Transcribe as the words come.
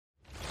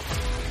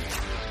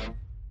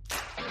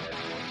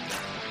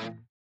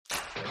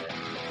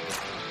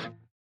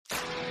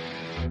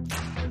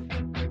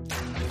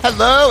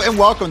Hello and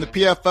welcome to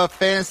PFF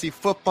Fantasy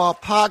Football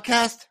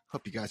Podcast.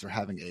 Hope you guys are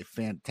having a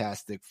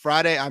fantastic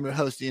Friday. I'm your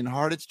host, Ian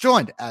Hartitz,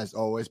 joined as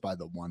always by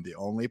the one, the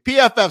only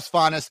PFF's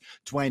finest,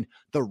 Dwayne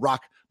The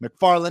Rock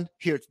McFarland,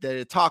 here today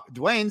to talk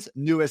Dwayne's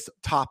newest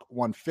top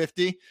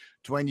 150.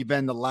 Dwayne, you've been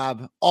in the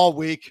lab all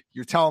week.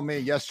 You're telling me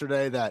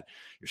yesterday that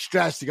you're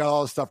stressed. You got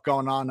all this stuff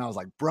going on. And I was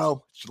like,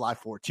 bro, it's July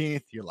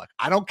 14th. You're like,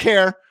 I don't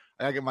care.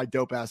 I gotta get my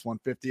dope ass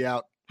 150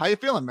 out. How you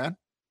feeling, man?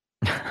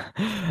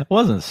 I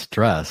wasn't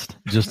stressed,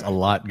 just a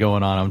lot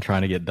going on. I'm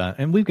trying to get done,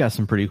 and we've got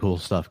some pretty cool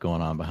stuff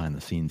going on behind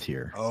the scenes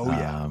here. Oh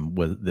yeah,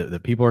 with the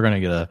people are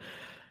going to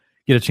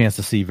get a chance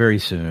to see very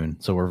soon.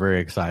 So we're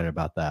very excited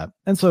about that.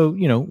 And so,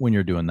 when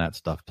you're doing that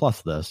stuff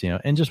plus this,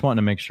 and just wanting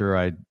to make sure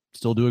I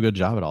still do a good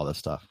job at all this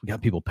stuff. We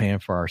got people paying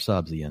for our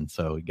subs, Ian,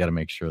 so you got to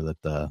make sure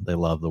that they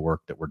love the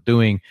work that we're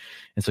doing.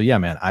 And so, yeah,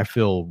 man, I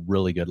feel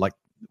really good. Like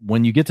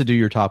when you get to do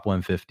your top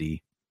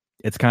 150.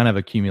 It's kind of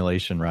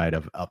accumulation, right,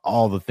 of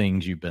all the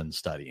things you've been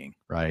studying,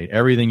 right?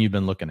 Everything you've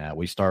been looking at.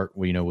 We start,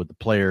 with the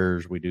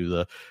players. We do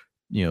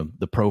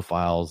the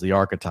profiles, the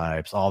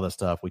archetypes, all this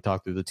stuff. We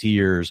talk through the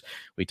tiers.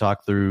 We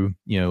talk through,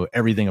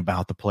 everything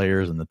about the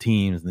players and the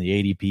teams and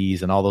the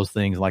ADPs and all those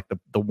things. Like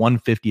the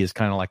 150 is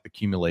kind of like the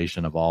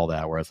accumulation of all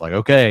that, where it's like,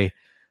 okay,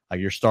 like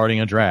you're starting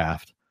a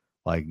draft.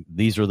 Like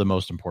these are the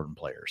most important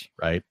players,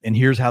 right? And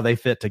here's how they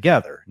fit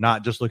together,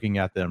 not just looking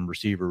at them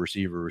receiver.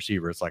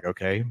 It's like,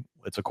 okay,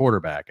 it's a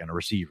quarterback and a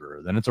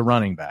receiver. Then it's a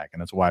running back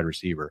and it's a wide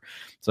receiver.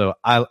 So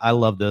I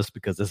love this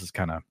because this is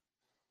kind of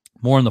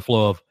more in the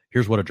flow of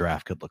here's what a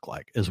draft could look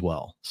like as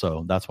well.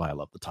 So that's why I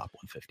love the top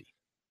 150.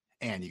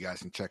 And you guys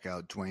can check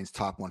out Dwayne's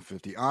Top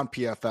 150 on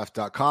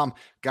PFF.com.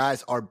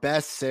 Guys, our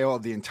best sale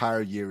of the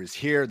entire year is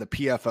here, the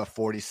PFF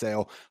 40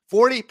 sale.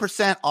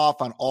 40%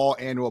 off on all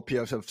annual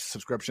PFF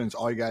subscriptions.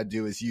 All you got to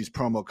do is use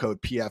promo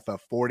code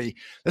PFF40.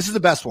 This is the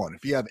best one.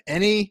 If you have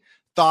any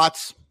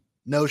thoughts,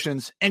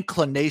 notions,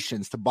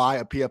 inclinations to buy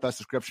a PFF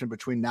subscription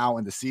between now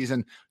and the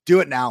season, do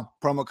it now.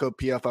 Promo code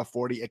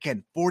PFF40.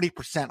 Again,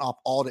 40% off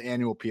all the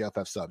annual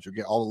PFF subs. You'll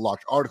get all the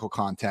large article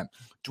content.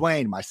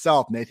 Dwayne,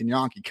 myself, Nathan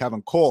Yonke,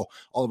 Kevin Cole,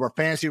 all of our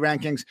fantasy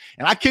rankings.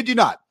 And I kid you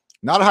not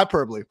a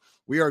hyperbole.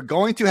 We are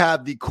going to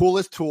have the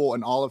coolest tool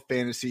in all of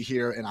fantasy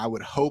here, and I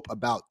would hope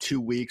about 2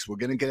 weeks. We're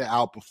going to get it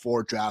out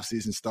before draft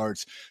season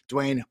starts.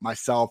 Dwayne,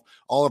 myself,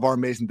 all of our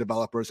amazing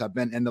developers have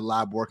been in the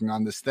lab working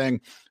on this thing,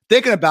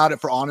 thinking about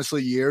it for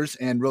honestly years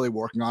and really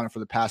working on it for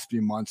the past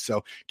few months.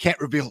 So can't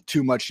reveal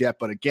too much yet.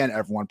 But again,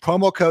 everyone,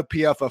 promo code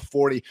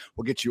PFF40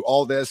 will get you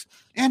all this.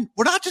 And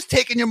we're not just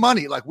taking your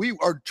money. Like we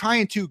are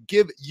trying to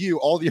give you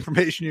all the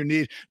information you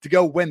need to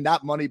go win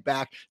that money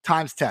back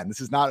times 10. This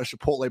is not a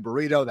Chipotle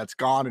burrito that's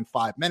gone in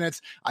 5 minutes.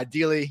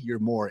 Ideally, you're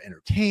more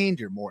entertained,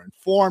 you're more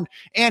informed,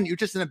 and you're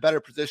just in a better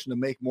position to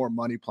make more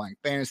money playing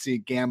fantasy,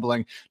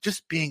 gambling,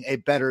 just being a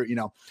better,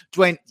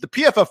 Dwayne, the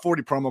PFF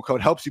 40 promo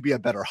code helps you be a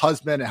better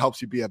husband. It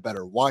helps you be a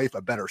better wife,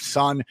 a better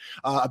son,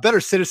 a better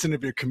citizen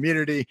of your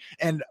community,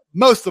 and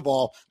most of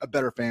all, a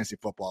better fantasy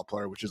football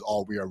player, which is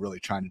all we are really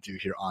trying to do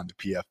here on the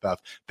PFF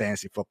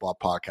Fantasy Football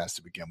Podcast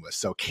to begin with.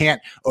 So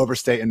can't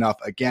overstate enough.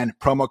 Again,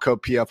 promo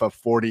code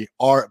PFF40,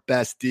 our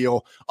best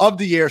deal of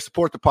the year.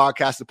 Support the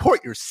podcast,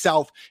 support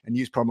yourself, and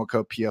use promo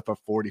code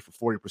PFF40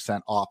 for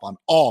 40% off on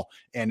all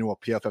annual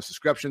PFF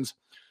subscriptions.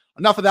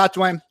 Enough of that,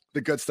 Dwayne. The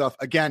good stuff.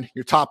 Again,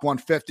 your top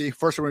 150.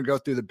 First, we're going to go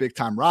through the big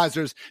time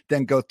risers,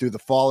 then go through the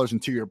fallers.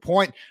 And to your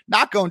point,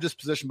 not going just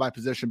position by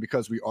position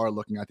because we are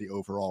looking at the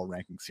overall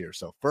rankings here.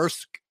 So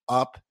first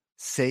up,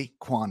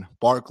 Saquon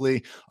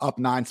Barkley, up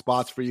 9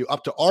 spots for you,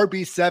 up to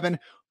RB7,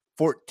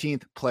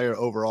 14th player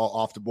overall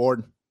off the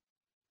board.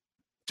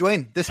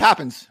 Dwayne, this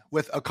happens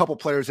with a couple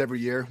players every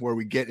year where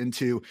we get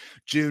into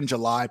June,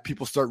 July,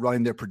 people start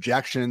running their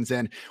projections,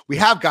 and we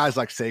have guys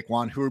like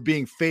Saquon who are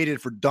being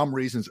faded for dumb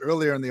reasons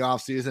earlier in the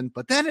offseason,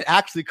 but then it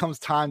actually comes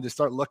time to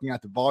start looking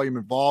at the volume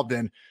involved.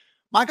 And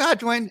my God,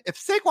 Dwayne, if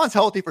Saquon's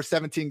healthy for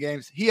 17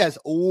 games, he has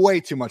way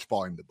too much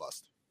volume to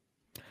bust.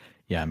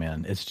 Yeah,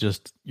 man, it's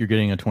just you're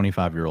getting a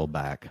 25-year-old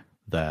back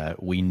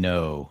that we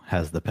know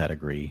has the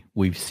pedigree.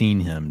 We've seen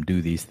him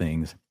do these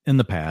things in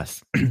the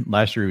past.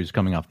 Last year, he was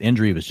coming off the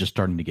injury. He was just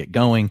starting to get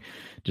going.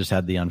 Just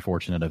had the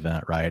unfortunate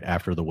event right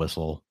after the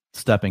whistle,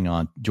 stepping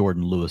on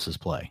Jordan Lewis's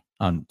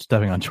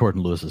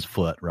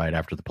foot right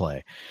after the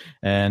play,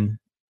 and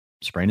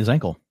sprained his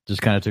ankle.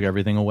 Just kind of took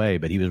everything away.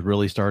 But he was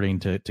really starting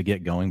to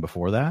get going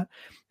before that.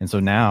 And so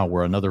now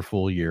we're another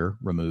full year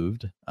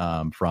removed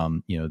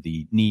from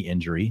the knee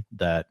injury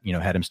that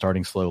had him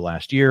starting slow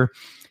last year.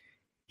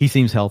 He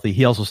seems healthy.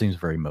 He also seems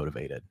very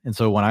motivated. And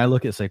so when I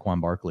look at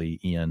Saquon Barkley,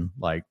 Ian,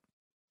 like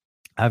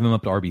I have him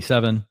up to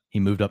RB7.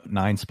 He moved up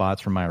 9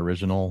 spots from my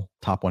original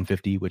top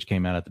 150, which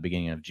came out at the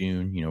beginning of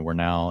June. We're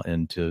now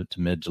into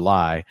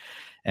mid-July.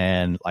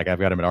 And like I've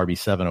got him at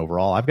RB7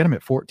 overall. I've got him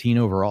at 14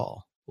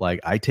 overall. Like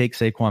I take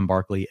Saquon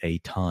Barkley a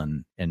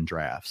ton in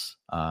drafts.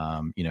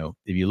 If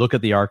you look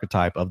at the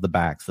archetype of the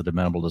backs that have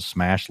been able to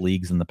smash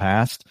leagues in the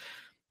past,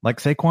 like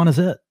Saquon is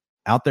it.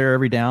 Out there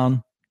every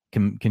down,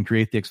 can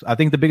create I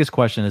think the biggest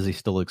question is he's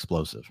still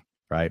explosive,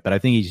 right? But I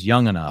think he's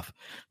young enough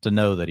to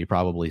know that he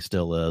probably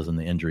still is, and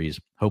the injuries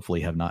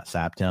hopefully have not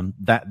sapped him.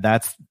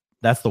 That's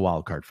the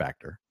wild card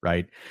factor,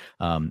 right?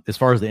 As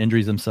far as the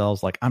injuries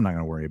themselves, like I'm not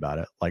going to worry about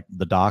it. Like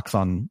the docs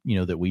on,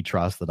 that we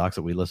trust, the docs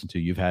that we listen to,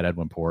 you've had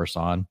Edwin Porras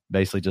on,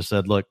 basically just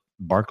said, look,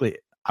 Barkley,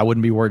 I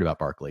wouldn't be worried about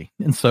Barkley.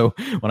 And so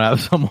when I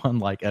have someone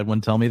like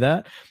Edwin tell me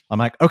that, I'm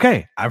like,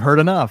 okay, I've heard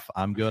enough.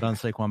 I'm good on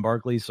Saquon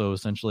Barkley. So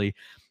essentially,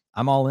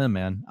 I'm all in,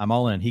 man. I'm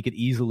all in. He could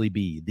easily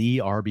be the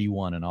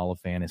RB1 in all of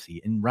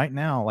fantasy. And right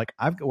now, like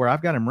I've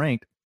got him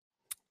ranked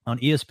on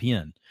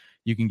ESPN,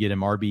 you can get him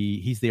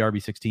RB. He's the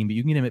RB16, but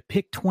you can get him at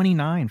pick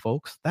 29,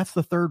 folks. That's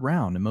the third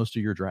round in most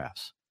of your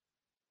drafts.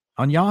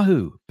 On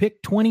Yahoo,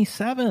 pick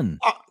 27,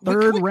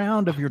 third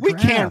round of your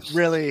drafts.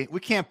 We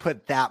can't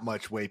put that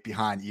much weight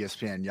behind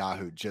ESPN and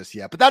Yahoo just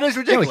yet, but that is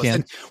ridiculous.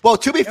 And, well,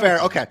 to be fair,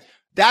 okay,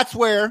 that's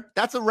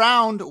a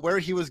round where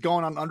he was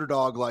going on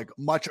Underdog like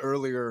much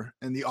earlier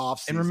in the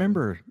offseason. And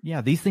remember,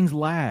 these things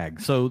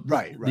lag. So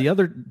right. The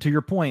other, to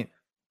your point,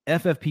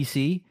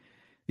 FFPC,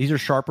 these are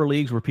sharper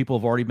leagues where people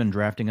have already been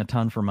drafting a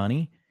ton for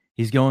money.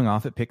 He's going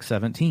off at pick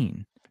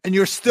 17. And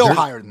you're still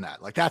higher than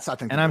that. Like that's, I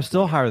think. And I'm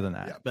still higher than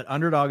that. Yeah. But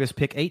Underdog is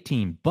pick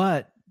 18.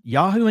 But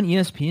Yahoo and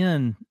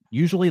ESPN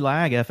usually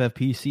lag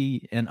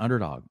FFPC and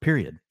Underdog,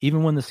 period.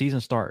 Even when the season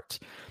starts,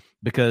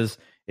 because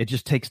it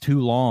just takes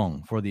too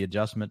long for the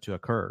adjustment to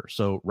occur.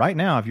 So right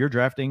now, if you're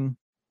drafting,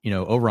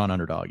 over on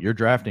Underdog, you're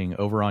drafting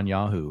over on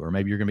Yahoo, or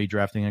maybe you're going to be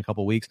drafting in a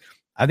couple of weeks,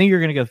 I think you're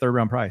going to get a third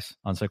round price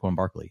on Saquon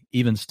Barkley,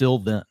 even still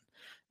then.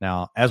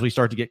 Now, as we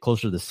start to get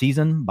closer to the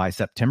season, by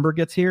September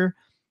gets here,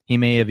 he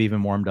may have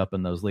even warmed up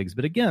in those leagues.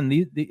 But again,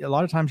 a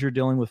lot of times you're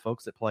dealing with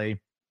folks that play,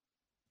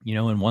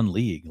 in one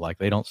league. Like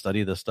they don't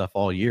study this stuff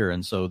all year.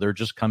 And so they're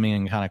just coming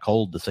in kind of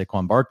cold to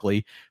Saquon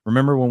Barkley.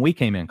 Remember when we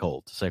came in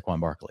cold to Saquon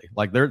Barkley?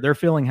 Like they're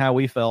feeling how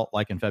we felt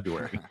like in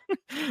February.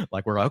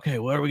 Like we're okay,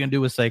 what are we going to do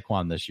with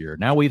Saquon this year?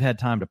 Now we've had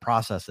time to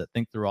process it,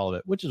 think through all of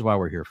it, which is why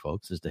we're here,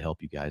 folks, is to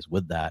help you guys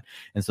with that.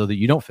 And so that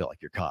you don't feel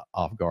like you're caught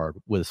off guard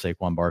with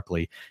Saquon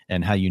Barkley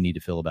and how you need to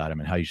feel about him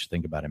and how you should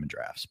think about him in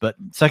drafts. But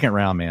second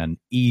round, man,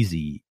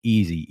 easy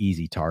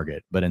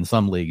target. But in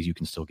some leagues, you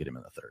can still get him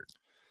in the third.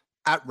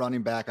 At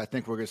running back, I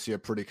think we're going to see a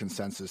pretty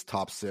consensus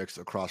top six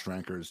across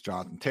rankers: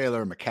 Jonathan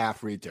Taylor,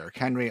 McCaffrey, Derrick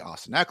Henry,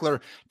 Austin Eckler,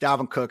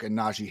 Dalvin Cook, and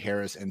Najee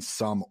Harris in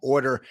some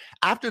order.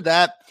 After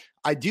that,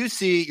 I do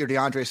see your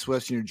DeAndre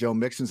Swifts and your Joe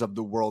Mixons of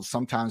the world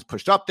sometimes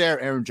pushed up there.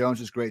 Aaron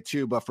Jones is great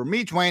too. But for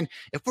me, Dwayne,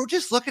 if we're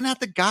just looking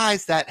at the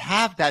guys that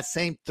have that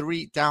same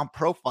 3-down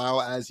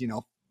profile as,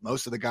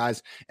 most of the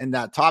guys in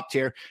that top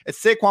tier,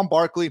 it's Saquon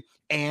Barkley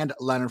and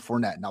Leonard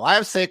Fournette. Now, I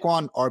have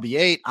Saquon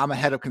RB8. I'm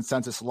ahead of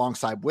consensus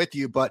alongside with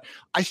you, but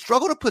I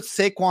struggle to put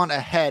Saquon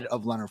ahead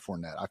of Leonard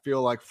Fournette. I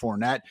feel like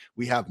Fournette,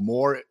 we have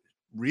more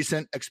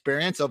recent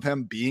experience of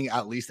him being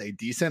at least a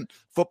decent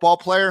football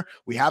player.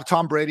 We have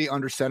Tom Brady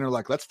under center.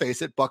 Like, let's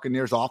face it,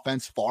 Buccaneers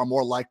offense far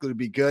more likely to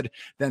be good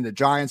than the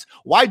Giants.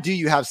 Why do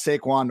you have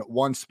Saquon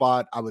one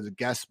spot? I would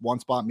guess one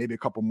spot, maybe a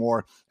couple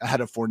more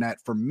ahead of Fournette.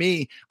 For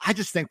me, I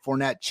just think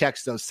Fournette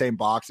checks those same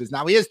boxes.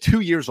 Now, he is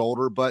 2 years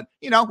older, but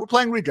we're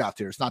playing redraft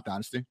here. It's not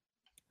dynasty.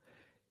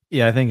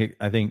 Yeah,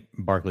 I think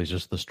Barkley's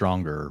just the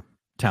stronger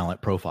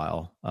talent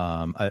profile.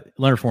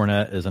 Leonard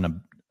Fournette is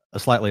a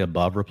slightly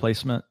above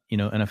replacement,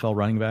 NFL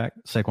running back.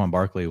 Saquon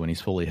Barkley, when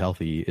he's fully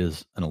healthy,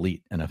 is an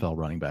elite NFL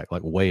running back,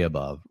 like way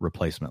above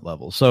replacement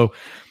level. So,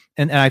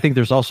 and I think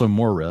there's also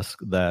more risk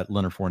that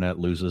Leonard Fournette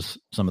loses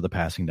some of the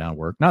passing down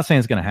work. Not saying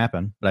it's going to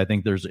happen, but I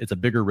think it's a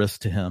bigger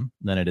risk to him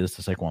than it is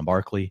to Saquon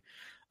Barkley.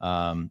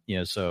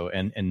 So,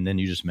 and then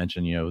you just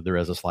mentioned, there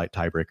is a slight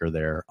tiebreaker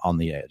there on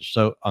the edge.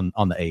 So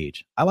on the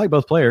age, I like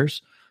both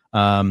players.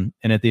 And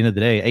at the end of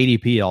the day,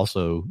 ADP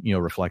also,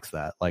 reflects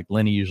that. Like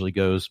Lenny usually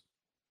goes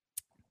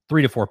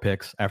 3 to 4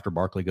 picks after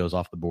Barkley goes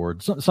off the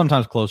board,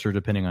 sometimes closer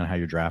depending on how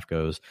your draft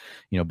goes.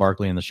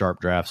 Barkley in the sharp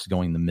drafts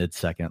going the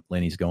mid-second,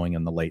 Lenny's going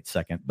in the late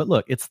second. But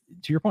look, it's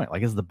to your point,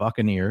 like it's the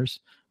Buccaneers.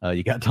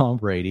 You got Tom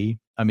Brady.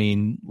 I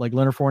mean, like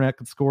Leonard Fournette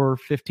could score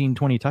 15,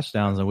 20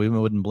 touchdowns and we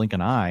wouldn't blink an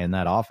eye in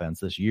that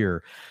offense this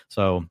year.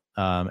 So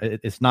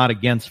it's not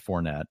against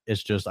Fournette.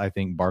 It's just, I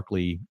think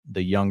Barkley,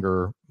 the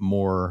younger,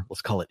 more,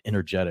 let's call it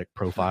energetic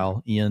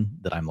profile, Ian,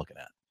 that I'm looking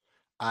at.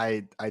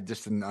 I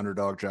just did an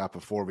Underdog draft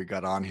before we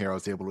got on here. I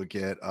was able to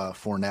get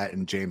Fournette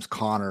and James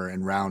Conner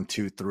in round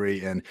 2,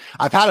 3. And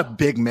I've had a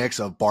big mix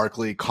of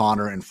Barkley,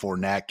 Conner, and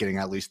Fournette, getting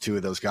at least 2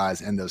 of those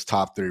guys in those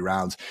top 3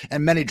 rounds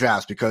and many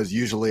drafts, because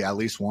usually at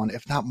least one,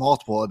 if not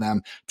multiple of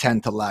them,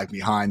 tend to lag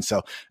behind.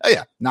 So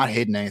not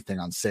hating anything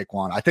on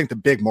Saquon. I think the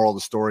big moral of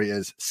the story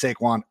is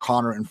Saquon,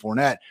 Conner, and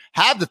Fournette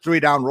have the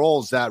 3-down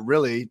roles that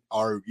really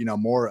are,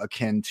 more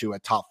akin to a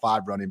top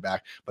 5 running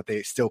back, but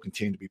they still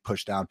continue to be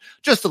pushed down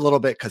just a little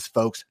bit because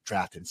folks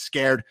drafted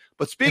scared.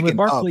 But speaking with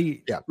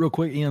Barkley, real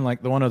quick, Ian,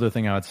 like the one other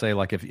thing I would say,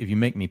 like if you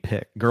make me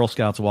pick Girl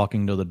Scouts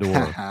walking to the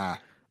door,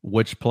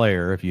 which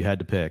player, if you had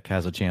to pick,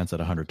 has a chance at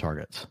 100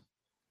 targets?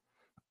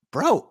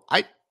 Bro,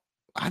 I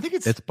think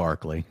it's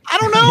Barkley. I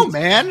don't know,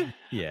 man.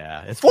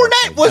 Yeah, it's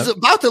Fournette was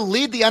about to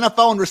lead the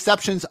NFL in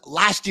receptions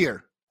last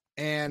year,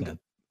 and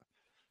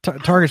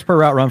targets per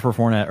route run for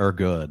Fournette are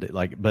good,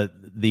 but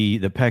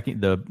the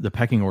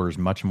pecking order is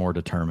much more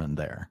determined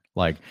there.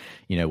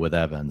 With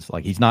Evans,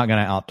 he's not going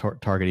to out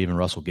target even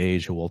Russell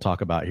Gage, who we'll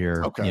talk about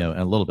here, in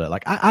a little bit.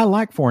 I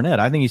like Fournette.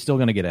 I think he's still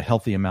going to get a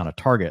healthy amount of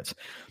targets,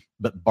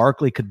 but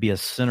Barkley could be a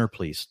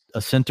centerpiece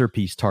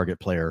target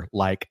player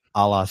like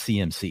a la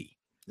CMC.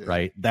 Yeah.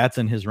 Right. That's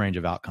in his range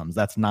of outcomes.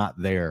 That's not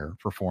there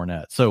for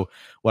Fournette. So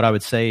what I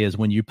would say is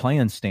when you play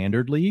in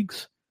standard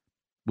leagues,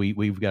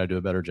 we've got to do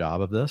a better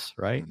job of this,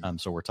 right? Mm-hmm.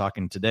 So we're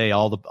talking today,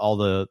 all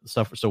the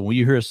stuff. So when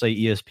you hear us say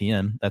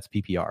ESPN, that's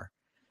PPR.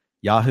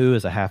 Yahoo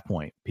is a half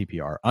point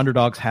PPR.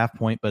 Underdog's half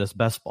point, but it's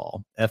best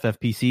ball.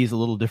 FFPC is a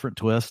little different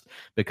twist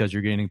because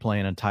you're getting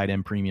playing in tight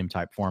end premium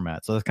type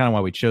format. So that's kind of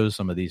why we chose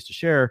some of these to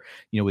share,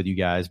 with you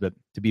guys. But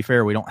to be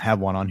fair, we don't have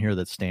one on here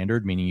that's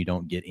standard, meaning you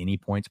don't get any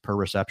points per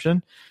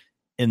reception.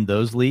 In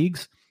those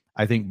leagues,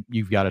 I think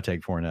you've got to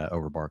take Fournette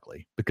over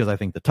Barkley because I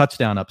think the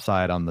touchdown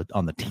upside on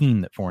the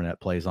team that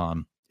Fournette plays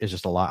on is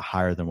just a lot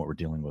higher than what we're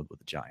dealing with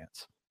the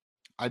Giants.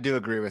 I do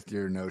agree with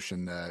your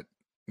notion that,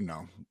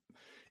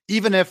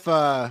 even if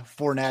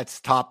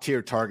Fournette's top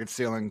tier target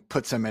ceiling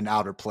puts him in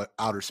outer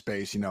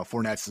space,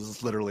 Fournette's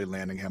is literally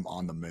landing him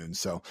on the moon.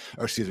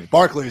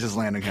 Barkley's is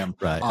landing him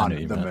on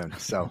the moon.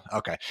 So,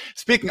 okay.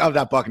 Speaking of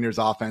that Buccaneers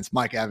offense,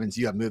 Mike Evans,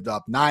 you have moved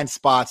up 9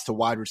 spots to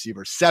wide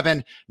receiver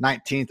 7,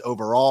 19th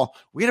overall.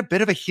 We had a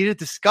bit of a heated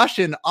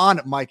discussion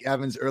on Mike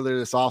Evans earlier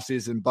this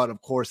offseason, but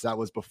of course that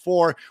was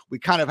before we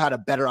kind of had a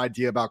better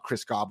idea about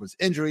Chris Godwin's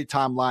injury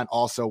timeline.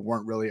 Also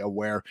weren't really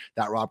aware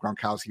that Rob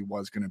Gronkowski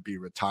was going to be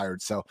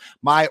retired. So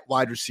my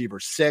wide receiver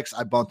 6,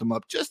 I bumped him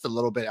up just a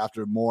little bit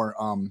after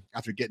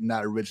getting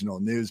that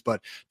original news,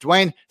 but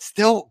Dwayne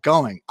still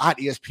going at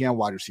ESPN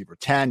wide receiver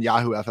 10,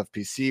 Yahoo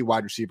FFPC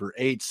wide receiver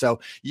 8.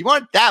 So you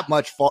aren't that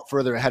much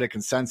further ahead of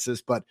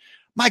consensus, but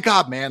my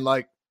God, man,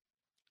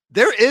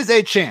 there is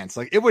a chance.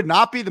 It would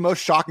not be the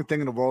most shocking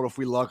thing in the world if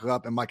we look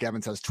up and Mike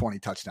Evans has 20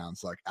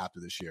 touchdowns after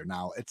this year.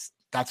 Now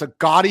that's a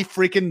gaudy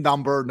freaking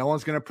number. No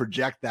one's going to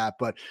project that,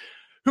 but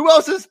who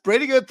else is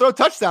Brady going to throw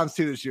touchdowns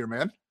to this year,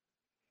 man?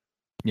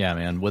 Yeah,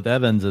 man. With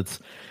Evans, it's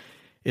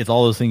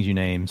all those things you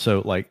name.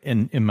 So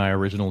in my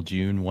original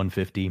June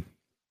 150,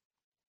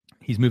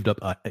 he's moved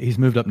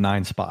up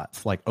 9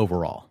 spots,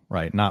 overall,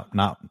 right? Not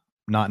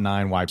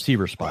 9 wide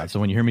receiver spots. Right.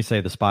 So when you hear me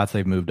say the spots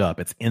they've moved up,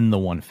 it's in the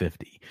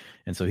 150.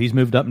 And so he's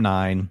moved up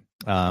 9.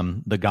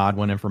 The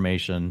Godwin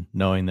information,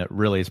 knowing that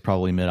really it's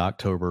probably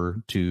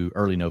mid-October to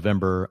early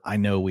November. I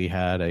know we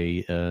had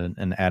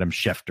an Adam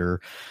Schefter,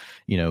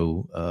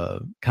 kind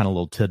of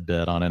little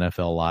tidbit on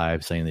NFL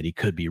Live saying that he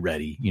could be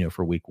ready,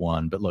 for week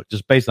 1. But look,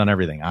 just based on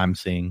everything I'm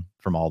seeing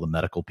from all the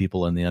medical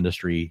people in the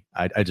industry,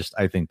 I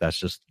think that's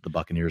just the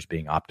Buccaneers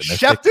being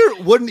optimistic.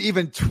 Schefter wouldn't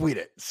even tweet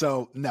it.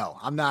 So no,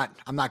 I'm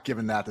not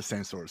giving that the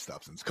same sort of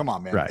substance. Come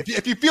on, man. Right.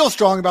 If you feel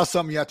strong about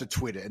something, you have to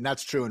tweet it. And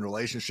that's true in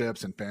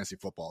relationships and fantasy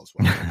football as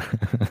well.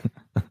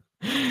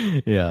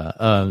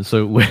 Yeah.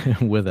 So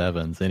with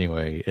Evans,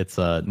 anyway, it's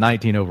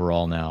 19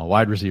 overall now,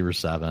 wide receiver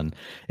 7.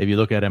 If you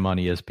look at him on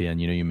ESPN,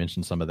 you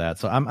mentioned some of that.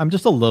 So I'm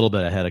just a little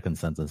bit ahead of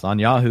consensus. On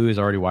Yahoo is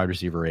already wide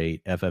receiver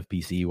 8,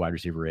 FFPC wide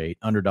receiver 8,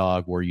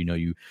 Underdog, where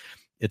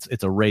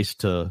it's a race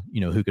to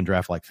who can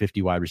draft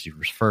 50 wide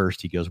receivers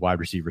first. He goes wide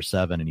receiver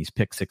 7 and he's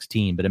picked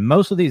 16. But in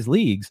most of these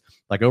leagues,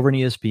 over in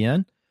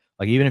ESPN,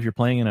 even if you're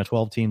playing in a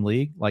 12-team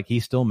league,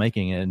 he's still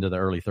making it into the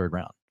early 3rd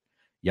round.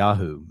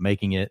 Yahoo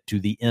making it to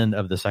the end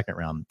of the 2nd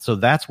round. So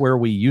that's where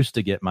we used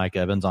to get Mike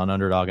Evans on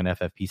Underdog and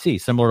FFPC,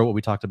 similar to what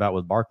we talked about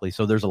with Barkley.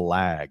 So there's a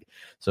lag.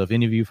 So if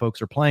any of you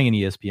folks are playing in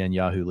ESPN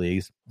Yahoo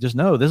leagues, just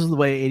know this is the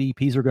way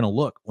ADPs are going to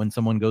look when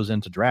someone goes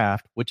into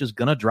draft, which is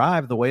going to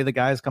drive the way the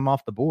guys come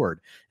off the board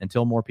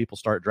until more people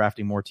start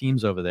drafting more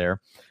teams over there.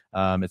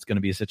 It's going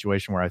to be a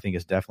situation where I think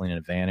it's definitely an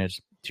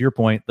advantage. To your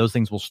point, those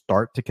things will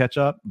start to catch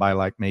up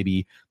by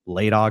maybe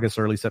late August,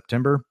 early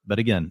September. But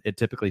again, it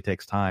typically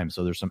takes time.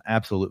 So there's some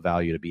absolute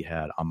value to be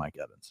had on Mike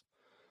Evans.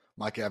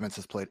 Mike Evans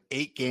has played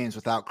 8 games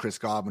without Chris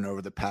Godwin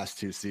over the past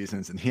 2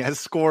 seasons, and he has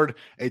scored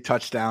a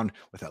touchdown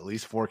with at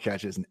least 4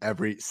 catches in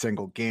every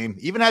single game.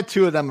 Even had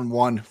 2 of them and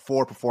won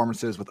 4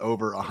 performances with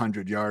over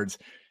 100 yards.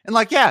 And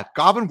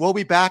Godwin will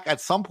be back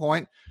at some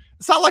point.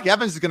 It's not like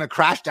Evans is going to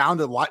crash down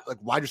to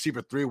wide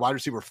receiver 3, wide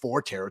receiver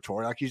 4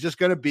 territory. He's just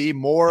going to be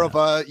more of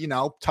a,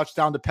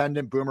 touchdown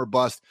dependent boomer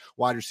bust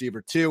wide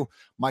receiver 2.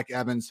 Mike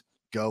Evans,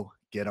 go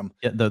get him.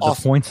 Yeah, the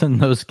points in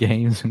those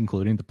games,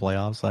 including the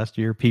playoffs last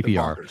year,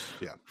 PPR,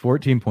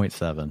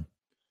 14.7,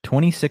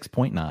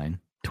 26.9,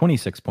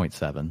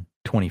 26.7,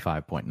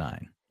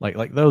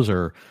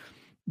 25.9.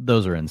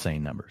 Those are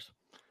insane numbers.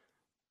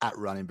 At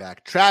running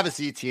back, Travis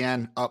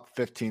Etienne up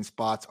 15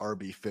 spots,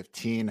 RB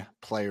 15,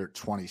 player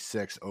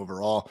 26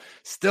 overall.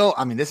 Still,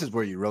 this is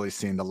where you're really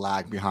seeing the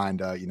lag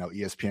behind,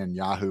 ESPN,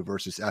 Yahoo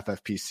versus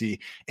FFPC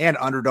and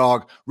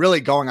Underdog,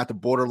 really going at the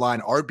borderline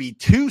RB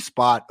 2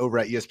 spot over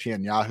at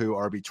ESPN, Yahoo,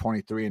 RB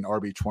 23 and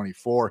RB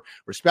 24,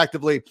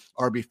 respectively,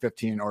 RB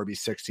 15 and RB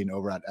 16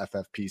 over at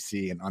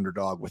FFPC and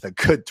Underdog with a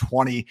good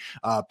 20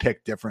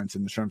 pick difference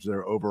in terms of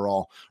their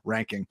overall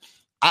ranking.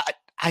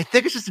 I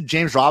think it's just a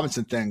James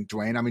Robinson thing,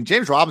 Dwayne. I mean,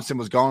 James Robinson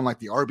was going like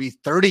the RB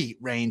 30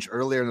 range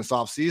earlier in this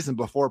offseason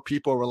before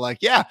people were like,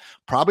 yeah,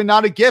 probably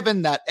not a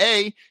given that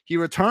A, he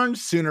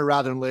returns sooner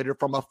rather than later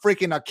from a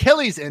freaking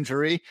Achilles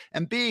injury,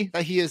 and B,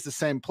 that he is the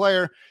same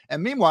player.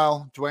 And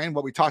meanwhile, Dwayne,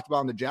 what we talked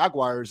about in the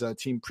Jaguars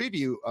team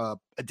preview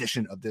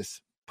edition of this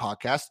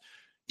podcast,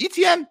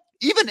 ETN,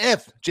 even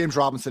if James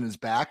Robinson is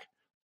back,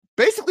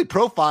 basically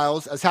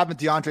profiles as having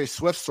DeAndre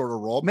Swift sort of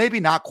role, maybe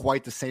not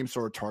quite the same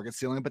sort of target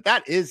ceiling, but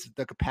that is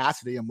the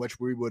capacity in which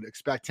we would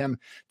expect him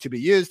to be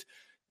used.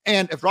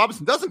 And if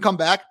Robinson doesn't come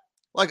back,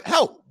 like,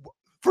 hell,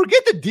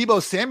 forget the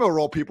Deebo Samuel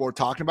role people were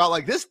talking about.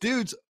 Like, this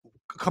dude's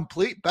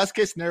complete best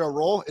case scenario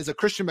role is a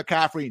Christian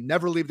McCaffrey,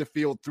 never leave the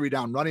field,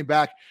 3-down running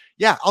back.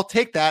 Yeah, I'll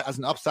take that as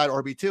an upside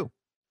RB2.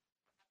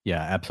 Yeah,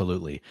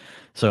 absolutely.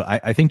 So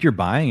I think you're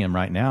buying him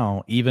right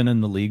now, even in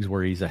the leagues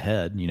where he's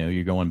ahead. You know,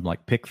 you're going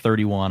like pick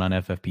 31 on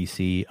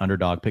FFPC,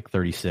 underdog pick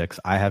 36.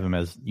 I have him,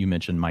 as you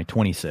mentioned, my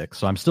 26.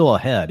 So I'm still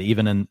ahead,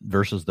 even in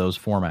versus those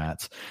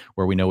formats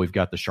where we know we've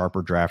got the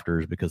sharper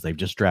drafters because they've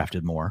just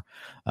drafted more.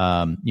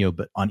 You know,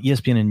 but on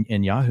ESPN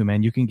and Yahoo,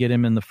 man, you can get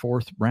him in the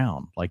 4th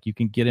round. Like you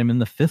can get him in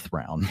the 5th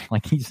round.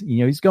 Like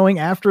he's going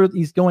after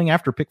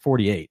pick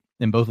 48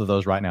 in both of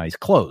those right now. He's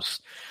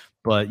close.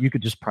 But you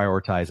could just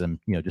prioritize him,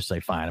 you know, just say,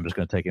 fine, I'm just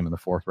going to take him in the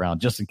 4th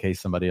round just in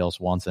case somebody else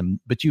wants him.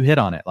 But you hit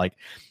on it. Like,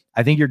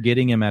 I think you're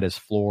getting him at his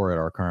floor at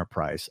our current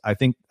price. I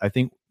think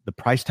the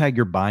price tag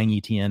you're buying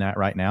ETN at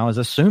right now is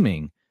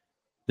assuming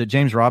that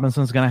James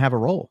Robinson is going to have a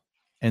role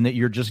and that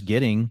you're just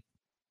getting,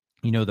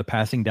 you know, the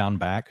passing down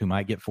back who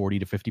might get 40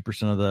 to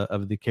 50%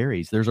 of the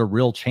carries. There's a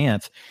real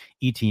chance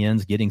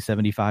ETN's getting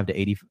 75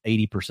 to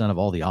 80% of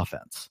all the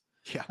offense.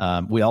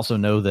 Yeah. We also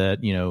know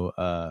that,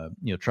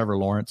 Trevor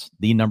Lawrence,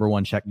 the number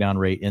 1 check down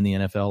rate in the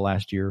NFL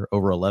last year,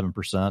 over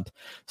 11%.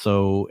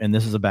 So, and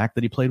this is a back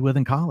that he played with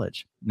in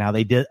college. Now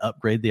they did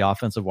upgrade the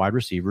offensive wide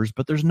receivers,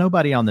 but there's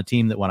nobody on the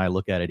team that when I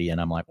look at it, Ian,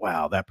 I'm like,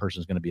 wow, that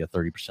person's going to be a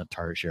 30%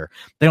 target share.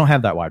 They don't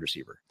have that wide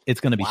receiver.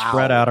 It's going to be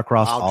spread out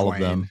across all Dwayne. Of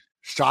them.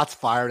 Shots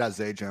fired at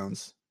Zay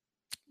Jones.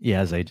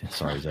 Yeah, Zay.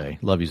 Sorry, Zay.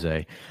 Love you,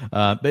 Zay.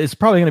 But it's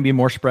probably going to be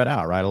more spread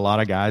out, right? A lot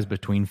of guys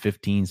between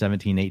 15,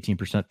 17,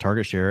 18%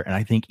 target share. And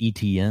I think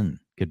ETN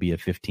could be a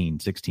 15,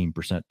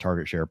 16%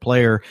 target share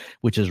player,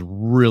 which is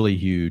really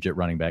huge at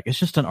running back. It's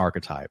just an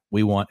archetype.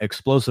 We want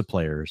explosive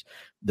players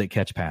that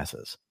catch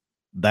passes.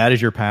 That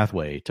is your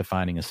pathway to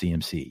finding a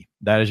CMC.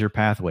 That is your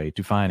pathway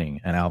to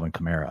finding an Alvin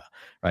Kamara,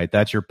 right?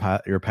 That's your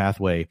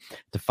pathway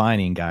to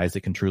finding guys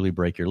that can truly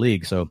break your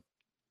league. So,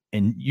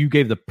 and you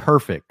gave the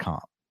perfect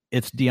comp.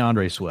 It's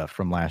DeAndre Swift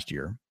from last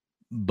year,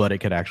 but it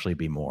could actually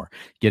be more.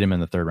 Get him in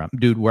the 3rd round.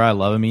 Dude, where I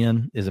love him,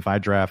 Ian, is if I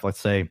draft, let's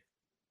say,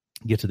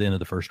 get to the end of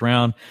the 1st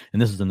round,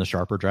 and this is in the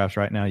sharper drafts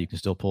right now, you can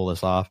still pull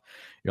this off.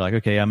 You're like,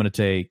 okay, I'm going to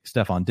take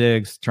Stephon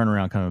Diggs, turn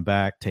around coming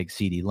back, take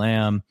CeeDee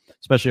Lamb,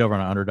 especially over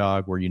on an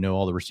underdog where you know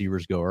all the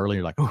receivers go early.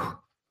 You're like, oh,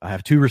 I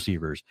have 2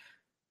 receivers.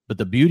 But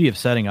the beauty of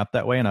setting up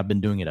that way, and I've been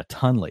doing it a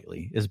ton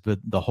lately, is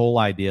the whole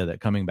idea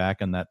that coming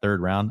back in that 3rd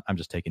round, I'm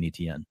just taking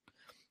ETN.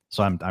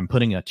 So I'm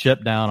putting a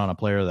chip down on a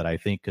player that I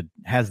think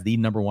has the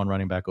number 1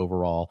 running back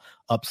overall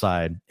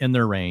upside in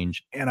their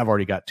range. And I've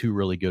already got 2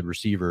 really good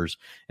receivers.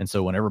 And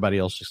so when everybody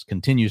else just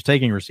continues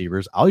taking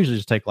receivers, I'll usually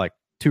just take like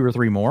 2 or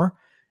 3 more.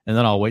 And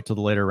then I'll wait till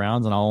the later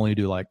rounds and I'll only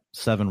do like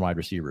 7 wide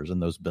receivers in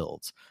those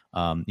builds.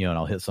 And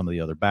I'll hit some of the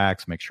other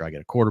backs, make sure I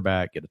get a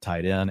quarterback, get a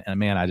tight end. And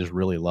man, I just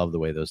really love the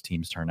way those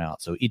teams turn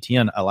out. So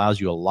ETN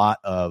allows you a lot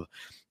of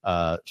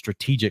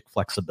strategic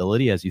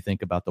flexibility as you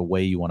think about the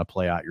way you want to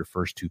play out your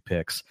first 2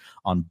 picks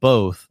on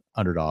both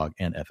underdog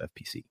and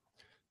FFPC.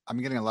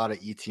 I'm getting a lot of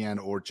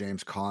ETN or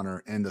James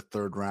Conner in the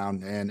 3rd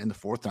round, and in the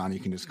 4th round, you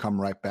can just come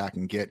right back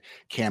and get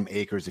Cam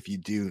Akers if you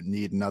do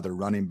need another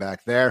running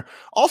back there.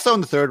 Also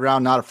in the 3rd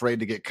round, not afraid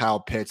to get Kyle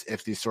Pitts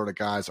if these sort of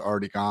guys are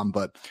already gone.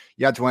 But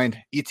yeah, Dwayne,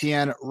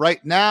 ETN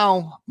right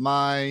now,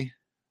 my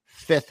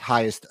 5th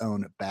highest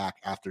owned back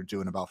after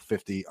doing about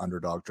 50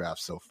 underdog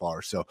drafts so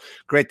far. So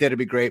great day to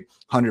be great.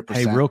 100%.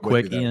 Hey, real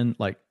quick, Ian,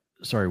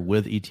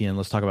 with ETN,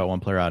 let's talk about one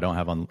player I don't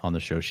have on the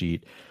show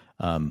sheet.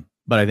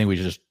 But I think we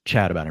should just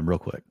chat about him real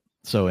quick.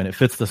 So, and it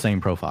fits the same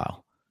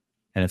profile,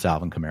 and it's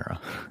Alvin Kamara.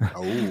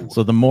 Oh.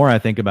 So the more I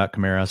think about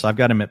Kamara, so I've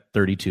got him at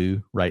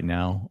 32 right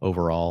now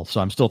overall.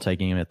 So I'm still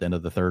taking him at the end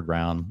of the 3rd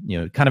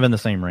round, kind of in the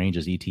same range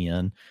as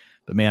ETN.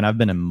 But man, I've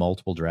been in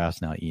multiple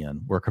drafts now,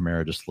 Ian, where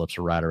Kamara just slips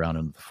right around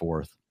into the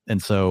 4th.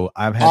 And so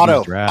I've had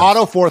auto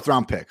 4th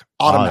round pick,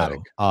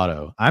 automatic.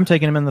 Auto. I'm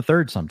taking him in the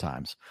 3rd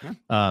sometimes.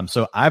 Yeah.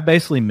 So I've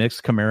basically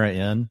mixed Kamara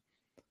in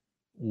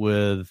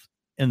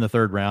the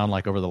 3rd round,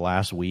 like over the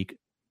last week,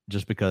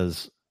 just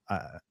because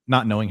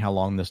not knowing how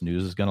long this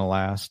news is going to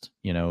last,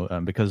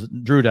 because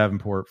Drew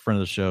Davenport, friend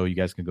of the show, you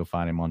guys can go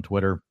find him on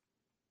Twitter,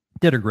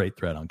 did a great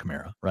thread on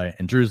Kamara, right?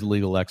 And Drew's the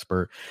legal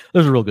expert.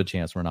 There's a real good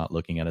chance we're not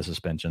looking at a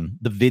suspension.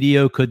 The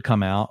video could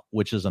come out,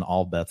 which is an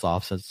all bets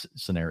off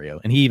scenario.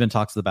 And he even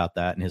talks about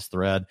that in his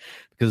thread,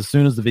 because as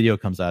soon as the video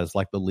comes out, it's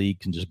like the league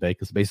can just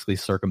basically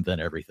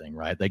circumvent everything,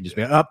 right? They can just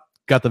be up.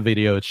 got the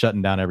video, it's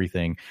shutting down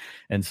everything.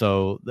 And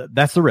so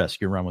that's the risk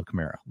you run with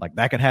Kamara. Like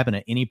that could happen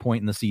at any point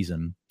in the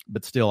season,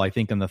 but still, I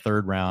think in the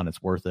third round,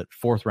 it's worth it.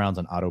 Fourth round's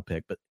an auto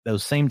pick, but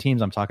those same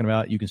teams I'm talking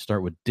about, you can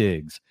start with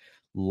Diggs,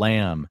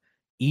 Lamb,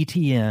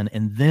 ETN,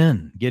 and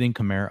then getting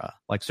Kamara.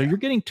 Like, so you're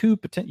getting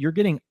you're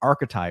getting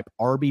archetype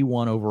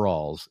RB1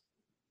 overalls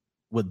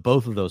with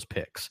both of those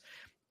picks.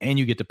 And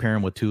you get to pair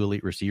him with 2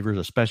 elite receivers,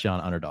 especially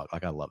on underdog.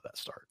 Like, I love that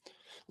start.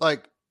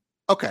 Like,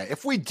 okay,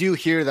 if we do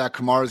hear that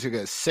Kamara's going to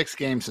get a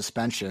 6-game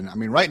suspension, I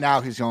mean, right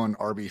now he's going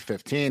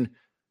RB15.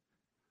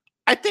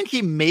 I think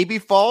he maybe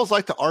falls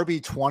like the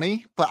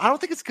RB20, but I don't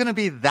think it's going to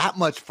be that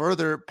much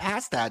further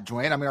past that,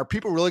 Dwayne. I mean, are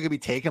people really going to be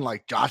taking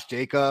like Josh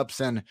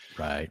Jacobs and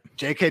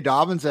J.K.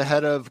 Dobbins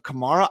ahead of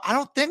Kamara? I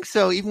don't think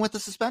so, even with the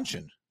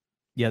suspension.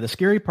 Yeah, the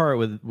scary part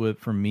with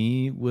for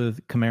me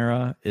with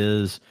Kamara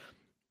is,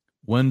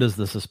 when does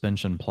the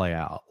suspension play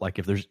out? Like,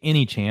 if there's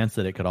any chance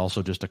that it could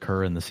also just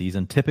occur in the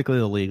season, typically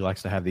the league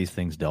likes to have these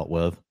things dealt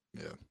with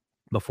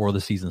before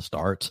the season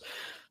starts.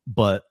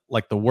 But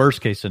like the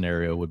worst case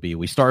scenario would be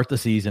we start the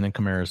season and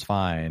Kamara's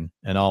fine,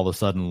 and all of a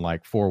sudden,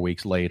 like 4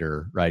 weeks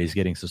later, right, he's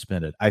getting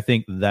suspended. I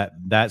think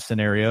that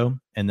scenario,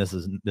 and this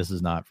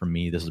is not from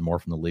me, this is more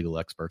from the legal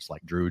experts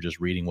like Drew,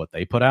 just reading what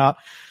they put out.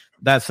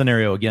 That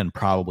scenario, again,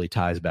 probably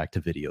ties back to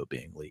video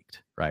being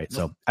leaked, right?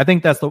 So I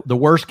think that's the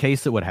worst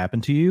case that would happen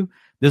to you.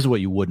 This is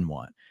what you wouldn't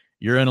want.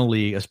 You're in a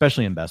league,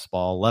 especially in best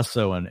ball, less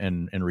so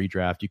in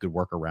redraft, you could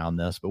work around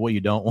this. But what you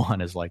don't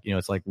want is like,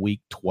 it's like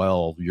week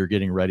 12, you're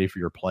getting ready for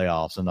your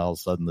playoffs, and all of a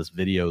sudden this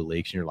video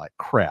leaks, and you're like,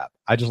 crap,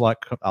 I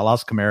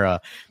lost Kamara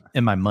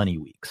in my money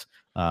weeks.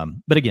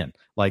 But again,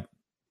 like,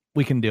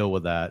 we can deal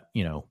with that,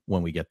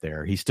 when we get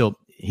there. He's going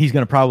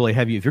to probably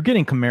have you, if you're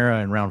getting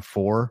Kamara in round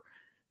 4,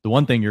 the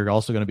one thing you're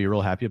also going to be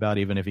real happy about,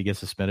 even if he gets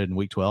suspended in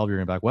week 12, you're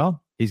going to be like,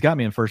 well, he's got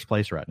me in first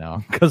place right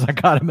now because I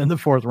got him in the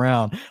 4th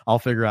round. I'll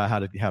figure out how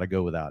to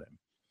go without him.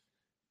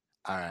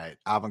 All right.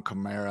 Alvin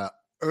Kamara,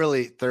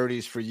 early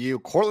 30s for you.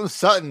 Courtland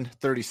Sutton,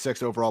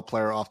 36 overall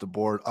player off the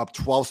board, up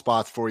 12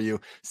 spots for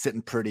you,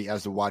 sitting pretty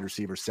as the wide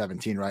receiver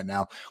 17 right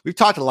now. We've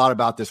talked a lot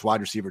about this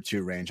wide receiver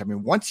 2 range. I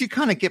mean, once you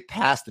kind of get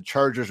past the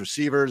Chargers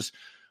receivers,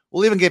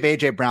 we'll even give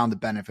A.J. Brown the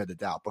benefit of the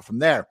doubt. But from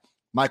there,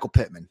 Michael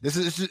Pittman. This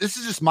is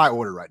just my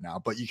order right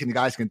now, but you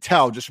guys can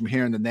tell just from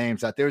hearing the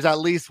names that there's at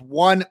least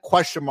one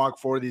question mark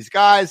for these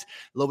guys,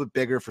 a little bit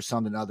bigger for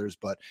some than others,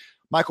 but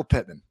Michael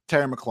Pittman,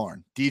 Terry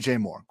McLaurin, DJ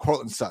Moore,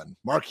 Courtland Sutton,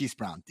 Marquise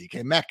Brown,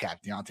 DK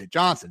Metcalf, Deontay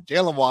Johnson,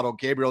 Jalen Waddle,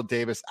 Gabriel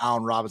Davis,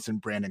 Allen Robinson,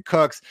 Brandon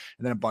Cooks,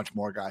 and then a bunch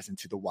more guys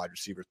into the wide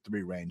receiver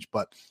 3 range.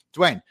 But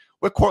Dwayne,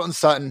 with Courtland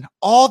Sutton,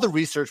 all the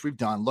research we've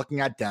done looking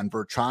at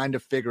Denver, trying to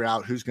figure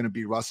out who's going to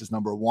be Russ's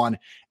number 1,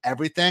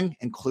 everything,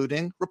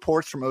 including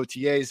reports from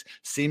OTAs,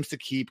 seems to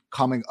keep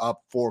coming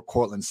up for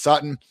Courtland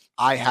Sutton.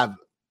 I have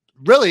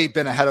really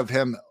been ahead of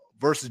him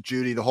versus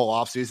Judy the whole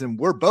offseason.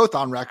 We're both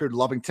on record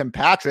loving Tim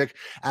Patrick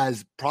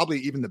as probably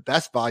even the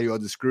best value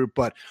of this group,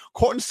 but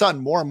Courtland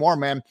Sutton, more and more,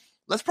 man,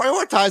 let's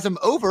prioritize him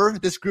over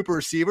this group of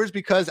receivers,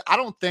 because I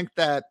don't think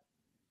that,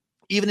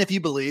 even if you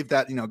believe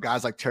that,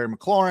 guys like Terry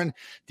McLaurin,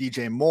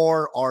 DJ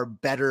Moore are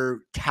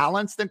better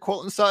talents than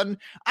Courtland Sutton,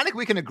 I think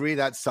we can agree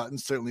that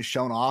Sutton's certainly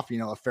shown off,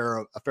 a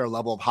fair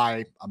level of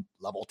high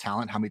level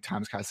talent. How many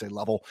times can I say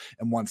level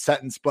in one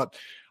sentence? But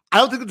I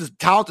don't think the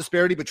talent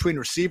disparity between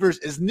receivers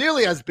is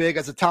nearly as big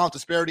as the talent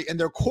disparity in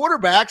their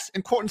quarterbacks,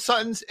 and Courtland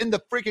Sutton's in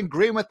the freaking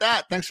green with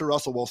that, thanks to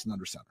Russell Wilson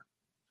under center.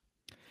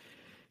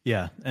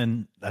 Yeah,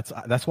 and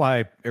that's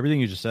why everything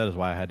you just said is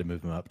why I had to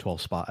move him up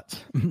 12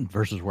 spots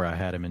versus where I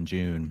had him in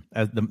June.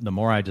 As the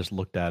more I just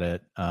looked at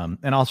it,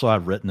 and also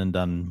I've written and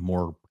done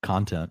more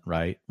content,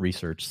 right,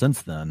 research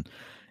since then.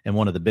 And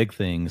one of the big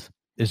things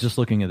is just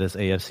looking at this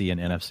AFC and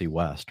NFC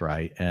West,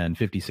 right? And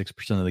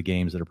 56% of the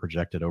games that are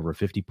projected over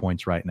 50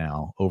 points right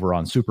now over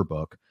on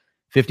Superbook,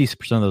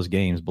 50% of those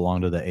games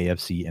belong to the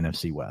AFC,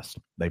 NFC West.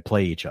 They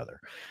play each other.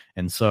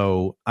 And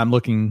so I've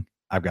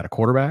got a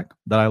quarterback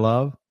that I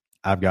love.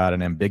 I've got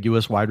an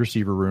ambiguous wide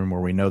receiver room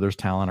where we know there's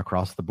talent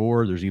across the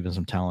board. There's even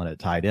some talent at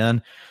tight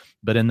end.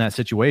 But in that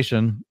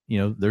situation,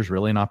 there's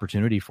really an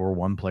opportunity for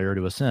one player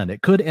to ascend.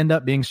 It could end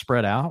up being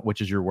spread out,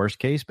 which is your worst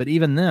case. But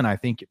even then, I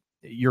think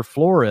your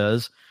floor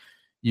is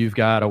you've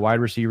got a wide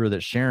receiver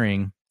that's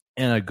sharing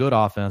in a good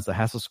offense that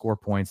has to score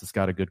points, that's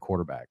got a good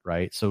quarterback,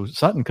 right? So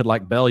Sutton could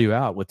bail you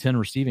out with 10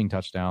 receiving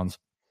touchdowns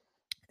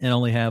and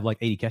only have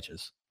 80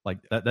 catches.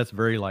 That's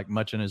very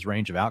much in his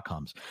range of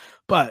outcomes.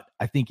 But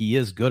I think he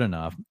is good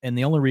enough. And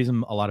the only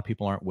reason a lot of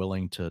people aren't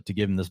willing to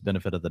give him this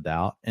benefit of the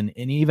doubt, and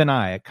even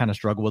I kind of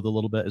struggle with a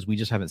little bit, is we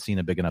just haven't seen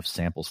a big enough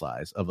sample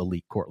size of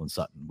elite Courtland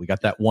Sutton. We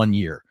got that 1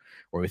 year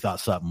where we thought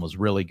Sutton was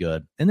really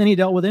good. And then he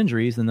dealt with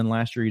injuries. And then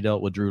last year he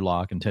dealt with Drew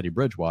Lock and Teddy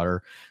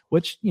Bridgewater,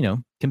 which,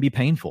 can be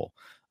painful.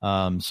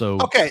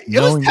 Okay,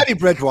 it was Teddy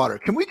Bridgewater.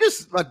 Can we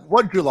just,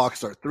 what did Drew Lock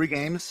start? 3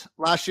 games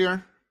last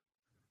year?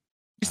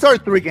 He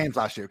started 3 games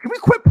last year. Can we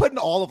quit putting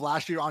all of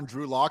last year on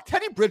Drew Lock?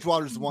 Teddy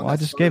Bridgewater is the one. Well, I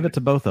just gave it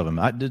to both of them.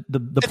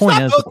 The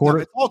point is,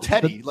 it's all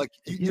Teddy.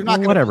 You're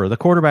not whatever. The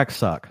quarterbacks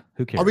suck.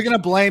 Who cares? Are we going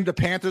to blame the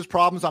Panthers'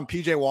 problems on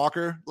PJ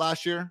Walker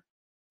last year?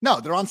 No,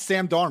 they're on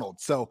Sam Darnold.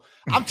 So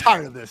I'm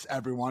tired of this,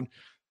 everyone.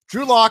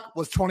 Drew Lock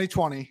was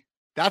 2020.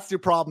 That's the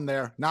problem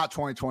there, not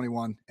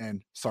 2021.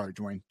 And sorry,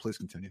 Dwayne, please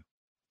continue.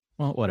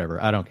 Well,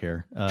 whatever. I don't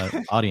care.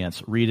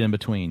 Audience, read in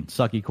between.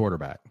 Sucky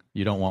quarterback.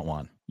 You don't want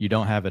one. You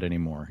don't have it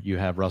anymore. You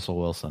have Russell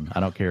Wilson. I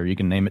don't care. You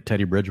can name it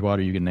Teddy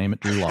Bridgewater. You can name it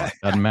Drew Lock.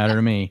 Doesn't matter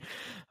to me.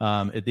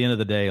 At the end of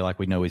the day, like,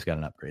 we know he's got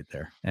an upgrade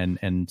there.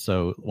 And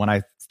so when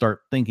I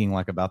start thinking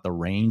like about the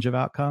range of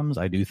outcomes,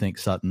 I do think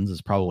Sutton's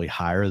is probably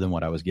higher than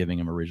what I was giving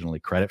him originally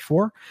credit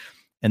for.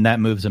 And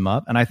that moves him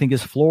up. And I think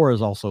his floor is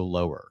also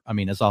lower. I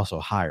mean, it's also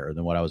higher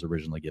than what I was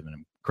originally giving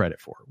him credit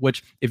for,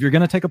 which if you're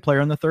going to take a player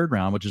in the third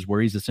round, which is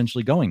where he's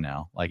essentially going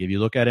now, like if you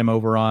look at him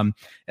over on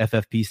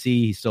FFPC,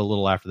 he's still a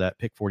little after that,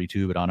 pick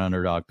 42, but on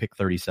Underdog, pick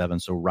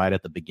 37. So right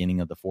at the beginning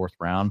of the fourth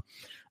round.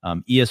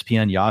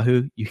 ESPN,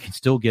 Yahoo, you can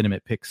still get him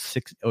at pick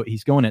 6. Oh,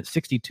 he's going at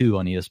 62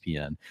 on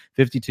ESPN,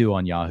 52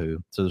 on Yahoo.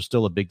 So there's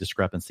still a big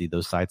discrepancy.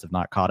 Those sites have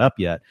not caught up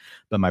yet.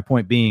 But my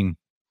point being,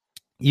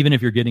 even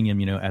if you're getting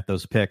him, at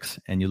those picks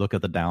and you look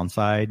at the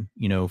downside,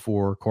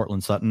 for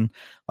Courtland Sutton,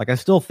 like I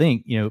still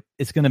think,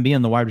 it's going to be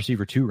in the wide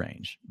receiver 2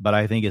 range, but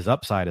I think his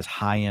upside is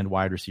high end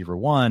wide receiver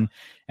 1.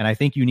 And I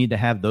think you need to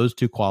have those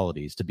two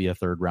qualities to be a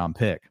third round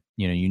pick.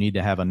 You need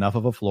to have enough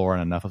of a floor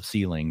and enough of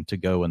ceiling to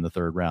go in the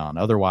third round.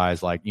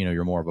 Otherwise,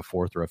 you're more of a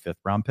 4th or a 5th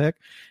round pick.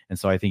 And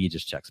so I think he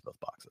just checks both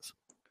boxes.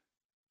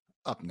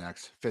 Up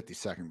next,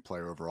 52nd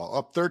player overall,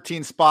 up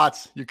 13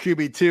 spots, your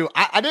QB2.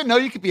 I didn't know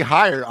you could be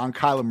higher on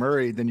Kyler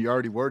Murray than you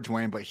already were,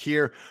 Dwayne, but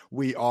here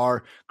we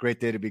are. Great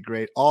day to be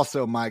great.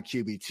 Also, my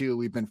QB2,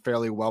 we've been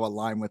fairly well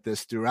aligned with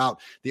this throughout.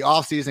 The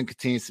offseason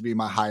continues to be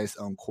my highest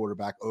owned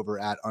quarterback over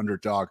at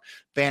Underdog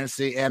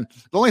Fantasy. And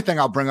the only thing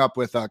I'll bring up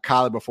with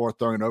Kyler before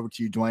throwing it over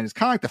to you, Dwayne, is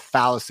kind of like the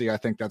fallacy I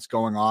think that's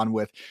going on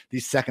with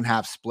these second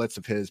half splits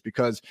of his.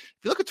 Because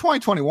if you look at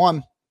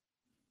 2021,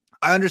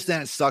 I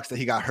understand it sucks that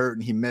he got hurt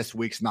and he missed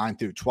weeks 9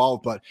 through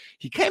 12, but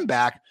he came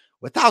back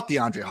without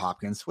DeAndre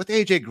Hopkins, with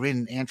AJ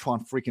Green and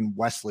Antoine freaking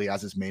Wesley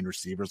as his main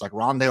receivers. Like,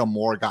 Rondale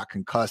Moore got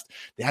concussed.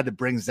 They had to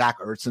bring Zach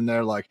Ertz in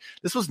there. Like,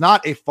 this was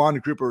not a fun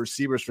group of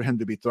receivers for him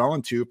to be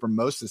throwing to for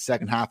most of the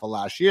second half of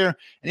last year.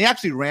 And he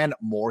actually ran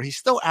more. He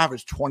still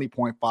averaged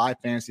 20.5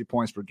 fantasy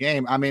points per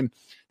game. I mean,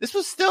 this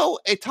was still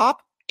a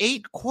top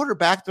 8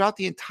 quarterback throughout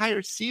the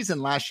entire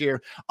season last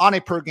year on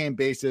a per game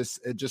basis,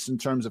 just in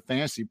terms of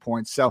fantasy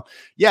points. So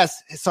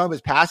yes, some of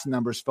his passing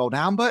numbers fell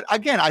down, but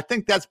again, I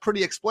think that's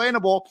pretty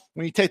explainable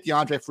when you take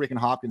DeAndre freaking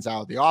Hopkins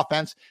out of the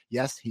offense.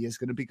 Yes, he is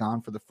going to be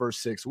gone for the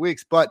first 6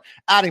 weeks, but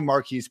adding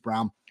Marquise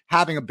Brown,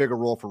 having a bigger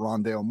role for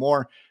Rondale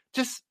Moore,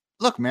 just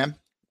look, man,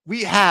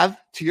 we have,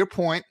 to your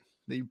point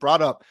that you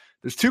brought up,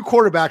 there's 2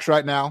 quarterbacks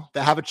right now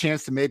that have a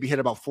chance to maybe hit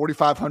about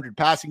 4,500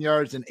 passing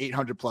yards and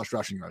 800 plus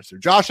rushing yards. They're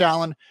Josh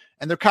Allen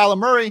and they're Kyler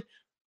Murray.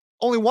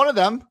 Only one of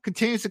them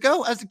continues to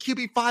go as the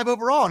QB5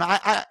 overall. And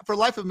I for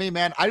life of me,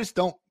 man, I just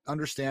don't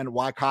understand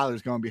why Kyler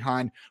is going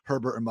behind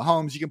Herbert and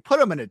Mahomes. You can put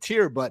them in a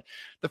tier, but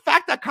the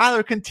fact that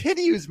Kyler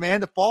continues,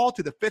 man, to fall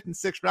to the 5th and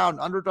 6th round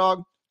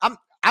Underdog,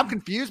 I'm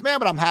confused, man,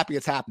 but I'm happy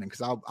it's happening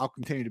because I'll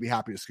continue to be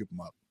happy to scoop them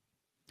up.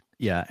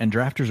 Yeah, and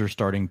drafters are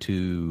starting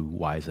to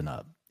wisen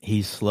up.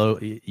 He's slow.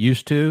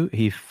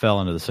 He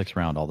fell into the 6th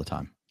round all the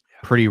time.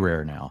 Pretty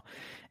rare now.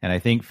 And I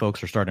think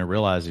folks are starting to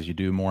realize as you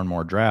do more and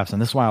more drafts,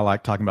 and this is why I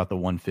like talking about the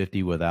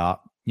 150 without,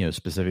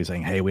 specifically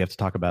saying, hey, we have to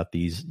talk about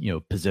these,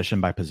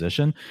 position by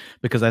position,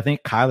 because I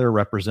think Kyler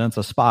represents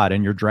a spot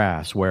in your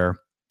drafts where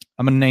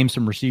I'm going to name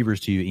some receivers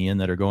to you, Ian,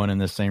 that are going in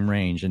this same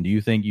range. And do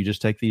you think you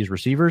just take these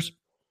receivers,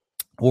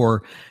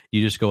 or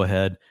you just go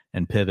ahead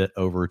and pivot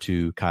over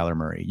to Kyler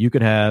Murray? You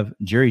could have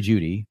Jerry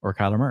Jeudy or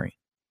Kyler Murray.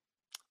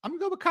 I'm going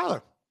to go with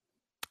Kyler.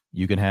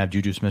 You can have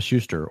Juju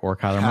Smith-Schuster or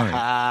Kyler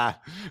Murray.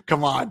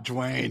 Come on,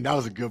 Dwayne. That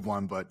was a good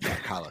one, but yeah,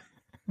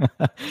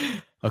 Kyler.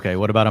 Okay,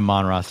 what about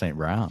Amon-Ra St.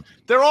 Brown?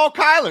 They're all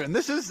Kyler. And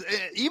this is,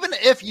 even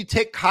if you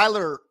take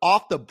Kyler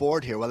off the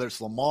board here, whether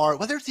it's Lamar,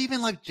 whether it's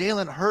even like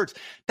Jalen Hurts,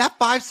 that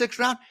 5-6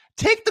 round,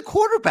 take the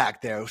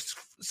quarterback there.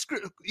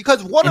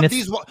 Because one of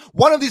these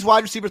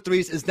wide receiver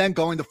 3s is then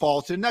going to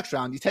fall to the next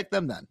round. You take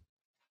them then.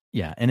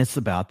 Yeah, and it's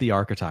about the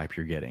archetype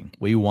you're getting.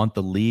 We want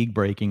the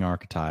league-breaking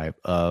archetype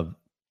of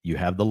you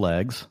have the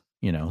legs,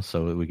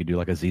 so we could do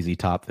like a ZZ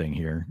Top thing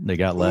here. They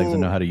got legs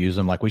and know how to use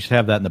them. Like, we should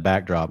have that in the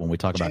backdrop when we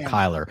talk about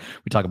Kyler.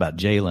 We talk about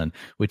Jalen.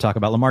 We talk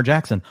about Lamar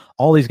Jackson.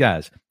 All these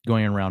guys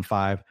going in round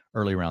 5,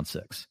 early round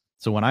 6.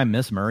 So when I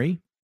miss Murray,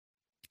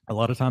 a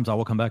lot of times I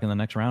will come back in the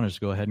next round and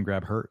just go ahead and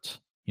grab Hurts.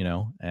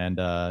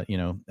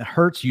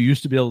 Hurts, you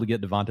used to be able to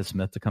get Devonta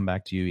Smith to come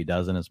back to you. He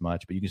doesn't as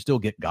much, but you can still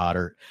get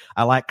Goddard.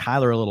 I like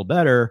Kyler a little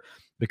better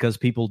because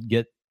people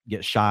get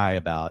shy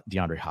about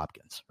DeAndre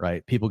Hopkins,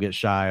 right? People get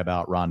shy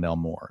about Rondale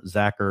Moore.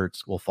 Zach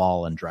Ertz will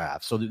fall in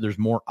drafts. So there's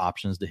more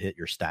options to hit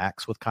your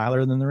stacks with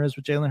Kyler than there is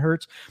with Jalen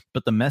Hurts,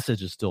 but the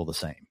message is still the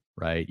same,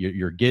 right?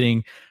 You're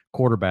getting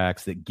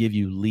quarterbacks that give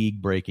you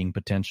league breaking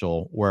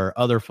potential, where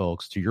other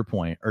folks, to your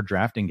point, are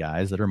drafting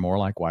guys that are more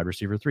like wide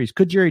receiver threes.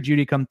 Could Jerry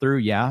Jeudy come through?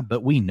 Yeah,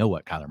 but we know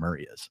what Kyler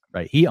Murray is,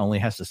 right? He only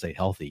has to stay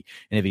healthy.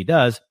 And if he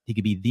does, he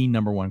could be the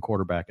number one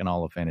quarterback in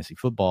all of fantasy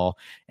football.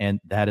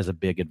 And that is a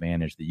big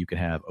advantage that you can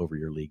have over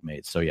your league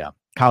mates. So yeah,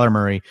 Kyler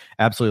Murray,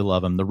 absolutely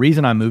love him. The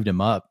reason I moved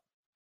him up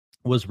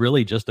was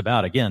really just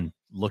about, again,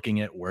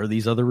 looking at where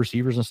these other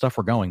receivers and stuff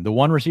were going. The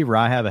one receiver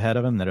I have ahead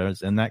of him that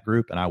is in that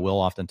group, and I will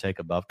often take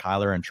above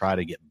Kyler and try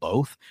to get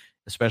both,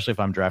 especially if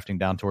I'm drafting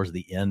down towards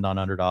the end on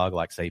Underdog,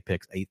 like say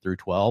picks 8 through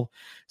 12,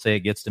 say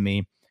it gets to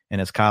me, and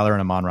it's Kyler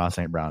and Amon-Ra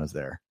St. Brown is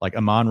there. Like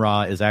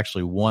Amon-Ra is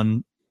actually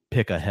one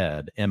pick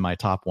ahead in my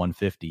top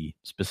 150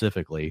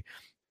 specifically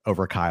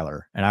over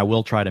Kyler. And I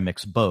will try to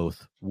mix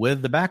both,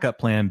 with the backup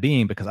plan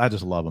being because I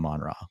just love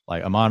Amon-Ra.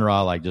 Like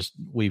Amon-Ra, like just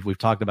we've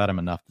talked about him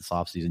enough this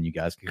offseason. You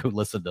guys can go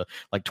listen to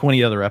like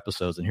 20 other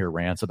episodes and hear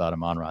rants about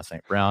Amon-Ra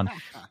St. Brown.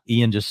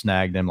 Ian just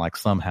snagged him like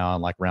somehow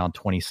in like round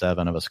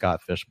 27 of a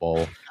Scott Fish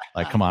Bowl.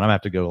 Like, come on, I'm gonna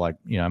have to go I'm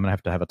gonna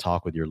have a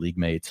talk with your league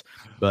mates.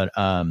 But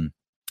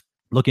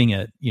looking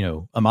at,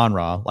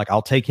 Amon-Ra, like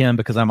I'll take him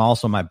because I'm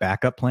also, my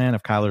backup plan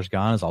if Kyler's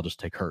gone is I'll just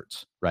take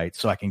Hurts, right?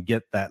 So I can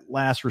get that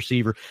last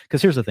receiver.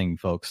 Because here's the thing,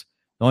 folks.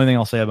 The only thing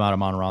I'll say about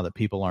Amon-Ra that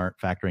people aren't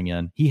factoring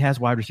in, he has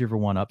wide receiver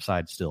 1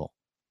 upside still.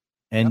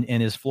 And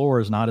his floor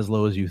is not as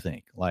low as you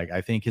think. Like,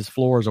 I think his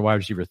floor is a wide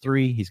receiver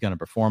 3. He's going to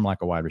perform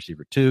like a wide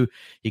receiver 2.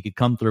 He could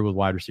come through with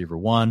wide receiver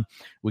 1.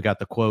 We got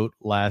the quote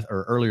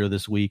earlier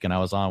this week, and I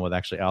was on with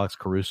actually Alex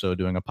Caruso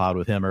doing a pod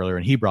with him earlier,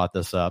 and he brought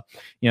this up.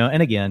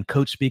 And again,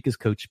 coach speak is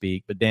coach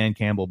speak, but Dan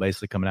Campbell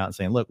basically coming out and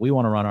saying, look, we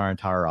want to run our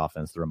entire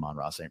offense through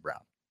Amon-Ra St.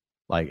 Brown.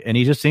 Like, and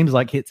he just seems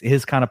like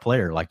his kind of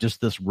player, like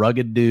just this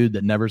rugged dude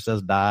that never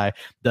says die,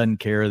 doesn't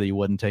care that he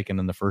wasn't taken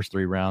in the first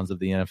 3 rounds of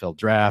the NFL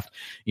draft,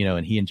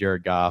 and he and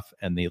Jared Goff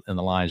and the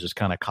Lions just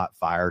kind of caught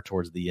fire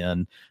towards the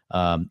end,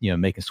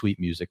 making sweet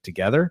music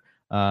together,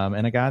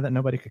 and a guy that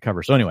nobody could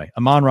cover. So anyway,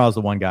 Amon-Ra is the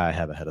one guy I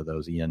have ahead of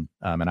those, Ian,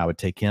 and I would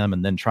take him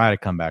and then try to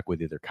come back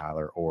with either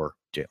Kyler or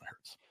Jalen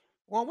Hurts.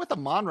 Well, with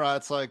Amon-Ra,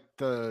 it's like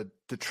the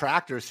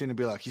detractors seem to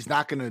be like, he's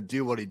not going to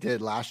do what he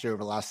did last year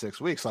over the last 6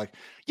 weeks. Like,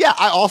 yeah,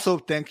 I also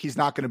think he's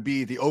not going to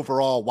be the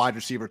overall wide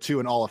receiver 2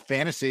 in all of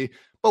fantasy.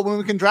 But when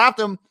we can draft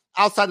him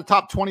outside the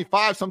top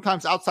 25,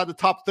 sometimes outside the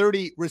top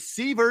 30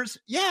 receivers,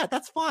 yeah,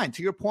 that's fine.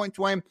 To your point,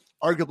 Dwayne,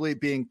 arguably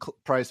being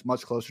priced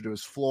much closer to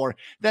his floor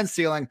than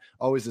ceiling,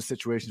 always the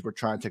situations we're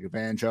trying to take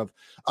advantage of.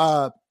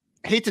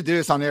 Hate to do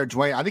this on air,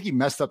 Dwayne. I think he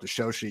messed up the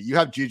show sheet. You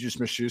have Juju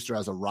Smith-Schuster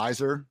as a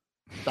riser.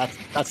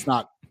 That's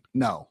not.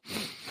 No.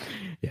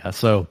 Yeah.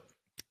 So,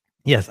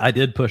 yes, I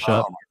did push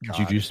up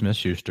Juju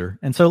Smith-Schuster.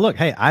 And so, look,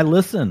 hey, I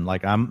listen.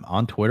 Like, I'm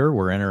on Twitter.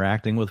 We're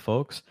interacting with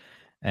folks.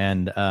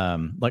 And,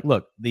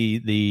 look,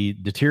 the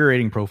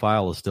deteriorating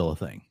profile is still a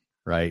thing,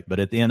 right? But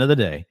at the end of the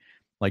day,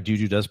 like,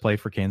 Juju does play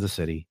for Kansas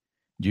City.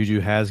 Juju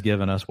has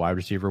given us wide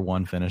receiver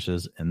 1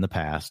 finishes in the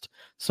past.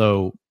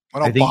 So,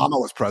 when Obama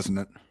was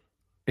president.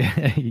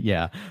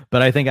 Yeah,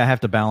 but I think I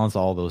have to balance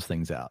all those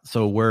things out.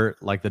 So where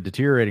like the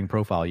deteriorating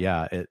profile,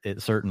 yeah,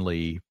 it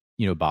certainly,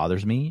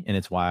 bothers me. And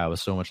it's why I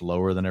was so much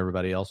lower than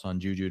everybody else on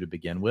Juju to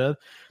begin with.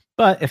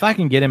 But if I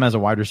can get him as a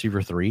wide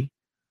receiver 3,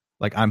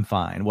 like I'm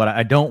fine. What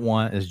I don't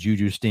want is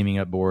Juju steaming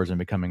up boards and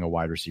becoming a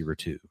wide receiver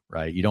 2,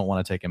 right? You don't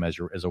want to take him as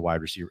a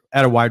wide receiver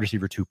at a wide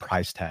receiver 2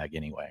 price tag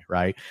anyway,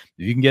 right?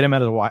 If you can get him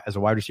as a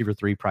wide receiver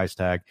 3 price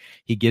tag,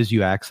 he gives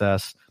you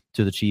access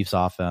to the Chiefs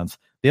offense.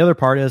 The other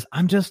part is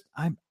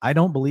I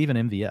don't believe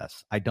in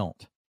MVS. I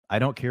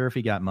don't care if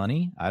he got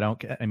money.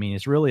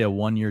 It's really a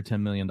 1-year,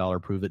 $10 million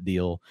prove it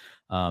deal.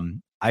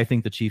 I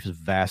think the Chiefs is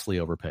vastly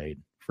overpaid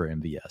for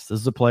MVS. This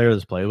is a player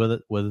that's played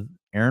with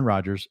Aaron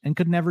Rodgers and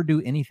could never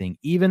do anything.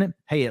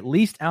 At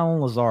least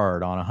Allen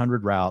Lazard on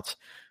 100 routes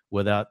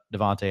without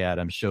Devontae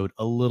Adams showed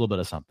a little bit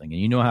of something.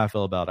 And you know how I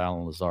feel about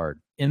Allen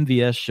Lazard.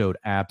 MVS showed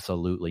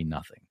absolutely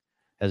nothing.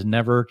 Has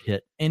never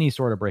hit any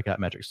sort of breakout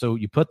metrics. So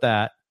you put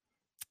that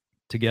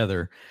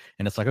together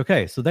and it's like,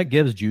 okay, so that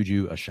gives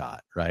Juju a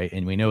shot, right?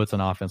 And we know it's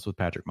an offense with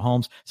Patrick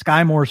Mahomes.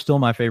 Sky Moore is still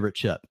my favorite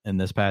chip in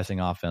this passing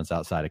offense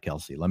outside of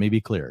Kelsey. Let me be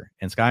clear.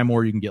 And Sky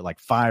Moore, you can get like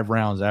 5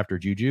 rounds after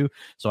Juju.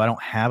 So I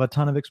don't have a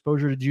ton of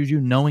exposure to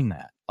Juju knowing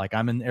that. Like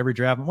I'm in every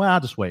draft, well,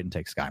 I'll just wait and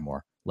take Sky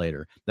Moore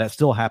later. That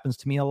still happens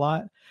to me a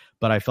lot,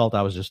 but I felt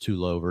I was just too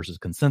low versus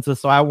consensus.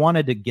 So I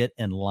wanted to get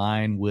in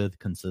line with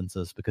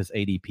consensus because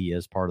ADP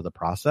is part of the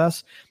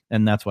process.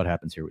 And that's what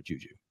happens here with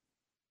Juju.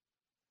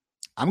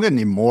 I'm going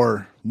to need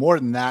more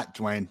than that,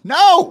 Dwayne.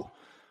 No,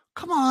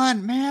 come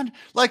on, man.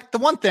 Like the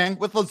one thing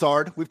with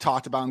Lazard, we've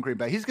talked about in Green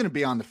Bay, he's going to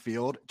be on the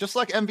field, just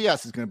like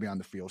MVS is going to be on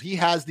the field. He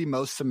has the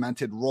most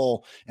cemented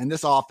role in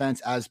this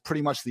offense as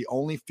pretty much the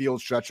only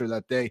field stretcher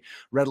that they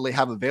readily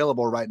have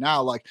available right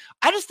now. Like,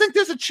 I just think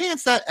there's a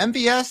chance that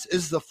MVS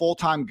is the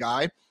full-time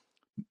guy.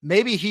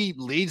 Maybe he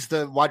leads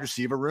the wide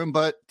receiver room,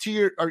 but to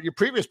your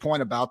previous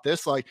point about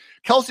this, like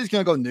Kelsey's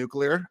going to go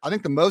nuclear. I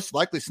think the most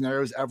likely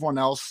scenario is everyone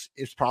else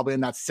is probably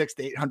in that 600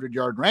 to 800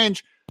 yard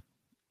range.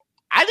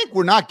 I think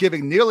we're not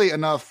giving nearly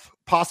enough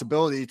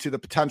possibility to the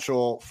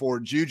potential for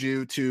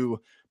Juju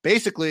to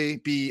basically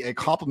be a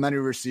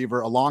complimentary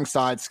receiver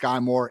alongside Sky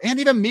Moore and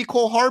even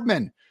Mecole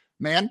Hardman.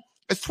 Man,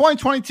 it's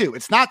 2022.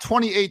 It's not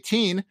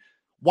 2018.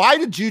 Why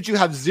did Juju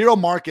have zero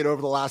market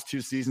over the last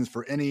 2 seasons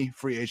for any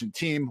free agent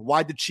team?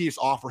 Why did Chiefs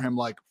offer him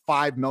like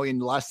 $5 million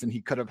less than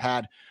he could have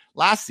had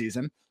last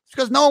season? It's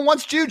because no one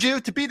wants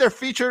Juju to be their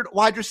featured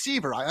wide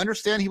receiver. I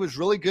understand he was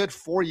really good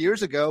 4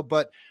 years ago,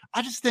 but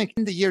I just think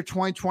in the year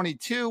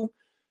 2022,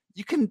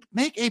 you can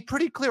make a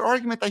pretty clear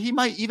argument that he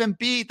might even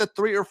be the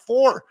 3 or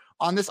 4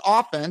 on this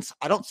offense.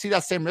 I don't see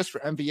that same risk for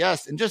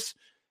MVS. And just,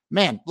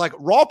 man, like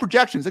raw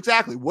projections,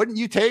 exactly. Wouldn't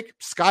you take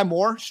Sky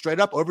Moore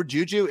straight up over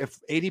Juju if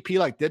ADP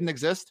like didn't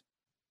exist?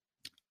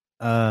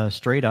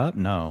 Straight up,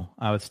 no.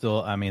 I would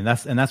still, I mean,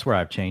 that's where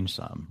I've changed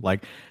some.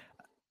 Like,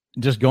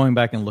 just going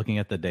back and looking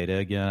at the data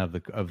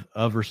again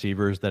of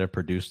receivers that have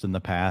produced in the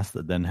past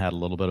that then had a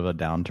little bit of a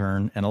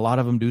downturn, and a lot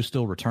of them do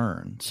still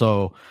return.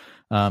 So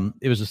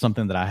it was just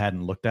something that I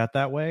hadn't looked at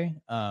that way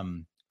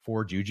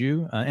for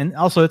Juju. And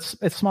also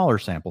it's smaller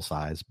sample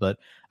size, but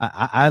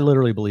I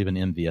literally believe in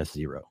MVS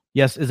 0.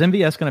 Yes. Is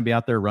MVS going to be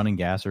out there running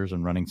gassers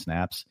and running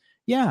snaps?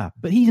 Yeah,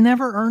 but he's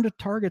never earned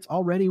targets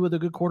already with a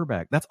good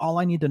quarterback. That's all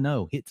I need to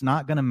know. It's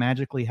not going to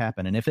magically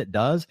happen. And if it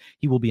does,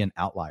 he will be an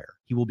outlier.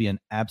 He will be an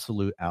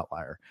absolute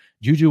outlier.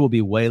 Juju will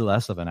be way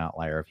less of an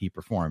outlier if he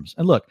performs.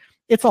 And look,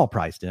 it's all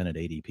priced in at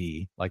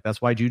ADP. Like,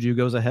 that's why Juju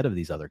goes ahead of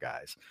these other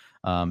guys,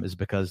 is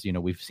because, you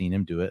know, we've seen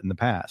him do it in the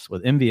past.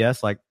 With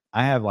MVS, like,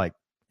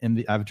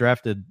 I've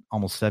drafted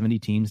almost 70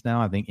 teams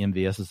now. I think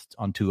MVS is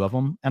on 2 of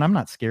them, and I'm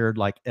not scared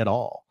like at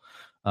all.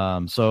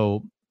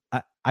 So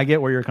I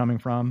get where you're coming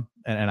from,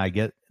 and I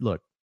get,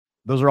 look,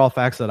 those are all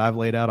facts that I've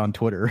laid out on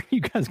Twitter.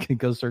 You guys can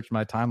go search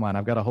my timeline.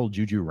 I've got a whole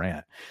Juju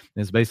rant.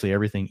 It's basically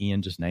everything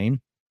Ian just named,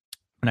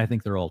 and I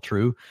think they're all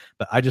true,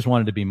 but I just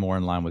wanted to be more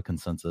in line with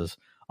consensus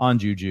on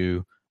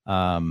Juju.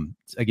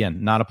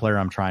 Again, not a player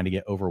I'm trying to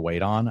get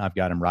overweight on. I've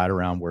got him right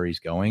around where he's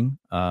going.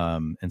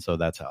 And so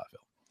that's how I feel.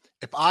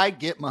 If I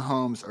get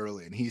Mahomes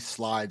early and he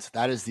slides,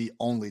 that is the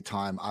only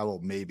time I will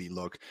maybe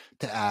look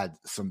to add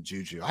some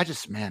Juju.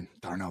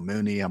 Darnell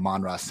Mooney,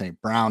 Amon-Ra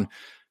St. Brown.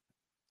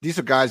 These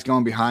are guys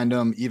going behind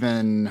him,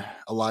 even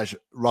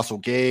Russell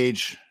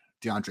Gage,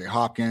 DeAndre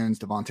Hopkins,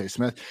 Devontae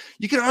Smith.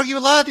 You can argue a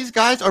lot of these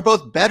guys are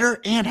both better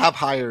and have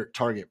higher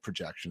target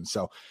projections.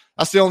 So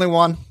that's the only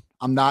one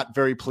I'm not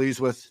very pleased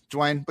with,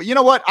 Dwayne. But you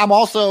know what?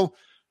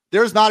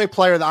 There's not a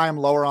player that I am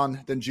lower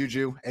on than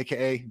Juju,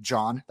 a.k.a.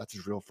 John. That's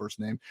his real first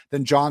name.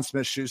 Than John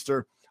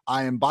Smith-Schuster.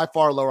 I am by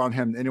far lower on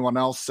him than anyone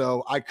else.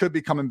 So I could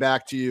be coming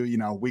back to you,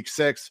 week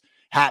 6,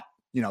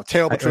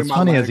 tail between my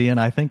funny legs. As Ian,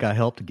 I think I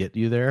helped get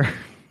you there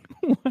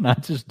when I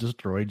just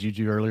destroyed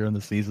Juju earlier in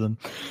the season.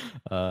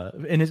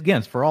 And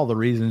it's for all the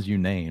reasons you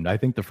named. I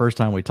think the first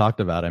time we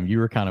talked about him, you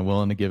were kind of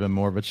willing to give him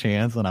more of a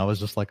chance, and I was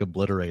just like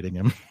obliterating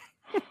him.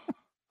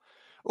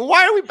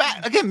 Why are we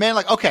back again, man?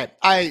 Like, okay,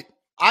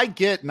 I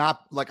get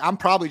not like I'm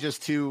probably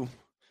just too.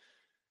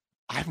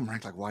 I have him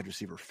ranked like wide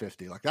receiver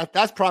 50. Like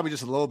that's probably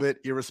just a little bit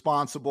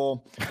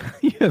irresponsible.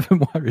 You have him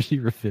wide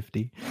receiver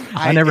 50.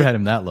 I never had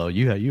him that low.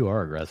 You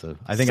are aggressive.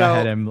 I think I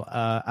had him.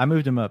 I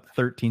moved him up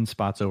 13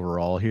 spots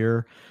overall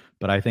here,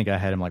 but I think I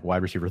had him like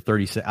wide receiver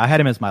 36. I had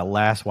him as my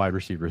last wide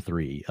receiver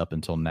 3 up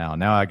until now.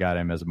 Now I got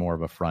him as more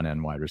of a front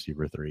end wide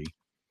receiver 3.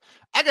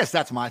 I guess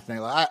that's my thing.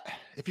 Like,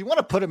 if you want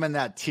to put him in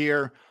that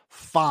tier,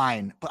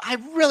 fine, but I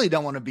really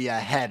don't want to be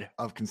ahead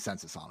of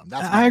consensus on him.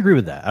 I agree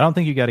with that. I don't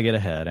think you got to get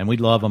ahead, and we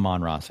love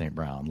Amon-Ra St.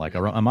 Brown. Like,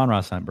 Amon-Ra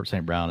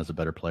St. Brown is a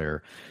better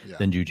player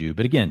than Juju.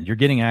 But again, you're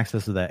getting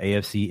access to that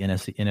AFC,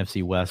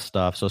 NFC West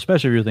stuff. So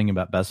especially if you're thinking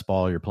about best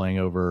ball, you're playing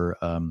over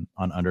on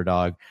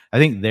Underdog. I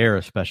think there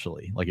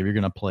especially, like if you're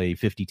going to play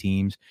 50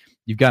 teams,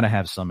 you've got to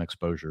have some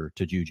exposure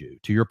to Juju.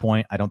 To your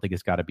point, I don't think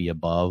it's got to be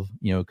above,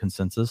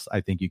 consensus.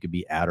 I think you could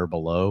be at or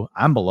below.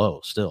 I'm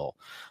below still.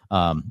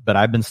 But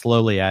I've been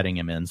slowly adding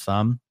him in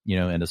some,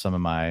 into some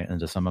of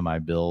my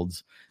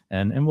builds,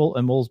 and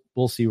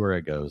we'll see where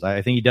it goes.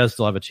 I think he does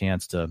still have a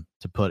chance to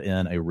put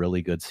in a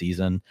really good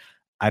season.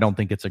 I don't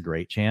think it's a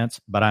great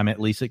chance, but I'm at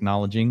least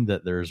acknowledging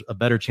that there's a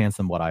better chance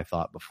than what I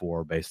thought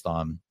before based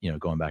on,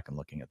 going back and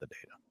looking at the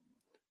data.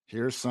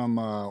 Here's some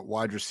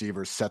wide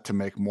receivers set to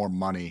make more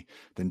money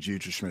than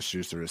Juju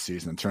Smith-Schuster this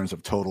season in terms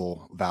of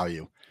total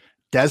value.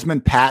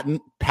 Desmond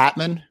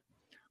Patman,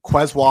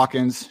 Quez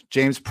Watkins,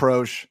 James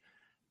Proche,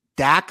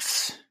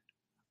 Dax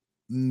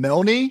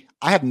Milne.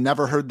 I have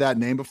never heard that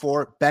name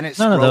before. None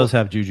of those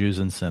have Juju's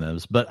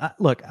incentives, but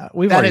look,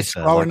 we've already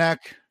said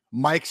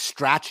Mike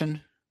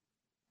Strachan,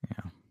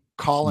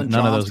 Colin Colin None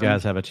Johnson, of those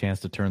guys have a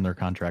chance to turn their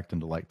contract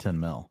into like 10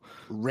 mil.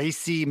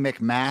 Racy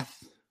McMath.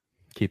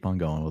 Keep on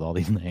going with all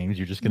these names.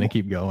 You're just going to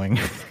keep going.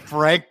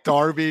 Frank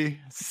Darby,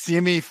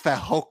 Simi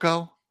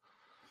Fehoko,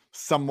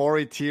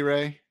 Samori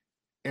Tire,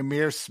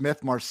 Emir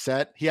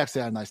Smith-Marset. He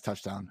actually had a nice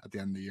touchdown at the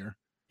end of the year.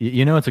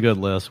 It's a good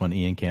list when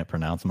Ian can't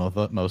pronounce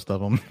most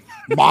of them.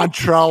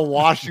 Montrell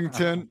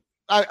Washington.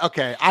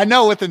 I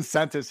know with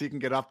incentives he can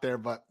get up there,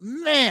 but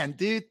man,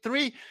 dude,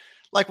 3.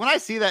 Like when I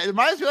see that, it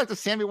reminds me like the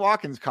Sammy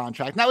Watkins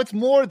contract. Now it's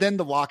more than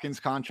the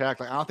Watkins contract.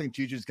 Like I don't think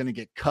Juju's going to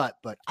get cut,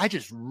 but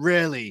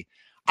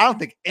I don't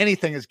think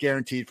anything is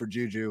guaranteed for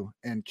Juju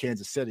in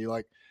Kansas City.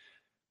 Like,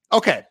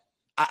 okay,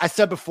 I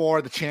said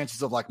before the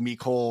chances of like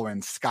Mecole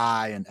and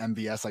Sky and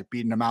MVS like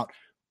beating them out.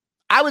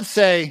 I would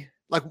say,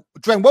 like,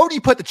 Dwayne, what would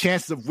you put the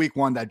chances of week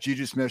 1 that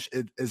Juju Smith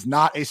is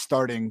not a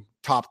starting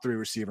top 3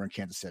 receiver in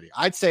Kansas City?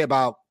 I'd say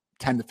about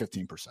 10 to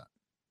 15%.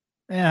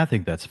 Yeah, I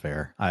think that's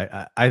fair.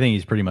 I think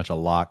he's pretty much a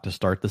lock to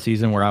start the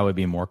season. Where I would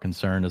be more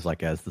concerned is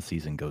like as the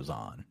season goes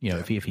on. You know,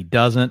 if he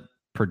doesn't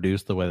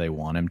produce the way they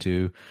want him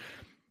to,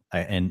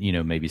 and you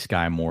know maybe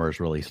Sky Moore is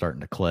really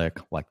starting to click,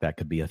 like that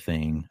could be a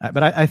thing.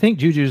 But I think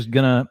Juju's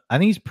gonna. I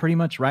think he's pretty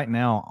much right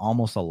now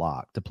almost a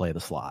lock to play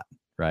the slot.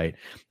 Right.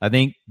 I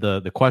think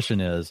the question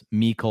is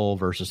Mecole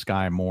versus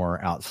Sky Moore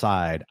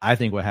outside. I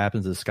think what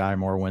happens is Sky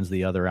Moore wins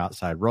the other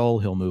outside role.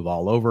 He'll move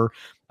all over.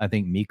 I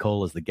think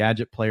Mecole is the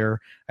gadget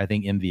player. I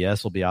think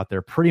MVS will be out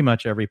there pretty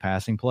much every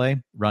passing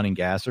play, running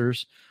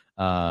gassers.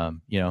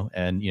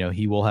 And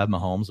he will have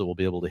Mahomes that will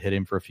be able to hit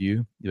him for a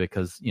few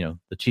because,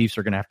 the Chiefs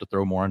are going to have to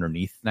throw more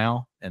underneath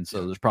now. And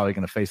so there's probably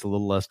going to face a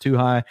little less too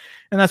high.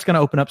 And that's going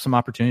to open up some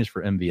opportunities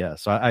for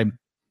MVS. So and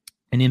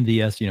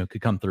MVS,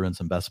 could come through in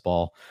some best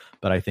ball.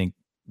 But I think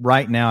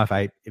right now,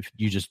 if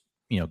you just,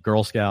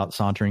 Girl Scout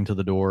sauntering to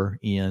the door,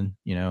 Ian,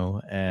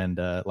 and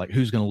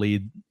who's going to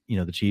lead,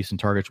 the Chiefs in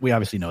targets? We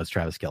obviously know it's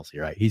Travis Kelce,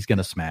 right? He's going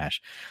to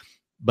smash.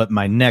 But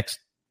my next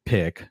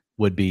pick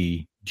would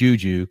be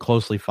Juju,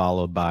 closely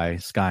followed by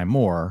Sky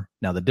Moore.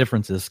 Now, the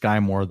difference is Sky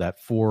Moore, that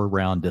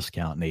 4-round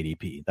discount in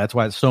ADP. That's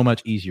why it's so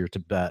much easier to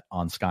bet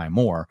on Sky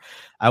Moore.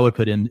 I would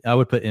put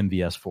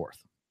MVS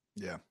fourth.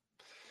 Yeah.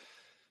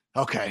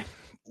 Okay.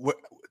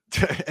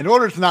 In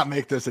order to not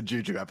make this a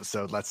Juju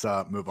episode, let's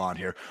move on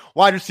here.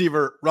 Wide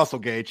receiver, Russell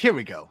Gage. Here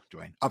we go,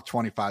 Dwayne. Up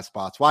 25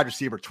 spots. Wide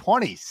receiver,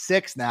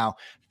 26 now,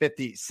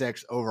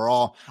 56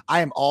 overall.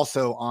 I am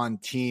also on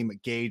team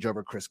Gage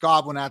over Chris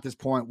Godwin at this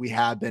point. We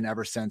have been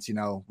ever since, I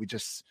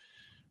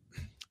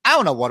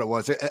don't know what it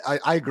was.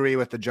 I agree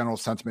with the general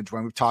sentiment,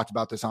 Dwayne. We've talked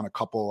about this on a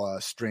couple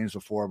streams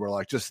before. We're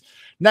like, just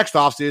next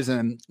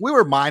offseason, we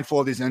were mindful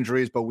of these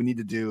injuries, but we need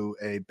to do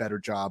a better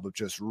job of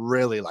just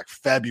really like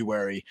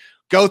February,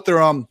 go through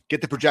them, get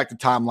the projected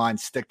timeline,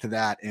 stick to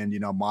that, and,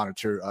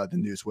 monitor the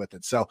news with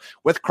it. So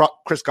with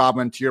Chris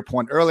Godwin, to your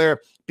point earlier,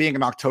 being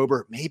an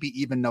October, maybe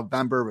even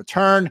November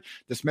return,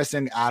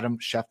 dismissing Adam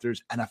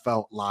Schefter's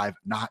NFL Live,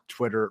 not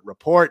Twitter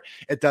report,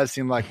 it does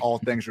seem like all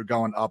things are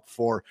going up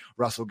for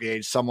Russell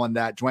Gage, someone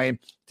that, Dwayne,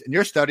 in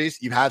your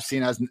studies, you have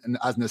seen as an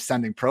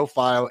ascending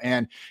profile.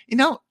 And,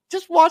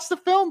 just watch the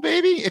film,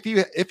 baby.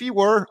 If you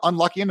were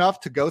unlucky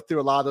enough to go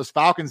through a lot of those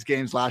Falcons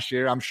games last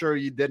year, I'm sure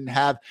you didn't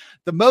have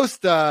the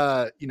most,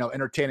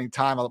 entertaining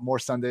time, more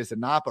Sundays than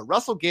not. But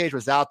Russell Gage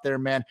was out there,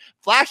 man,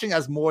 flashing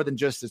as more than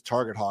just his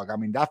target hog. I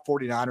mean, that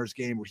 49ers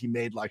game where he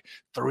made like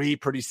 3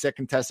 pretty sick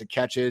contested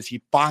catches.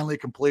 He finally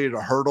completed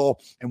a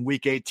hurdle in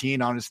week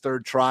 18 on his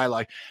 3rd try.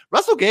 Like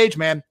Russell Gage,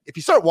 man, if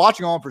you start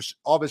watching all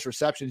of his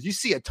receptions, you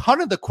see a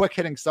ton of the quick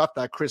hitting stuff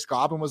that Chris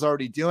Godwin was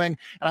already doing.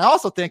 And I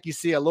also think you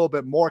see a little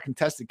bit more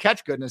contested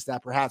catch goodness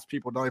that perhaps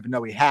people don't even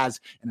know he has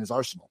in his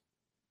arsenal.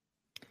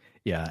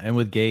 Yeah. And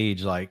with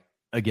Gage, like,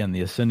 again,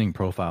 the ascending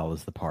profile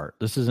is the part.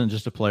 This isn't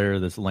just a player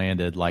that's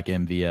landed like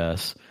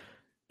MVS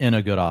in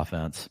a good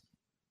offense.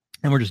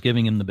 And we're just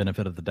giving him the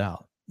benefit of the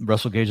doubt.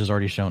 Russell Gage has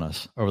already shown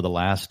us over the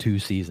last 2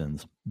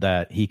 seasons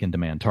that he can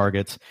demand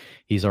targets.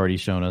 He's already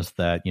shown us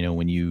that,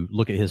 when you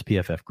look at his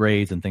PFF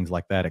grades and things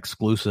like that,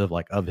 exclusive,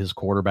 like of his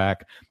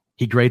quarterback,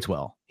 he grades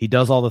well. He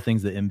does all the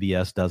things that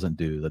MVS doesn't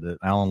do, that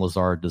Allen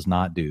Lazard does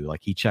not do. Like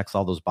he checks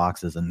all those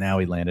boxes, and now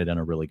he landed in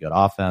a really good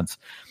offense.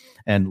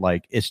 And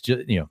like, it's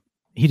just,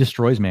 he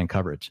destroys man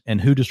coverage. And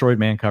who destroyed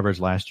man coverage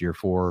last year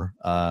for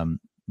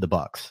the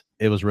Bucs?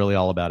 It was really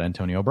all about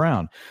Antonio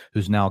Brown,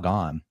 who's now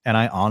gone. And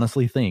I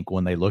honestly think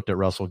when they looked at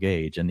Russell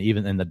Gage, and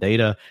even in the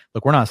data,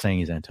 look, we're not saying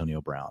he's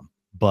Antonio Brown,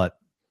 but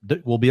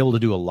we'll be able to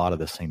do a lot of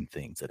the same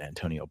things that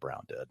Antonio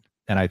Brown did.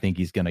 And I think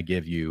he's going to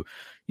give you,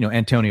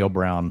 Antonio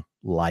Brown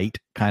light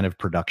kind of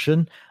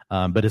production,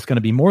 but it's going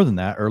to be more than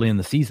that early in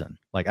the season.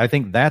 Like, I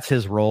think that's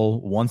his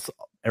role once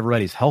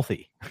everybody's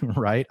healthy,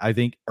 right? I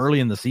think early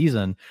in the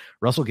season,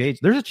 Russell Gage,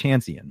 there's a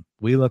chance, Ian,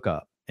 we look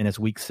up and it's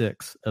week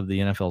 6 of the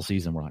NFL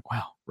season. We're like,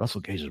 wow, Russell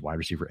Gage is wide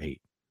receiver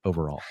 8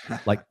 overall.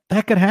 Like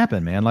that could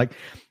happen, man. Like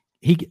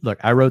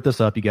I wrote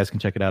this up. You guys can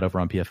check it out over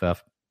on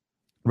PFF.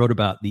 Wrote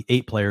about the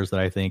 8 players that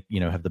I think,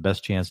 have the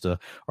best chance to,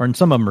 or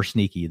some of them are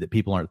sneaky that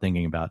people aren't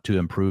thinking about to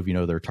improve,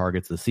 their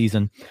targets this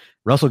season.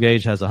 Russell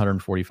Gage has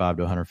 145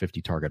 to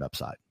 150 target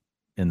upside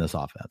in this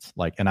offense.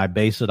 Like, and I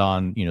base it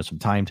on, some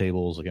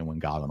timetables, again, when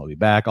Godwin will be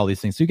back, all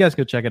these things. So you guys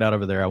go check it out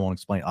over there. I won't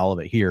explain all of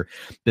it here,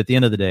 but at the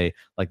end of the day,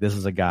 like this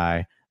is a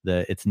guy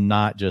that it's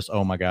not just,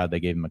 oh my God, they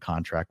gave him a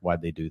contract.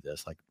 Why'd they do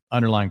this? Like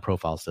underlying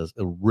profile says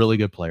a really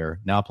good player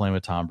now playing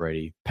with Tom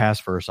Brady, pass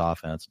first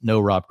offense, no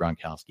Rob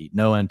Gronkowski,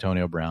 no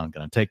Antonio Brown,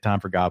 going to take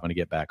time for Godwin to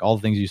get back. All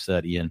the things you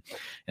said, Ian.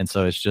 And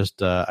so it's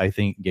just, I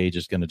think Gage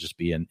is going to just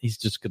be he's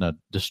just going to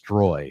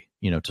destroy,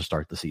 to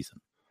start the season.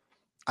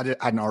 I had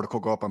an article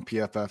go up on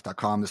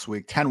PFF.com this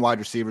week, 10 wide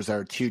receivers that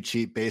are too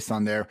cheap based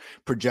on their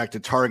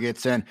projected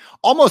targets. And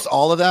almost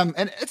all of them,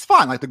 and it's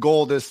fine. Like the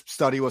goal of this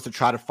study was to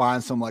try to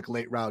find some like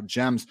late round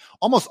gems.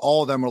 Almost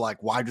all of them were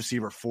like wide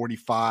receiver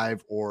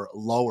 45 or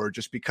lower,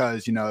 just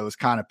because, it was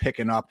kind of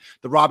picking up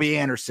the Robbie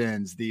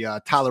Andersons,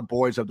 the Tyler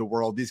Boyds of the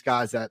world, these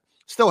guys that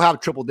still have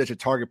triple digit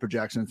target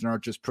projections and are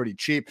just pretty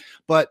cheap.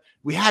 But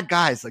we had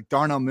guys like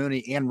Darnell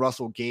Mooney and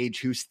Russell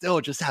Gage who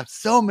still just have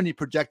so many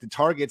projected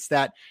targets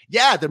that,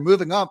 yeah, they're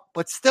moving up,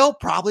 but still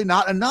probably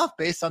not enough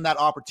based on that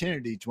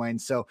opportunity, Dwayne.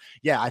 So,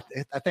 yeah,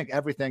 I think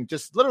everything,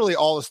 just literally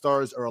all the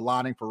stars are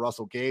aligning for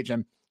Russell Gage.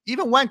 And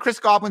even when Chris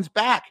Godwin's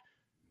back,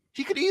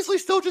 he could easily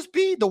still just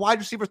be the wide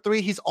receiver 3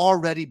 he's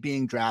already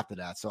being drafted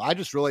at. So I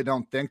just really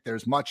don't think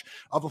there's much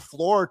of a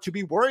floor to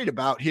be worried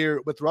about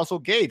here with Russell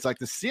Gage. Like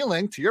the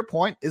ceiling, to your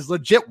point, is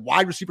legit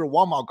wide receiver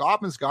 1 while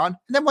Godwin's gone.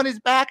 And then when he's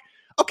back,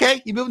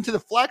 okay, you move him to the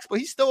flex, but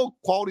he's still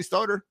a quality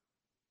starter.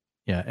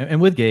 Yeah,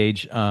 and with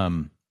Gage,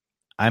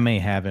 I may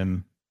have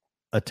him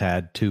a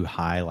tad too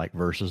high, like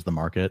versus the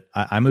market.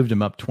 I moved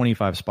him up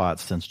 25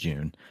 spots since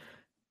June.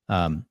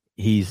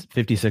 He's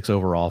 56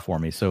 overall for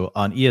me. So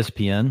on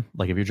ESPN,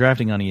 like if you're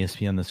drafting on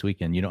ESPN this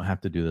weekend, you don't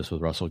have to do this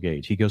with Russell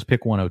Gage. He goes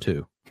pick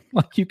 102.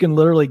 Like you can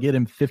literally get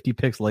him 50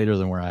 picks later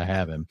than where I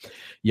have him.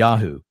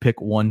 Yahoo,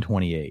 pick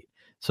 128.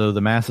 So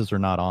the masses are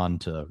not on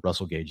to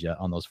Russell Gage yet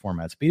on those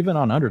formats. But even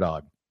on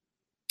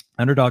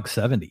Underdog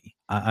 70.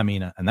 I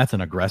mean, and that's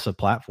an aggressive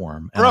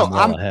platform. And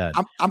Bro,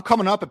 I'm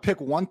coming up at pick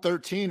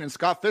 113 in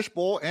Scott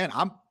Fishbowl, and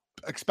I'm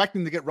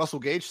expecting to get Russell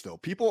Gage still.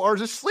 People are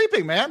just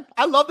sleeping, man.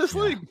 I love this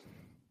league.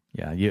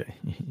 Yeah,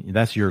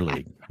 that's your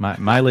league.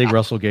 My league,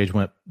 Russell Gage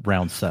went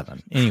round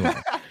 7. Anyway,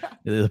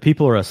 the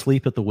people are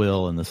asleep at the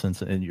wheel in the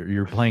sense, and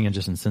you're playing in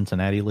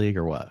Cincinnati league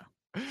or what?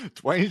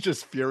 Dwayne's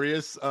just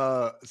furious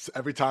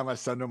every time I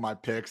send him my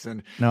picks.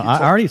 And no,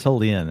 I already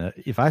told Ian,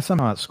 if I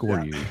somehow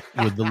outscore you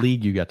with the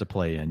league you got to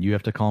play in, you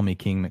have to call me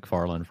King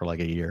McFarland for like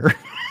a year.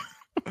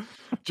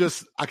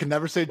 I can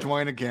never say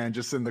Dwayne again,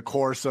 just in the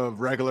course of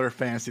regular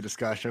fantasy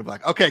discussion.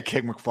 Like, okay,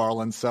 King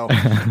McFarland. So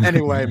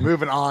anyway,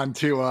 moving on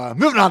to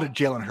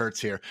Jalen Hurts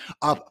here,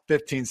 up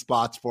 15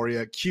 spots for you.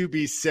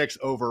 QB 6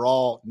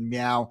 overall,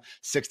 meow,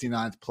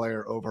 69th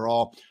player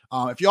overall.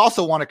 If you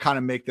also want to kind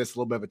of make this a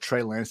little bit of a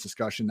Trey Lance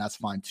discussion, that's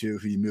fine too.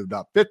 Who you moved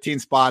up 15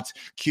 spots,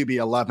 QB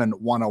 11,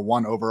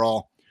 101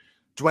 overall.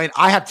 Dwayne,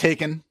 I have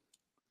taken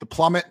the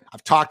plummet.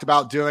 I've talked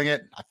about doing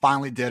it. I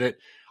finally did it.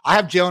 I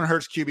have Jalen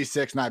Hurts QB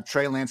 6 and I have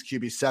Trey Lance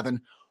QB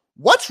 7.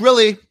 What's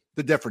really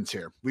the difference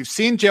here? We've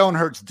seen Jalen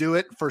Hurts do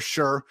it for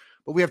sure,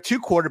 but we have 2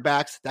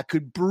 quarterbacks that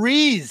could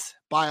breeze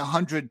by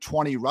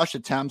 120 rush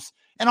attempts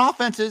and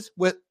offenses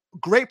with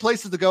great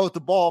places to go with the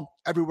ball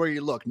everywhere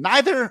you look.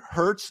 Neither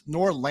Hurts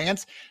nor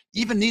Lance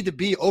even need to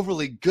be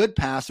overly good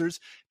passers.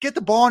 Get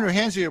the ball in your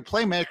hands of your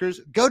playmakers,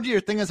 go do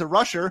your thing as a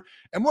rusher,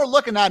 and we're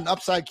looking at an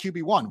upside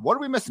QB1. What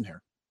are we missing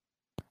here?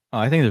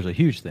 I think there's a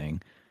huge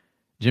thing.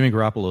 Jimmy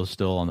Garoppolo is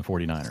still on the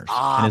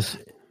 49ers.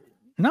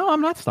 No, I'm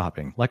not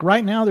stopping. Like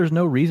right now, there's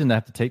no reason to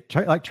have to take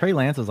like Trey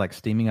Lance is like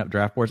steaming up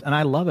draft boards, and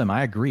I love him.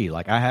 I agree.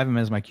 Like I have him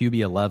as my QB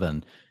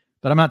 11,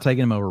 but I'm not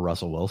taking him over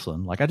Russell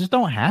Wilson. Like I just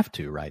don't have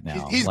to right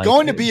now. He's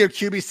going to be your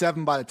QB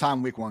 7 by the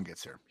time week 1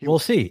 gets here. We'll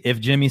see if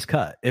Jimmy's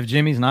cut. If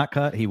Jimmy's not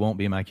cut, he won't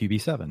be my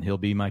QB 7. He'll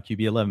be my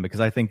QB 11 because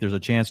I think there's a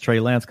chance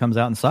Trey Lance comes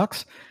out and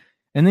sucks.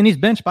 And then he's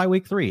benched by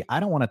week 3. I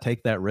don't want to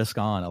take that risk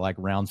on at like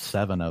round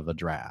 7 of a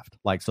draft.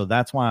 Like, so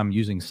that's why I'm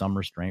using some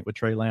restraint with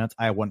Trey Lance.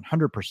 I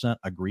 100%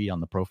 agree on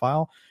the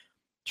profile.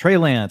 Trey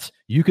Lance,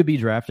 you could be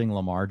drafting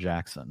Lamar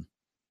Jackson,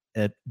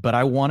 but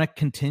I want to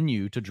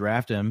continue to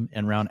draft him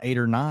in round 8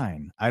 or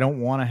 9. I don't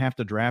want to have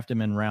to draft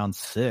him in round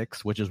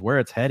 6, which is where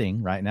it's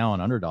heading right now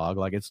on Underdog.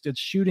 Like it's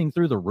shooting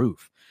through the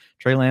roof.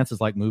 Trey Lance is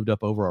like moved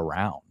up over a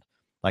round.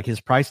 Like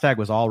his price tag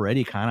was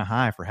already kind of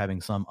high for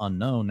having some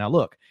unknown. Now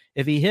look,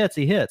 if he hits,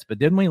 he hits. But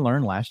didn't we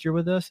learn last year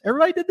with this?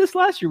 Everybody did this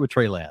last year with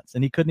Trey Lance,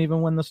 and he couldn't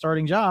even win the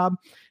starting job.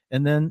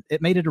 And then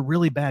it made it a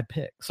really bad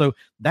pick. So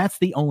that's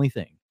the only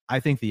thing. I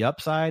think the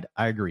upside,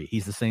 I agree.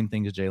 He's the same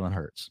thing as Jalen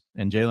Hurts.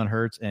 And Jalen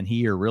Hurts and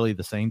he are really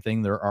the same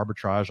thing. They're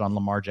arbitrage on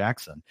Lamar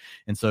Jackson.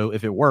 And so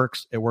if it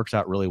works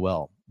out really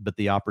well. But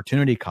the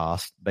opportunity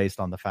cost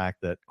based on the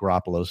fact that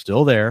Garoppolo's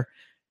still there,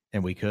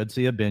 and we could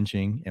see a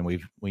benching, and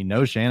we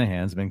know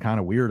Shanahan's been kind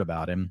of weird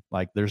about him.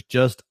 Like there's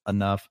just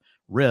enough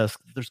risk.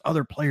 There's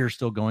other players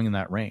still going in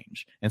that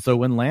range. And so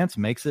when Lance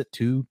makes it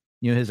to,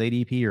 his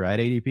ADP or at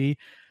ADP,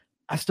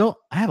 I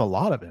have a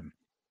lot of him.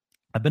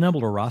 I've been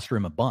able to roster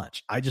him a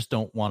bunch. I just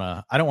don't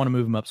want to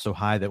move him up so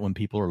high that when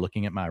people are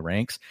looking at my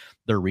ranks,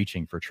 they're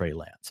reaching for Trey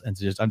Lance. And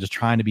I'm just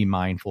trying to be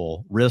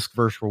mindful, risk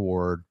versus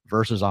reward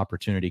versus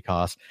opportunity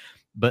cost.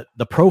 But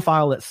the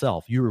profile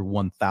itself, you were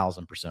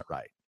 1000%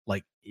 right.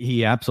 Like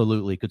he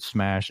absolutely could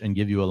smash and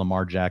give you a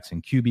Lamar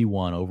Jackson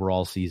QB1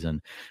 overall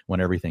season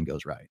when everything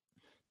goes right.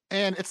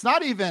 And it's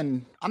not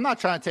even, I'm not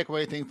trying to take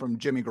away anything from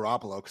Jimmy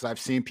Garoppolo because I've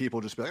seen people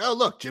just be like, oh,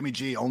 look, Jimmy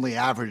G only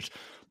averaged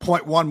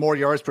 0.1 more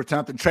yards per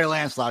attempt than Trey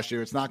Lance last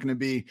year. It's not going to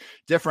be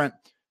different.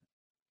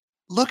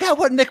 look at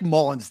what Nick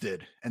Mullins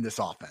did in this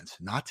offense.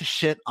 Not to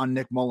shit on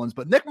Nick Mullins,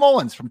 but Nick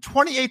Mullins from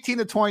 2018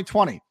 to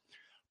 2020.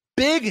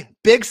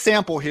 Big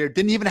sample here.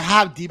 Didn't even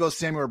have Deebo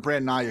Samuel or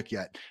Brandon Ayuk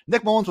yet.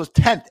 Nick Mullins was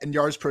 10th in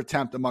yards per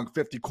attempt among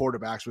 50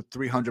 quarterbacks with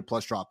 300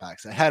 plus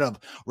dropbacks, ahead of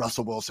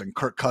Russell Wilson,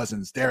 Kirk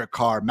Cousins, Derek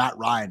Carr, Matt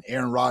Ryan,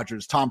 Aaron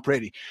Rodgers, Tom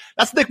Brady.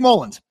 That's Nick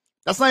Mullins.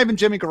 That's not even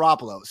Jimmy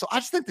Garoppolo. So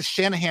I just think the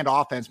Shanahan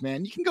offense,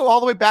 man, you can go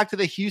all the way back to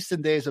the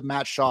Houston days of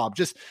Matt Schaub.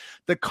 Just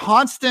the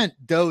constant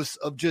dose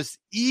of just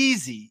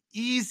easy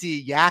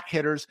yak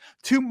hitters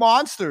to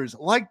monsters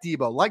like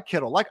Deebo, like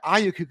Kittle, like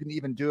Ayuk, who can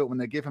even do it when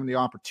they give him the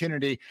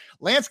opportunity.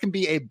 Lance can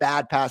be a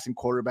bad passing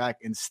quarterback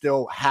and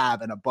still have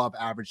an above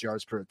average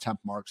yards per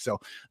attempt mark. So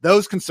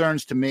those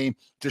concerns to me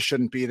just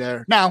shouldn't be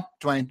there. Now,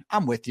 Dwayne,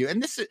 I'm with you.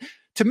 And this is,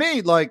 to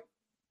me, like,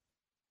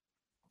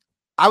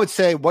 I would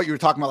say what you were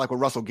talking about, like with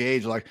Russell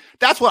Gage, like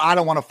that's what I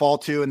don't want to fall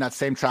to in that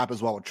same trap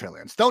as well with Trey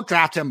Lance. Don't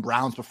draft him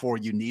Browns before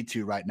you need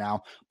to right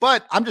now.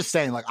 But I'm just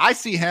saying, like, I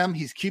see him.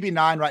 He's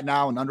QB9 right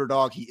now, an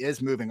underdog. He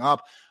is moving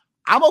up.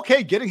 I'm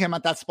okay getting him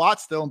at that spot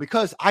still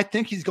because I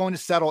think he's going to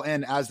settle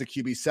in as the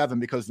QB7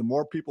 because the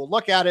more people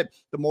look at it,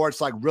 the more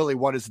it's like, really,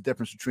 what is the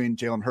difference between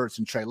Jalen Hurts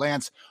and Trey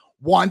Lance?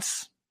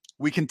 Once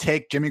we can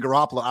take Jimmy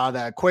Garoppolo out of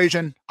that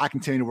equation, I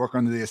continue to work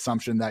under the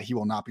assumption that he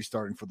will not be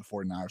starting for the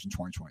 49ers in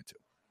 2022.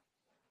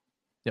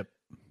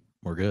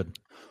 We're good.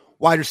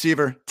 Wide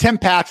receiver, Tim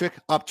Patrick,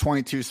 up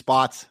 22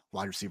 spots.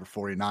 Wide receiver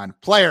 49.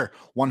 Player,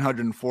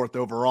 104th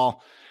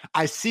overall.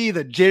 I see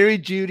the Jerry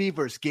Jeudy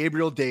versus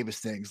Gabriel Davis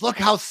things. Look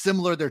how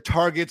similar their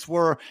targets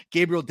were.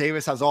 Gabriel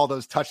Davis has all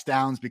those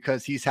touchdowns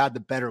because he's had the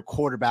better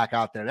quarterback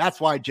out there. That's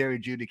why Jerry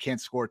Jeudy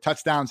can't score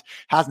touchdowns,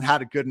 hasn't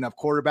had a good enough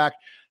quarterback.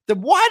 Then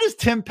why does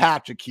Tim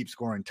Patrick keep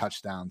scoring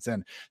touchdowns?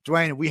 And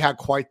Dwayne, we had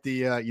quite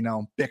the,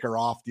 bicker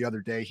off the other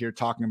day here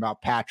talking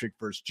about Patrick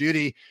versus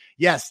Jeudy.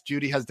 Yes,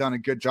 Jeudy has done a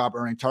good job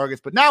earning targets,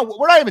 but now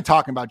we're not even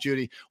talking about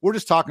Jeudy. We're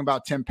just talking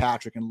about Tim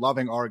Patrick and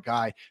loving our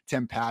guy,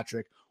 Tim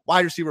Patrick.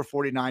 Wide receiver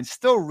 49,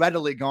 still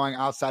readily going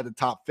outside the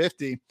top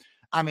 50.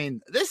 I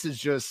mean, this is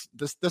just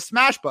the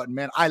smash button,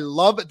 man. I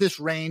love this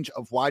range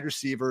of wide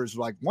receivers.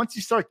 Like once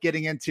you start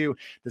getting into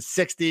the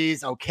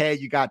 60s, okay,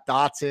 you got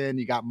Dotson,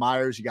 you got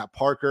Myers, you got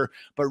Parker,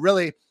 but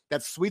really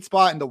that sweet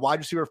spot in the wide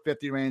receiver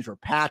 50 range where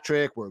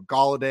Patrick, where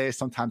Golladay,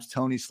 sometimes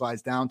Tony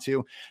slides down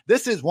to.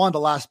 This is one of the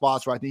last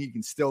spots where I think you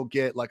can still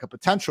get like a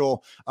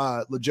potential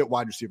legit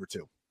wide receiver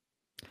too.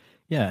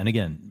 Yeah, and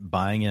again,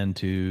 buying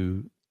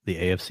into the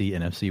AFC,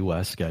 NFC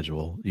West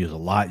schedule. There's a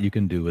lot you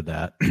can do with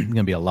that. There's going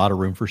to be a lot of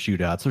room for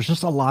shootouts. There's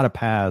just a lot of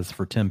paths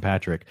for Tim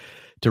Patrick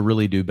to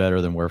really do better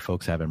than where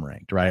folks have him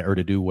ranked, right? Or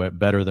to do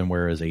better than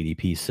where his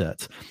ADP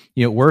sits.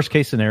 Worst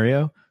case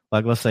scenario,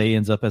 like let's say he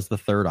ends up as the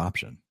third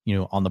option,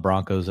 on the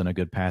Broncos in a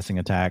good passing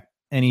attack,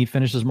 and he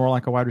finishes more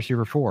like a wide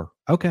receiver 4.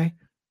 Okay,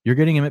 you're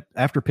getting him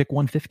after pick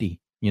 150.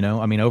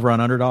 Over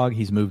on Underdog,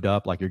 he's moved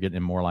up. Like you're getting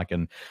him more like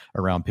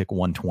around pick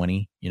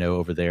 120,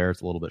 over there. It's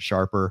a little bit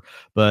sharper.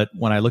 But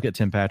when I look at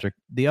Tim Patrick,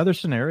 the other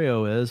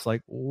scenario is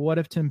like, what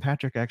if Tim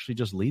Patrick actually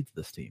just leads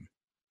this team?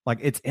 Like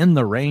it's in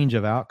the range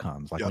of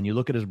outcomes. Like when you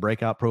look at his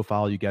breakout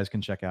profile, you guys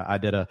can check out. I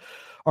did a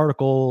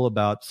article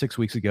about 6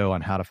 weeks ago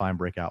on how to find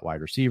breakout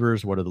wide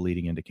receivers. What are the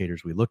leading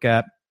indicators we look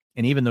at?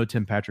 And even though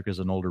Tim Patrick is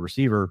an older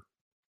receiver,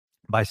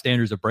 by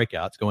standards of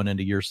breakouts going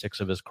into year 6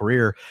 of his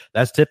career,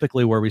 that's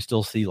typically where we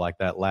still see like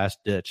that last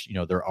ditch.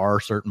 There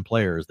are certain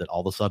players that all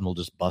of a sudden will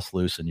just bust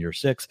loose in year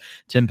 6.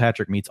 Tim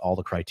Patrick meets all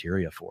the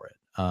criteria for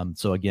it.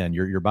 So again,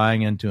 you're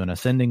buying into an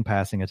ascending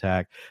passing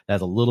attack that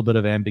has a little bit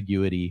of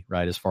ambiguity,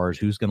 right? As far as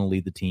who's going to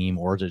lead the team,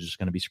 or is it just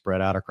going to be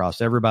spread out across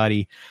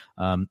everybody?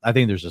 I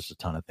think there's just a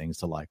ton of things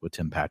to like with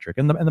Tim Patrick.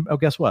 And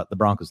guess what? The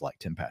Broncos like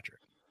Tim Patrick.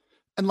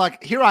 And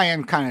like, here I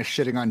am kind of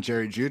shitting on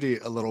Jerry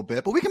Jeudy a little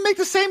bit, but we can make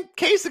the same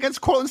case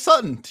against Courtland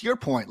Sutton. To your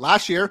point,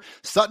 last year,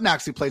 Sutton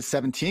actually played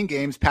 17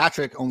 games.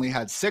 Patrick only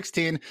had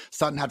 16.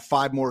 Sutton had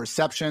 5 more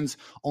receptions,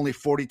 only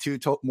 42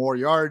 more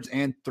yards,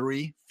 and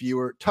 3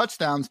 fewer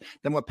touchdowns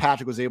than what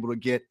Patrick was able to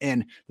get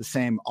in the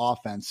same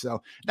offense.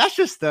 So that's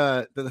just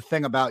the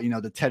thing about,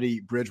 the Teddy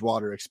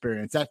Bridgewater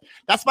experience.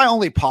 That's my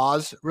only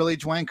pause, really,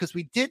 Dwayne, because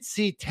we did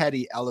see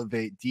Teddy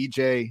elevate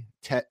DJ,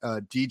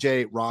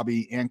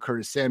 Robbie, and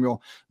Curtis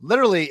Samuel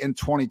literally in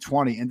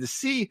 2020. And to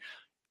see,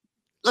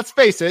 let's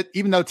face it,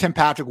 even though Tim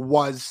Patrick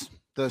was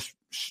the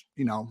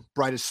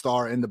brightest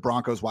star in the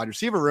Broncos wide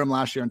receiver room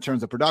last year in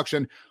terms of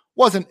production,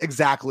 wasn't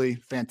exactly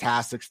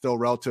fantastic still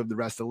relative to the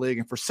rest of the league.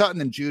 And for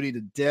Sutton and Jeudy to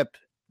dip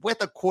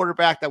with a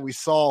quarterback that we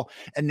saw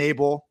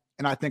enable,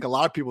 and I think a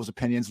lot of people's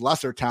opinions,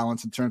 lesser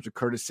talents in terms of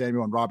Curtis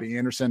Samuel and Robbie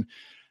Anderson,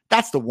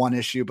 that's the one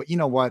issue. But you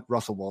know what?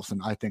 Russell Wilson,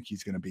 I think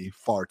he's going to be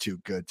far too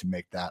good to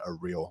make that a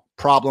real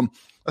problem.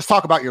 Let's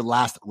talk about your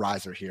last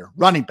riser here.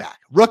 Running back,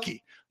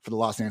 rookie for the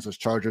Los Angeles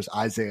Chargers,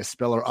 Isaiah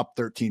Spiller, up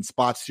 13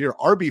 spots here.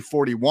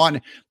 RB41,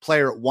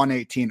 player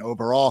 118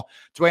 overall.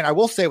 Dwayne, I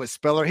will say with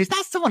Spiller, he's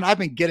not someone I've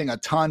been getting a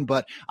ton,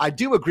 but I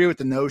do agree with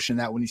the notion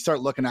that when you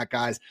start looking at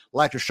guys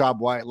like Rashad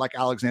White, like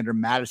Alexander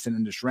Mattison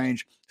in this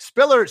range,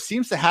 Spiller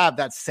seems to have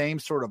that same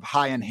sort of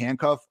high-end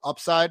handcuff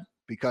upside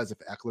because if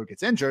Eckler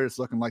gets injured, it's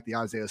looking like the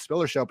Isaiah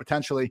Spiller show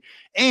potentially,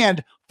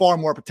 and far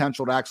more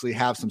potential to actually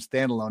have some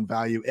standalone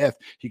value if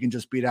he can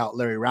just beat out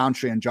Larry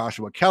Roundtree and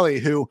Joshua Kelly,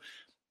 who,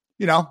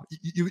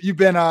 you've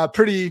been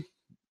pretty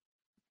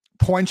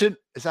poignant,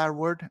 is that a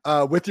word,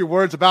 with your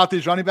words about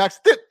these running backs.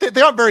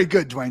 They aren't very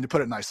good, Dwayne, to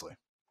put it nicely.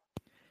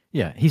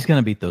 Yeah, he's going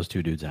to beat those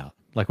two dudes out.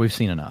 Like, we've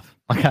seen enough.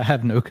 Like, I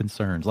have no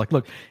concerns. Like,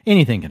 look,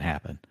 anything can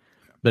happen.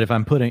 But if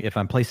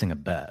I'm placing a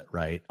bet,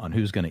 right, on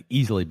who's going to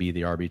easily be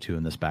the RB2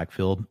 in this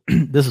backfield,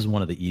 this is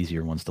one of the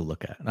easier ones to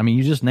look at. I mean,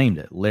 you just named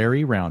it,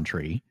 Larry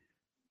Roundtree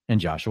and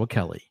Joshua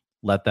Kelly.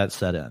 Let that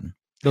set in.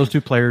 Those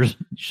two players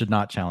should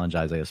not challenge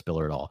Isaiah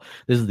Spiller at all.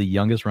 This is the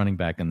youngest running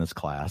back in this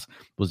class.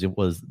 Was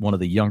one of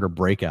the younger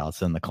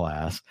breakouts in the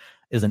class.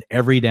 Is an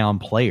every down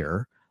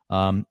player.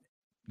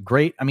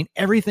 Great. I mean,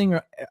 everything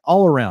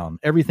all around,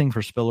 everything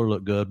for Spiller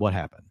looked good. What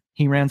happened?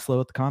 He ran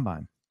slow at the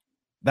combine.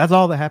 That's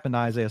all that happened to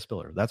Isaiah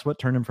Spiller. That's what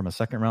turned him from a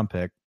second-round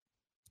pick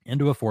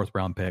into a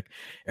fourth-round pick.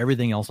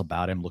 Everything else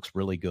about him looks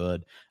really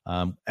good.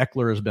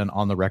 Eckler has been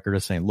on the record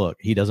as saying, look,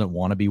 he doesn't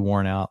want to be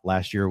worn out.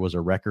 Last year was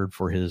a record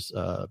for his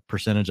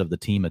percentage of the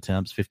team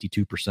attempts,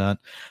 52%.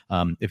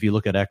 If you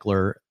look at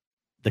Eckler,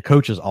 the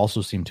coaches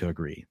also seem to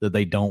agree that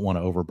they don't want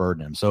to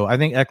overburden him. So I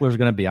think Eckler's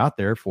going to be out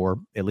there for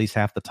at least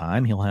half the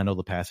time. He'll handle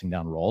the passing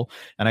down role.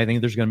 And I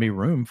think there's going to be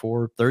room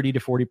for 30 to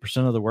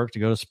 40% of the work to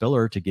go to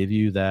Spiller to give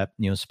you that,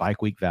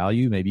 spike week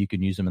value. Maybe you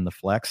can use him in the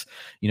flex,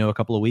 a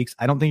couple of weeks.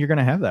 I don't think you're going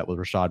to have that with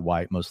Rachaad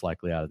White, most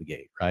likely out of the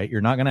gate, right?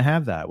 You're not going to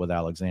have that with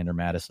Alexander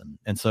Mattison.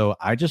 And so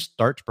I just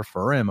start to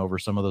prefer him over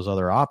some of those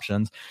other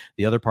options.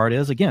 The other part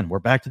is, again, we're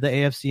back to the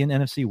AFC and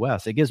NFC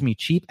West. It gives me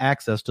cheap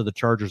access to the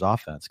Chargers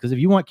offense. Because if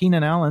you want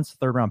Keenan Allen,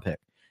 third-round pick.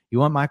 You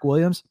want Mike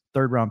Williams,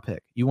 third-round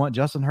pick. You want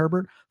Justin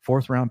Herbert,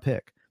 fourth-round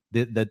pick.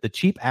 The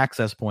cheap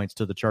access points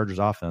to the Chargers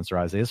offense are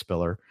Isaiah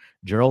Spiller,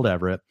 Gerald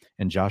Everett,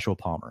 and Joshua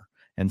Palmer.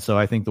 And so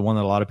I think the one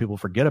that a lot of people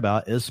forget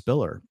about is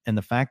Spiller. And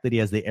the fact that he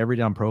has the every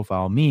down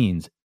profile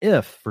means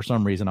if, for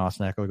some reason,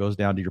 Austin Eckler goes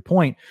down, to your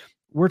point,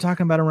 we're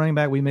talking about a running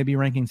back we may be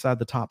ranking inside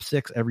the top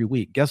 6 every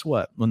week. Guess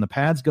what? When the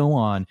pads go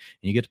on and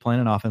you get to play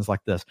in an offense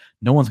like this,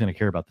 no one's going to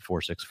care about the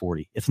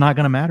 4.640. It's not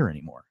going to matter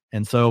anymore.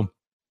 And so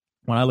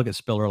when I look at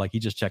Spiller, like, he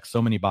just checks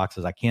so many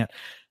boxes. I can't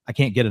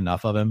get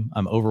enough of him.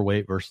 I'm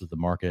overweight versus the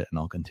market, and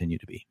I'll continue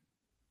to be.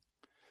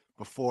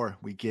 Before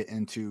we get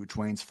into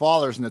Dwayne's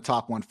fallers in the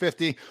top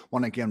 150,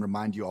 want to again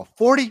remind you all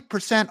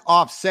 40%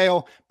 off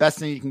sale. Best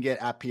thing you can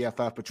get at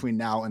PFF between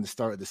now and the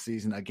start of the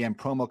season. Again,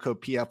 promo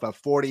code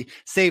PFF40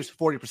 saves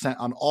 40%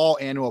 on all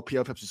annual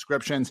PFF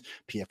subscriptions.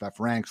 PFF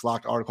ranks,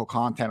 locked article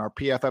content, our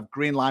PFF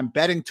Greenline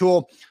betting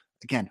tool.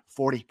 Again,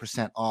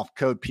 40% off,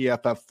 code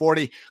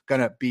PFF40.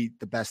 Going to be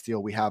the best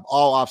deal we have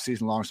all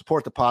offseason long.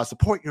 Support the pod,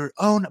 support your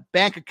own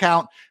bank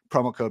account.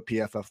 Promo code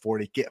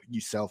PFF40. Get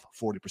yourself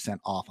 40%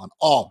 off on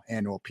all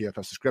annual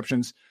PFF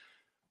subscriptions.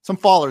 Some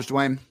fallers,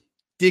 Dwayne.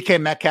 DK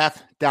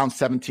Metcalf down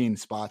 17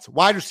 spots.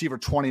 Wide receiver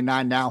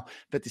 29 now,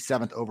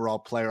 57th overall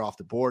player off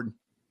the board.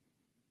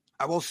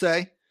 I will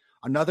say,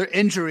 another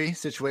injury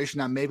situation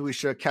that maybe we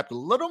should have kept a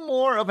little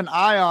more of an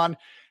eye on.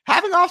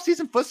 Having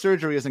off-season foot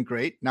surgery isn't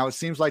great. Now, it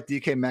seems like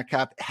DK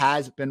Metcalf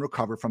has been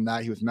recovered from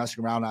that. He was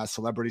messing around at a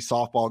celebrity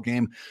softball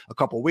game a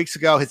couple of weeks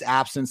ago. His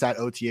absence at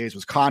OTAs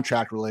was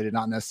contract-related,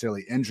 not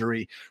necessarily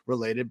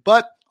injury-related.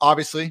 But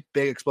obviously,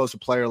 big explosive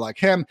player like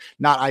him,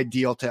 not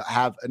ideal to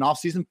have an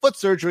off-season foot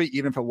surgery,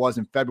 even if it was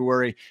in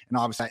February. And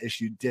obviously, that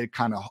issue did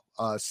kind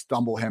of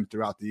stumble him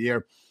throughout the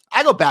year.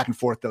 I go back and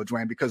forth, though,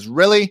 Dwayne, because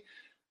really,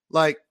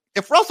 like,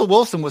 if Russell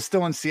Wilson was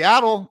still in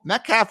Seattle,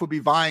 Metcalf would be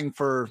vying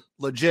for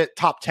legit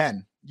top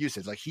 10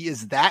 usage. Like, he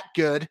is that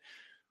good.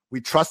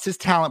 We trust his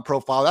talent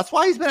profile. That's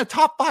why he's been a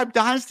top 5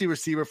 dynasty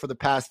receiver for the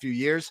past few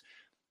years.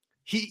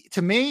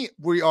 To me,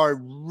 we are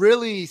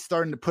really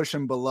starting to push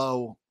him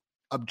below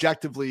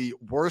objectively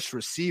worse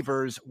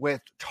receivers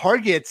with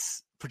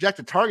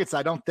projected targets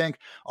I don't think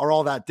are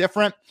all that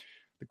different.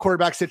 The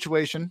quarterback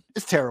situation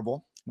is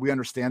terrible. We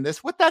understand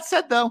this. With that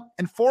said, though,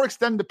 in 4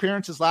 extended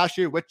appearances last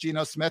year with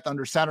Geno Smith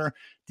under center,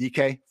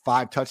 DK,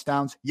 5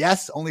 touchdowns.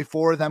 Yes, only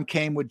 4 of them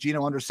came with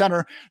Geno under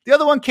center. The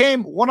other one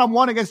came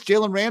one-on-one against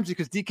Jalen Ramsey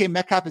because DK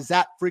Metcalf is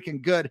that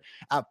freaking good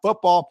at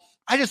football.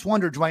 I just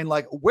wonder, Dwayne,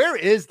 like, where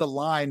is the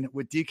line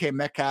with DK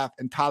Metcalf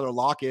and Tyler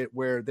Lockett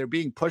where they're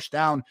being pushed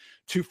down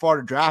too far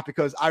to draft?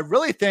 Because I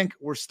really think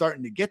we're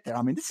starting to get there.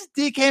 I mean, this is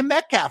DK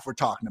Metcalf we're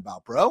talking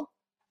about, bro.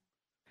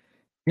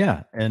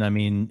 Yeah, and I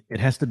mean, it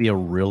has to be a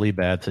really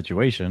bad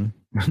situation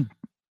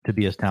to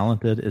be as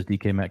talented as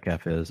DK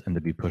Metcalf is and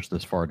to be pushed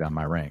this far down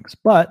my ranks.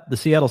 But the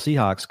Seattle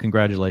Seahawks,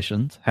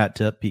 congratulations, hat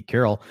tip, Pete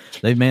Carroll,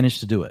 they've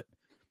managed to do it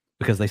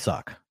because they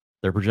suck.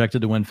 They're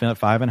projected to win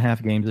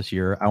 5.5 games this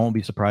year. I won't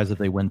be surprised if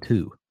they win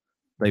 2.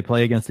 They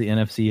play against the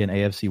NFC and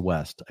AFC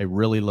West, a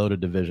really loaded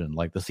division.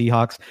 Like the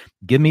Seahawks,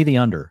 give me the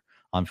under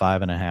on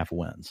 5.5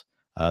 wins.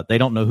 They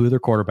don't know who their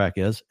quarterback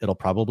is. It'll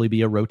probably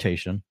be a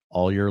rotation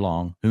all year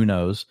long. Who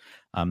knows?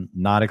 I'm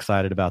not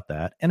excited about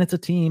that. And it's a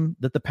team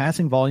that the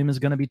passing volume is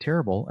going to be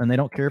terrible, and they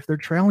don't care if they're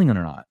trailing or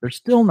not. They're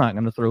still not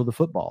going to throw the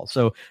football.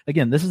 So,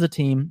 again, this is a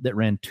team that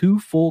ran 2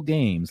 full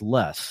games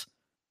less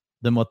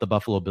than what the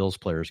Buffalo Bills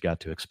players got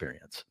to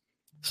experience.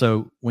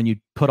 So when you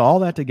put all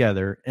that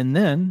together and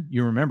then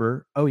you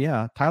remember, oh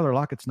yeah, Tyler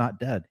Lockett's not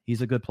dead.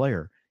 He's a good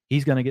player.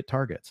 He's going to get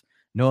targets.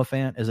 Noah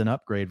Fant is an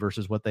upgrade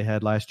versus what they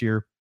had last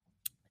year.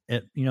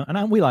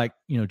 We like,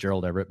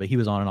 Gerald Everett, but he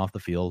was on and off the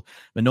field.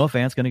 But Noah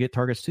Fant's going to get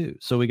targets too.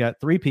 So we got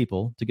 3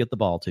 people to get the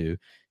ball to,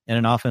 and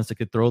an offense that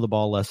could throw the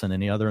ball less than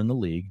any other in the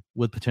league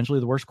with potentially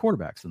the worst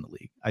quarterbacks in the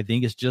league. I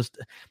think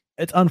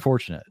it's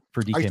unfortunate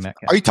for DK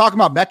Metcalf. Are you talking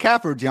about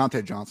Metcalf or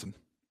Deontay Johnson?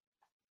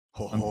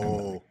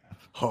 No,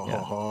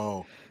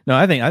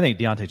 I think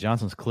Deontay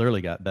Johnson's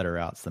clearly got better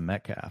outs than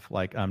Metcalf.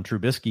 Like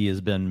Trubisky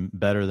has been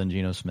better than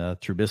Geno Smith.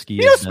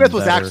 Geno Smith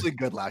was actually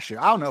good last year.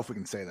 I don't know if we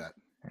can say that.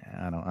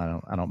 I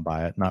don't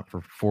buy it. Not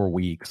for 4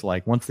 weeks.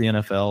 Like once the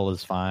NFL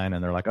is fine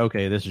and they're like,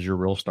 okay, this is your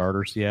real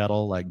starter,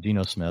 Seattle. Like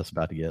Geno Smith's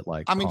about to get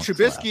like.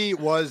 Trubisky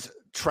was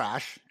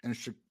trash in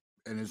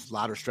his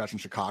latter stretch in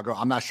Chicago.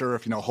 I'm not sure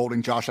if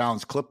holding Josh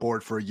Allen's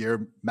clipboard for a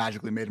year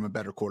magically made him a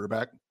better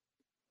quarterback.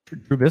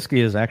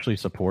 Trubisky has actually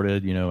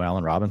supported,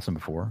 Allen Robinson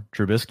before.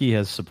 Trubisky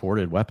has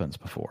supported weapons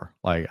before.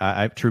 Like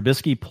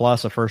Trubisky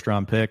plus a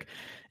first-round pick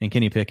and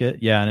Kenny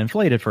Pickett, an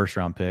inflated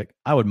first-round pick.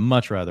 I would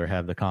much rather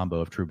have the combo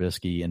of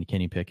Trubisky and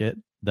Kenny Pickett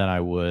than I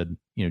would,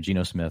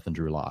 Geno Smith and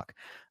Drew Lock.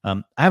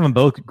 I have them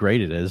both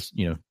graded as,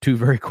 2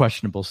 very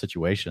questionable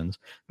situations,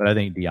 but I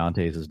think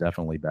Deontay's is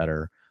definitely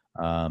better.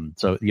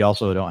 So you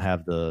also don't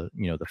have the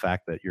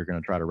fact that you're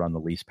going to try to run the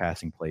least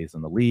passing plays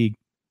in the league.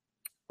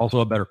 Also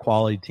a better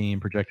quality team,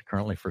 projected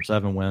currently for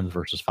 7 wins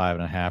versus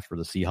 5.5 for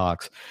the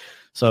Seahawks.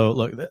 So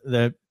look,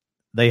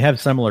 they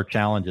have similar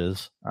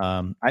challenges.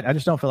 I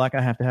just don't feel like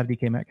I have to have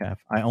DK Metcalf.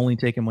 I only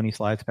take him when he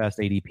slides past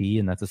ADP,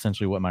 and that's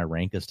essentially what my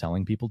rank is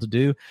telling people to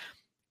do.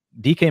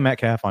 DK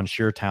Metcalf on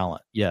sheer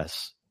talent,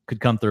 yes, could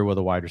come through with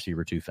a wide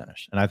receiver 2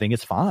 finish, and I think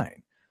it's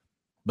fine.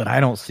 But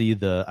I don't see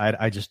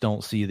I just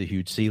don't see the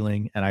huge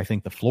ceiling, and I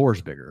think the floor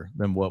is bigger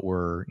than what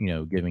we're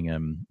giving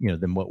him,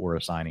 than what we're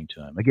assigning to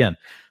him. Again,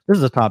 this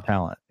is a top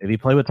talent. If he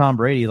played with Tom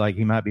Brady, like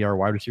he might be our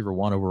wide receiver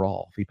 1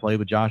 overall. If he played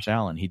with Josh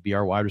Allen, he'd be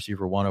our wide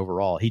receiver 1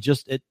 overall.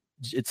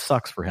 It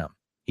sucks for him.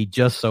 He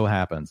just so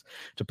happens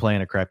to play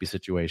in a crappy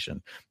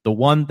situation. The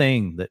one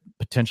thing that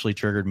potentially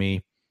triggered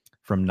me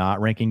from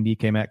not ranking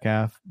DK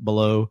Metcalf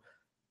below,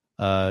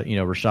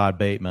 Rashad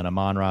Bateman,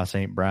 Amon-Ra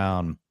St.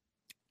 Brown,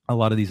 a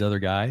lot of these other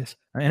guys.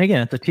 And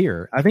again, it's a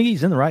tier. I think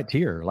he's in the right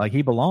tier. Like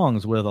he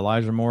belongs with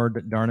Elijah Moore,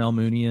 Darnell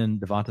Mooney, and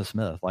Devonta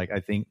Smith. Like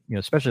I think,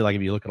 especially like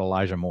if you look at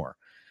Elijah Moore,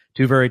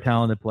 2 very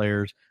talented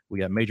players. We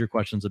got major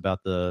questions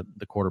about the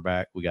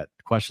quarterback. We got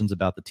questions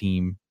about the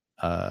team,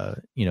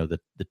 the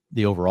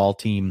overall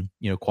team,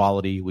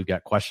 quality. We've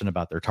got question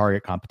about their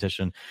target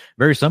competition.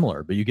 Very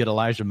similar, but you get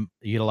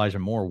Elijah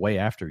Moore way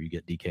after you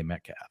get DK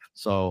Metcalf.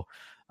 So,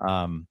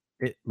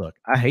 look,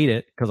 I hate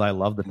it because I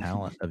love the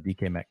talent of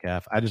DK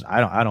Metcalf. I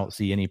don't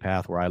see any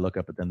path where I look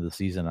up at the end of the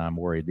season and I'm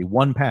worried. The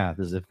one path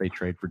is if they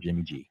trade for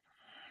Jimmy G.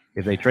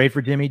 If they trade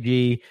for Jimmy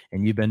G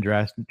and you've been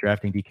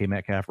drafting DK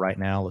Metcalf right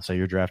now, let's say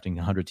you're drafting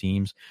 100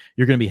 teams,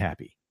 you're going to be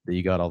happy that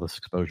you got all this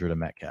exposure to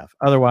Metcalf.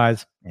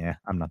 Otherwise,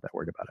 I'm not that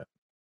worried about it.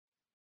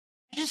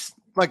 Just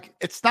like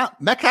it's not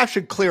Metcalf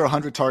should clear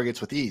 100 targets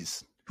with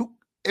ease.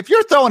 If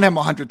you're throwing him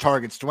 100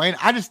 targets, Dwayne,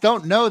 I just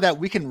don't know that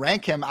we can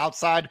rank him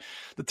outside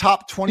the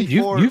top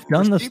 24. You've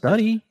done the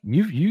study.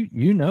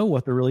 You know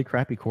what the really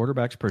crappy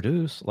quarterbacks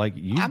produce. Like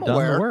you've done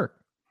the work.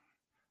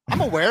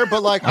 I'm aware,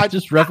 but like I'm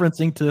just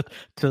referencing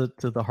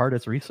to the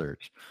hardest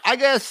research. I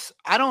guess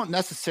I don't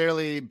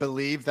necessarily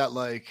believe that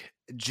like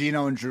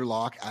Geno and Drew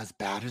Lock, as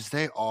bad as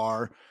they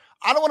are,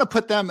 I don't want to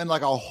put them in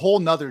like a whole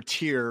nother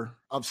tier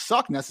of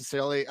suck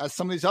necessarily as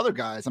some of these other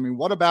guys. I mean,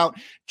 what about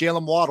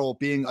Jalen Waddle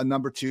being a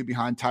number 2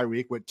 behind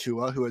Tyreek with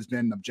Tua, who has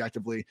been an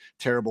objectively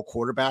terrible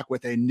quarterback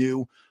with a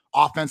new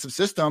offensive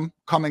system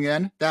coming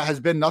in that has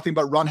been nothing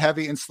but run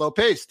heavy and slow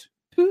paced?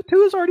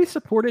 Tua's already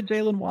supported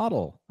Jalen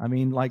Waddle. I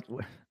mean, like,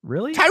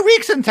 really?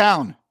 Tyreek's in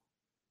town.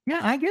 Yeah,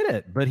 I get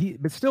it, but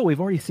still, we've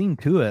already seen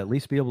Tua at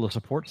least be able to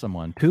support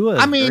someone.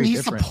 Tua, he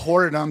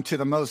supported him to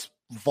the most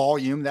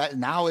volume that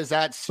now is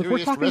at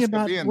serious risk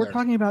of being We're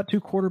talking about 2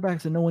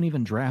 quarterbacks that no one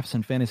even drafts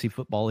in fantasy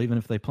football, even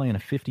if they play in a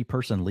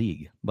 50-person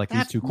league. Like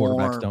these 2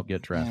 quarterbacks don't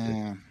get drafted.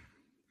 Yeah.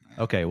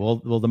 Okay, well,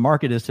 the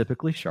market is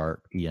typically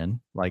sharp,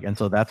 Ian. Like, and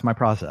so that's my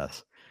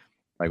process.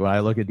 Like when I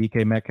look at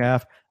DK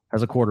Metcalf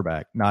as a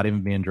quarterback, not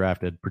even being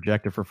drafted,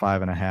 projected for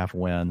 5.5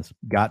 wins,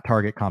 got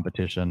target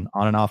competition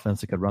on an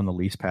offense that could run the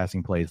least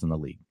passing plays in the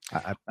league.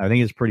 I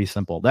think it's pretty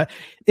simple. That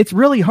it's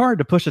really hard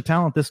to push a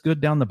talent this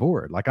good down the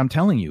board. Like I'm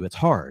telling you, it's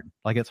hard.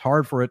 Like it's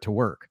hard for it to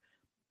work,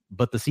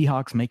 but the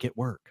Seahawks make it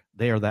work.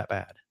 They are that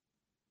bad.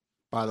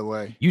 By the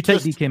way, you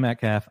take DK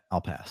Metcalf, I'll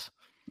pass.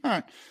 All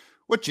right.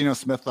 What Geno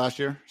Smith last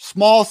year?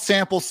 Small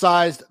sample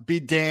sized, be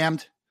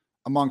damned,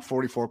 among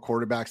 44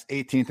 quarterbacks,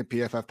 18th in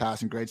PFF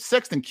passing grade,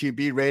 6th in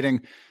QB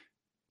rating,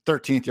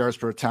 13th yards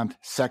per attempt,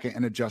 2nd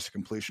in adjusted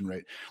completion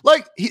rate.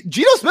 Like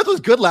Geno Smith was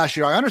good last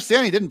year. I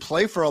understand he didn't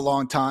play for a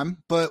long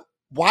time, but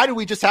why do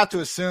we just have to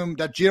assume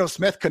that Geno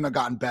Smith couldn't have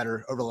gotten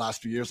better over the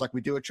last few years like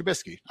we do with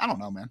Trubisky? I don't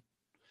know, man.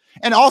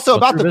 And also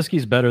about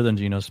Trubisky's better than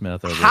Geno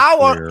Smith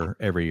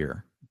every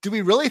year. Do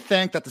we really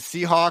think that the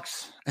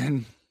Seahawks,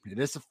 and it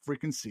is the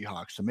freaking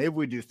Seahawks, so maybe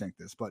we do think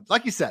this, but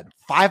like you said,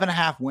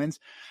 5.5 wins.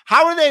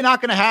 How are they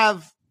not going to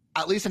have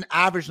at least an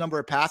average number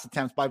of pass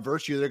attempts by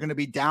virtue they're going to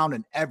be down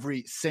in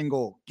every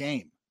single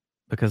game?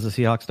 Because the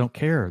Seahawks don't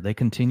care. They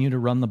continue to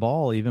run the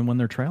ball even when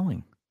they're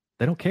trailing.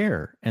 They don't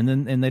care. And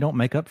they don't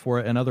make up for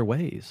it in other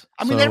ways.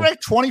 I mean, they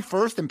ranked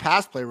 21st in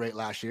pass play rate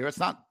last year. It's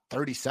not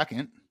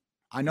 32nd.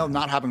 I know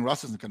not having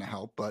Russ isn't going to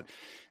help, but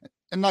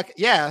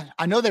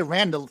I know they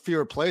ran the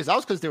fewer plays. That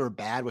was because they were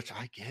bad, which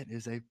I get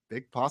is a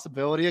big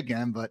possibility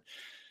again, but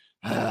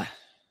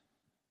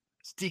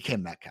it's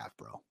DK Metcalf,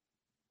 bro.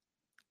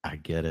 I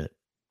get it.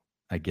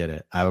 I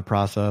have a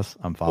process.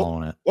 I'm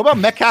following it. What about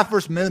Metcalf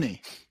versus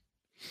Mooney?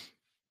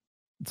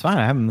 It's fine.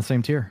 I have them in the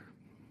same tier.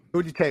 Who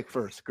would you take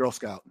first, Girl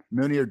Scout,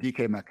 Mooney or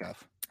DK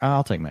Metcalf?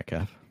 I'll take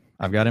Metcalf.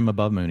 I've got him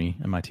above Mooney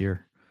in my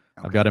tier.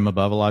 Okay. I've got him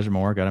above Elijah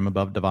Moore. Got him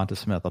above Devonta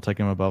Smith. I'll take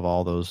him above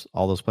all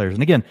those players.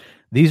 And again,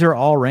 these are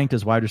all ranked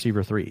as wide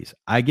receiver 3s.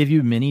 I give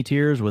you mini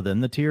tiers within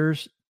the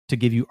tiers to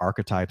give you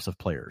archetypes of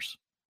players,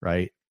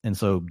 right? And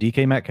so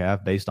DK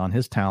Metcalf, based on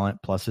his talent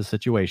plus his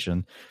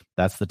situation,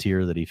 that's the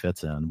tier that he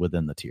fits in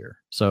within the tier.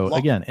 So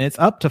again, it's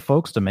up to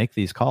folks to make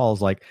these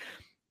calls. Like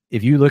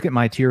if you look at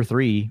my tier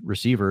 3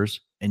 receivers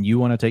and you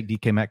want to take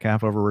DK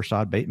Metcalf over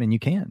Rashad Bateman, you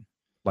can.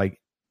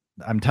 Like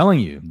I'm telling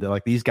you,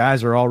 like these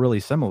guys are all really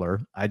similar.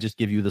 I just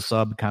give you the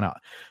sub kind of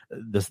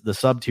the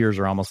sub tiers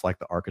are almost like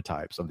the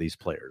archetypes of these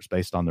players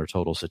based on their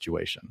total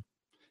situation.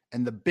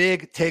 And the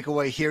big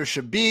takeaway here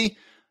should be,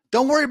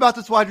 don't worry about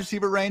this wide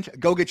receiver range.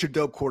 Go get your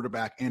dope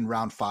quarterback in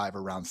round 5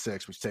 or round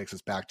 6, which takes us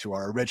back to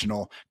our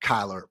original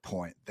Kyler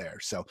point there.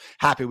 So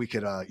happy we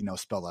could,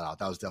 spell that out.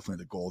 That was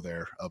definitely the goal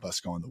there of us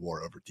going to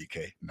war over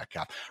DK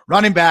Metcalf.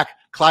 Running back,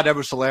 Clyde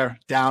Edwards-Helaire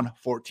down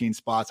 14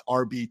 spots,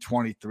 RB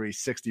 23,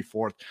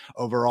 64th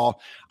overall.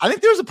 I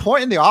think there was a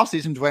point in the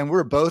offseason, Dwayne, we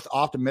were both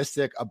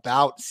optimistic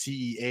about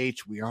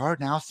CEH. We are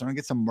now starting to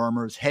get some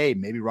murmurs. Hey,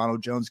 maybe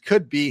Ronald Jones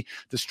could be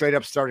the straight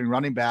up starting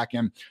running back.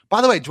 And by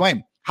the way,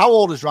 Dwayne, how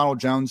old is Ronald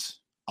Jones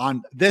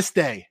on this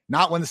day?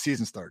 Not when the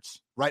season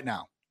starts, right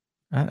now.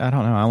 I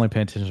don't know. I only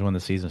pay attention when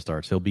the season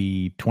starts. He'll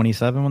be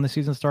 27 when the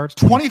season starts.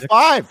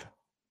 25.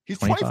 He's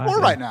 24 yeah.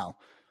 right now.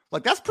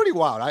 Like, that's pretty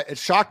wild. It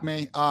shocked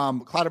me.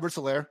 Clyde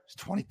Edwards-Helaire is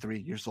 23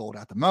 years old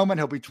at the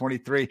moment. He'll be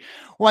 23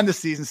 when the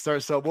season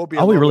starts. So we'll be.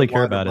 All we really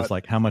care about is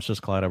like how much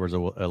does Clyde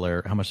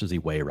Edwards-Helaire, how much does he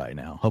weigh right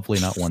now? Hopefully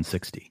not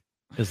 160.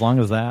 As long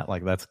as that,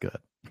 like, that's good.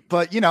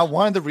 But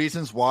one of the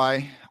reasons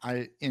why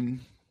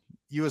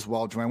you as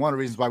well, Dwayne, one of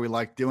the reasons why we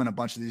like doing a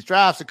bunch of these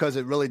drafts, because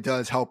it really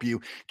does help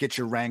you get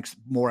your ranks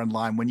more in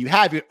line when you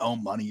have your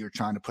own money you're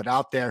trying to put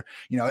out there.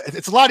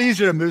 It's a lot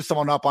easier to move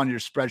someone up on your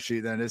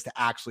spreadsheet than it is to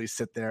actually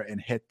sit there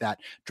and hit that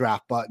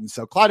draft button.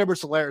 So Clyde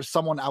Edwards-Helaire is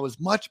someone I was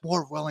much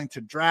more willing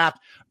to draft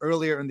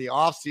earlier in the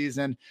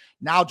offseason.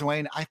 Now,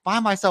 Dwayne, I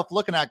find myself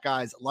looking at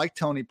guys like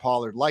Tony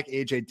Pollard, like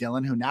A.J.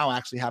 Dillon, who now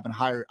actually have a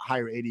higher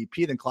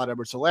ADP than Clyde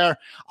Edwards-Helaire.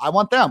 I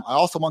want them. I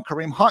also want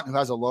Kareem Hunt, who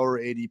has a lower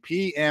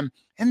ADP. And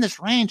in this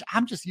range,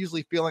 I'm just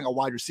usually feeling a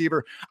wide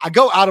receiver. I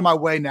go out of my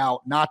way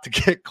now not to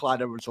get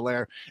Clyde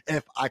Edwards-Helaire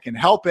if I can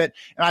help it.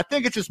 And I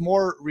think it's just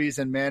more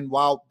reason, man,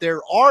 while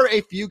there are a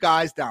few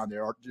guys down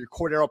there, your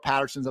Cordero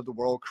Pattersons of the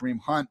world, Kareem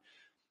Hunt,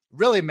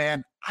 really,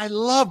 man, I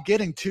love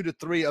getting 2 to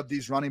 3 of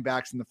these running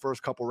backs in the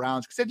first couple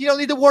rounds because you don't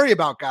need to worry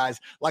about guys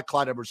like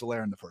Clyde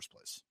Edwards-Helaire in the first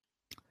place.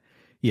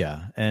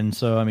 Yeah. And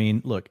so, I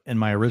mean, look, in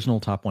my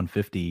original top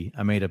 150,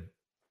 I made a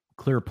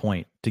clear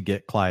point to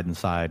get Clyde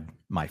inside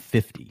my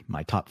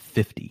top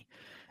 50.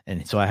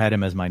 And so I had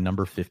him as my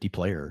number 50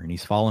 player, and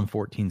he's fallen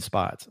 14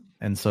 spots.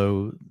 And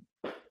so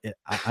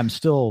I'm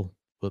still,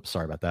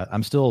 sorry about that.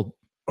 I'm still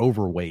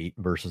overweight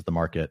versus the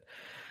market,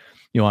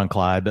 on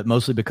Clyde, but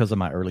mostly because of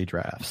my early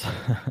drafts.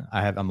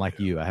 I'm like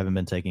you, I haven't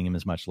been taking him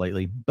as much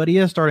lately, but he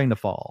is starting to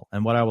fall.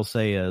 And what I will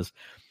say is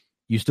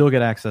you still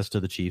get access to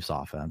the Chiefs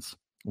offense.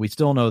 We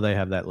still know they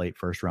have that late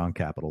first round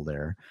capital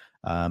there.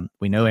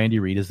 We know Andy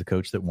Reid is the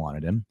coach that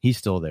wanted him. He's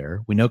still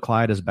there. We know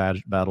Clyde has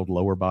battled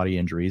lower body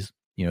injuries,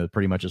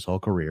 pretty much his whole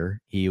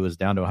career. He was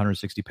down to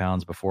 160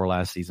 pounds before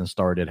last season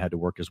started, had to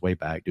work his way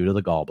back due to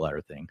the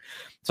gallbladder thing.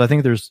 So I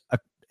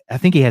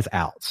think he has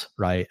outs,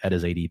 right, at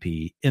his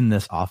ADP in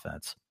this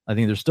offense. I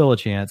think there's still a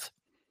chance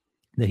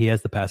that he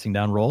has the passing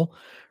down role,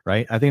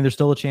 right? I think there's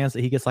still a chance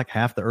that he gets like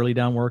half the early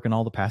down work and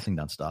all the passing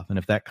down stuff. And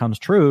if that comes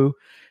true,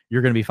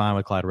 you're going to be fine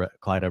with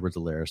Clyde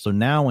Edwards-Helaire. So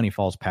now when he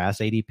falls past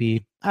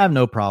ADP, I have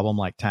no problem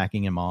like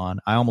tacking him on.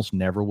 I almost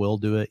never will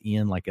do it,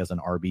 Ian, like as an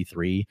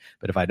RB3.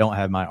 But if I don't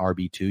have my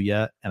RB2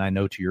 yet, and I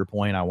know to your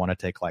point, I want to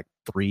take like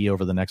 3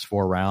 over the next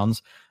 4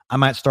 rounds, I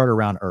might start a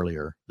round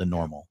earlier than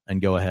normal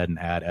and go ahead and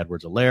add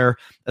Edwards-Helaire,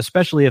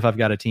 especially if I've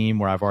got a team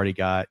where I've already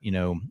got,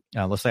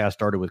 let's say I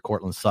started with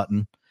Courtland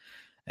Sutton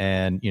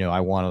and,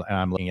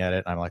 I'm looking at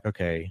it and I'm like,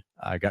 okay,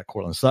 I got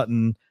Courtland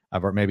Sutton.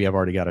 I've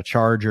already got a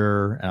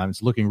Charger, and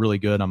it's looking really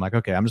good. I'm like,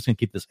 okay, I'm just going to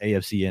keep this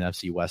AFC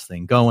NFC West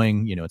thing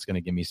going. It's going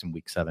to give me some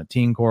Week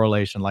 17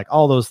 correlation, like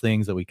all those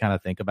things that we kind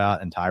of think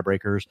about in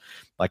tiebreakers.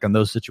 Like in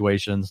those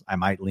situations, I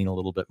might lean a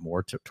little bit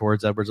more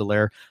towards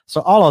Edwards-Helaire.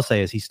 So all I'll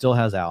say is he still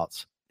has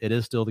outs. It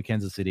is still the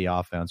Kansas City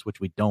offense, which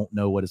we don't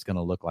know what it's going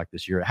to look like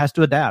this year. It has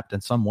to adapt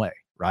in some way,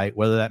 right?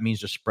 Whether that means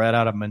just spread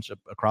out a bunch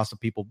across the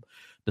people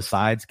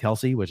besides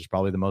Kelsey, which is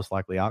probably the most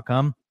likely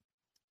outcome,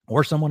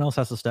 or someone else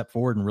has to step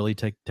forward and really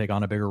take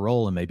on a bigger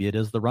role, and maybe it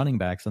is the running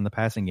backs in the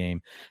passing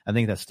game. I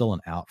think that's still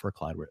an out for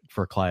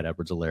Clyde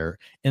Edwards-Helaire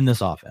in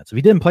this offense. If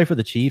he didn't play for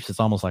the Chiefs, it's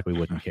almost like we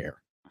wouldn't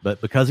care.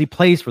 But because he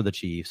plays for the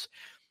Chiefs,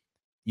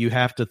 you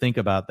have to think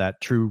about that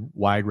true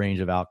wide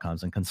range of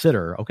outcomes and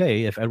consider,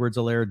 okay, if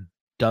Edwards-Helaire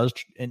does,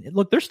 and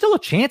look, there's still a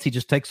chance he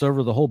just takes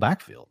over the whole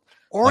backfield.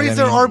 Or he's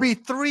their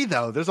RB3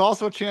 though. There's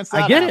also a chance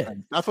that I get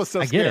happens. That's what's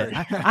so scary.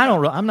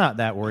 I'm not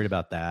that worried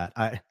about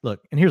that.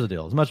 Look, and here's the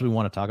deal. As much as we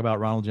want to talk about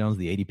Ronald Jones,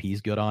 the ADP is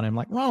good on him.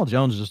 Like Ronald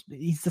Jones,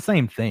 he's the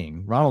same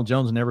thing. Ronald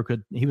Jones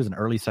he was an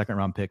early second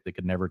round pick that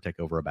could never take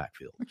over a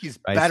backfield. I think he's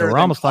better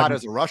than Clyde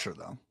as a rusher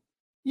though.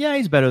 Yeah,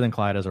 he's better than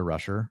Clyde as a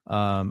rusher.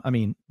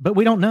 But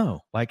we don't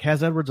know. Like,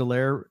 has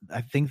Edwards-Helaire,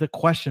 I think the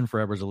question for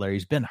Edwards-Helaire,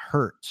 he's been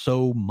hurt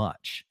so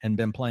much and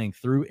been playing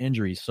through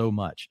injuries so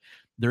much.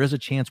 There is a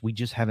chance we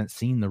just haven't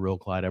seen the real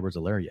Clyde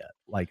Edwards-Helaire yet.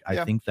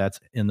 I think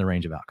that's in the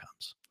range of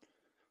outcomes.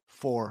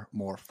 4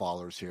 more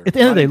followers here. At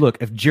the end of the day, look,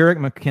 if Jerick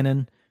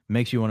McKinnon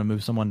makes you want to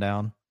move someone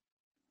down,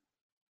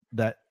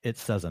 that it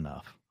says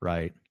enough,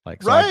 right?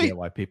 Like, so I get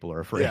why people are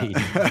afraid.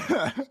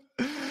 Yeah.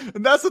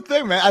 And that's the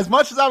thing, man. As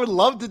much as I would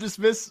love to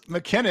dismiss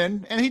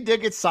McKinnon, and he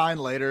did get signed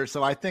later,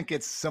 so I think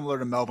it's similar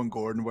to Melvin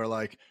Gordon, where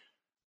like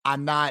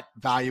I'm not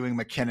valuing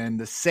McKinnon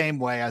the same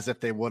way as if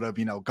they would have,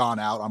 gone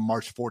out on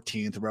March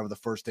 14th or wherever the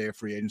first day of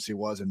free agency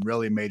was and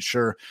really made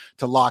sure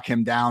to lock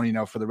him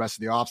down, for the rest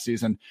of the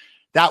offseason.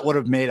 That would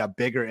have made a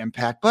bigger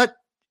impact. But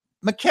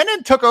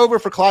McKinnon took over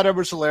for Clyde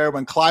Edwards-Helaire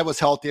when Clyde was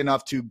healthy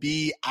enough to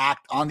be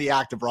on the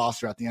active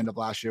roster at the end of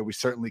last year. We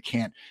certainly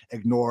can't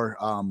ignore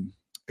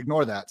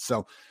that.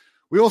 So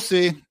we will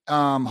see.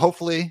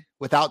 Hopefully,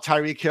 without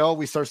Tyreek Hill,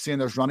 we start seeing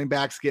those running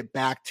backs get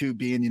back to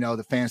being,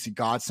 the fantasy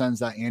godsends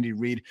that Andy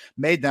Reid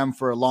made them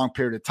for a long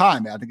period of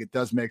time. I think it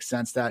does make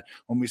sense that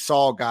when we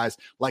saw guys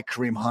like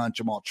Kareem Hunt,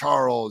 Jamal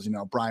Charles,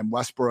 Brian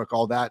Westbrook,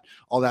 all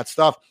that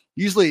stuff,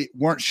 usually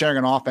weren't sharing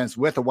an offense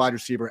with a wide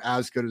receiver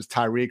as good as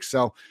Tyreek.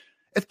 So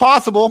it's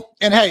possible.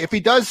 And hey, if he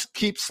does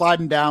keep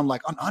sliding down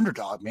like an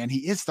underdog, man,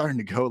 he is starting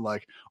to go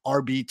like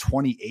RB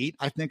 28,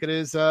 I think it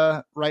is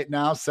right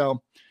now.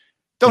 So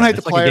don't hate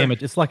the player.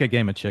 It's like a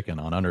game of chicken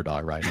on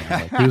underdog right now.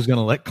 Like, who's going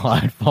to let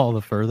Clyde fall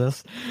the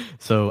furthest?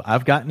 So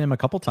I've gotten him a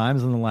couple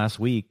times in the last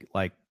week.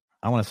 Like,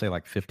 I want to say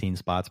like 15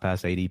 spots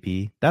past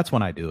ADP. That's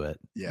when I do it.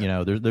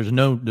 Yeah. There's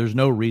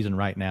no reason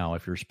right now,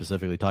 if you're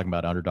specifically talking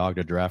about underdog,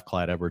 to draft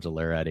Clyde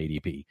Edwards-Helaire at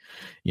ADP.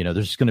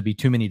 There's just going to be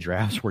too many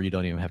drafts where you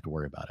don't even have to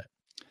worry about it.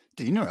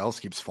 Do you know who else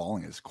keeps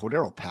falling is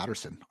Cordarrelle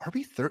Patterson?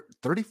 RB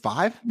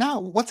 35 now.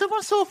 What's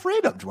everyone so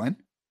afraid of, Dwayne?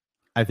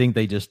 I think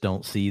they just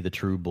don't see the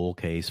true bull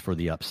case for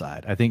the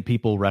upside. I think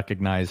people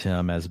recognize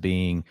him as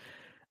being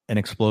an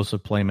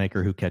explosive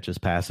playmaker who catches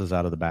passes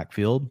out of the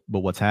backfield. But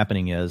what's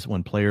happening is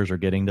when players are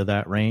getting to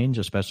that range,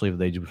 especially if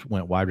they just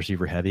went wide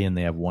receiver heavy and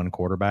they have one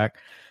quarterback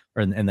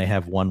and they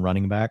have one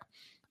running back,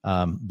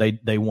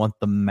 they want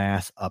the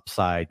mass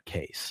upside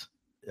case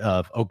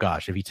of, oh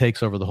gosh, if he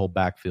takes over the whole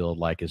backfield,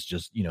 like it's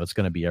just, it's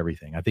going to be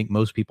everything. I think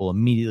most people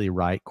immediately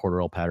write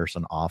Cordarrelle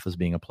Patterson off as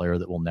being a player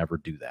that will never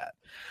do that.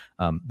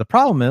 The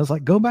problem is,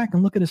 like, go back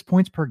and look at his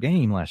points per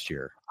game last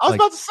year. I was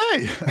about to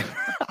say.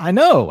 I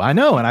know.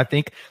 And I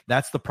think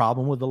that's the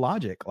problem with the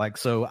logic. Like,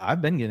 so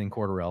I've been getting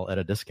Cordarrelle at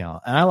a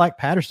discount, and I like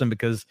Patterson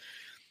because,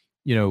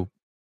 a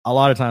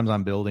lot of times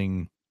I'm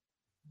building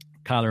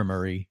Kyler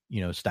Murray,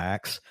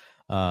 stacks.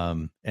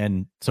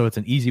 And so it's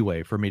an easy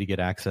way for me to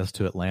get access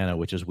to Atlanta,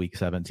 which is week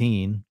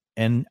 17.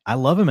 And I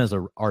love him as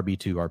a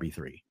RB2,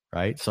 RB3,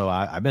 right? So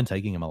I've been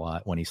taking him a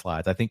lot when he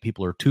slides. I think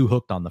people are too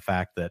hooked on the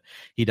fact that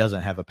he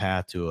doesn't have a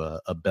path to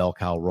a bell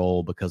cow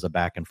role because a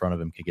back in front of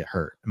him could get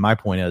hurt. And my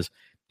point is,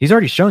 he's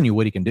already shown you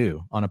what he can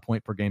do on a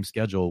point per game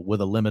schedule with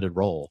a limited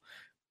role.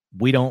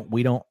 We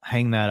don't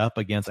hang that up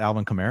against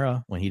Alvin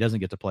Kamara when he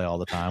doesn't get to play all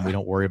the time. We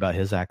don't worry about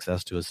his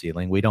access to a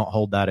ceiling. We don't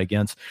hold that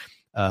against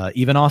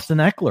even Austin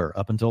Eckler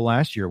up until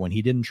last year when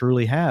he didn't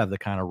truly have the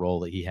kind of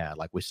role that he had.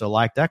 Like, we still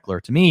liked Eckler.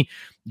 To me,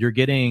 you're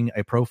getting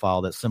a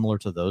profile that's similar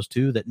to those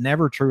two that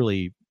never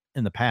truly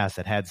in the past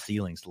had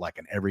ceilings to like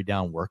an every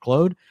down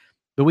workload,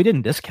 but we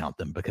didn't discount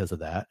them because of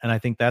that. And I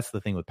think that's the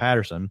thing with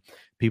Patterson.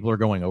 People are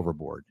going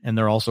overboard, and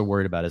they're also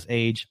worried about his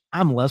age.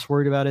 I'm less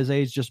worried about his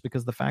age just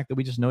because the fact that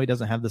we just know he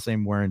doesn't have the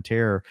same wear and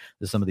tear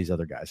that some of these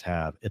other guys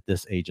have at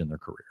this age in their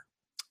career.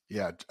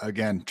 Yeah,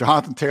 again,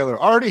 Jonathan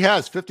Taylor already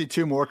has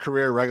 52 more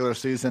career regular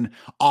season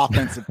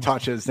offensive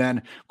touches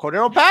than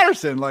Cordarrelle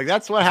Patterson. Like,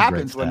 that's what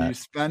happens when you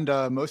spend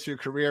most of your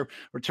career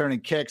returning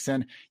kicks.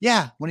 And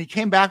yeah, when he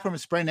came back from a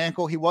sprained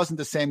ankle, he wasn't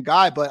the same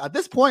guy. But at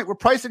this point, we're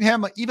pricing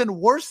him even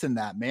worse than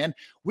that, man.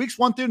 Weeks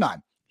 1 through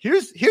 9.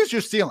 Here's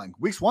your ceiling.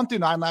 Weeks 1 through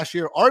 9 last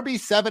year,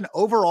 RB7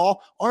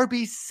 overall,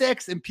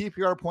 RB6 in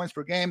PPR points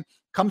per game,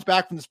 comes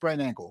back from the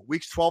sprained ankle.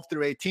 Weeks 12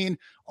 through 18,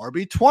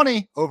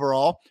 RB20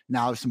 overall.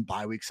 Now there's some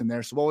bye weeks in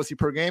there. So what was he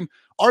per game?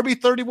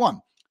 RB31.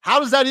 How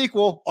does that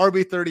equal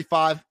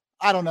RB35?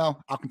 I don't know.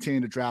 I'll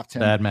continue to draft him.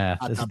 Bad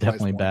math. This is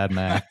definitely bad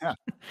math.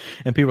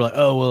 And people are like,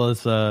 oh,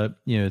 well,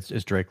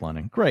 it's Drake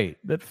London. Great.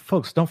 But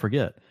folks, don't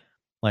forget,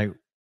 like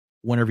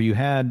whenever you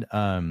had,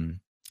 Calvin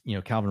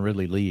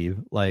Ridley leave,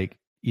 like,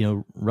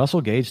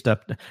 Russell Gage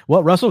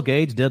what Russell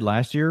Gage did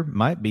last year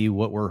might be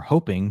what we're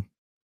hoping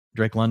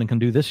Drake London can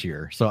do this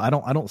year. So I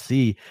don't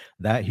see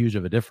that huge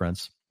of a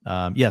difference.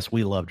 Yes,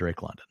 we love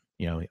Drake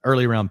London,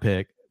 early round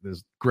pick.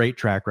 There's great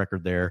track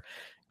record there.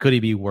 Could he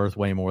be worth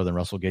way more than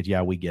Russell Gage?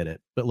 Yeah, we get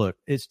it. But look,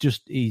 it's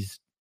just, he's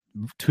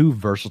too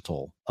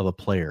versatile of a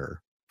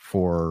player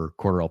for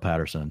Cordarrelle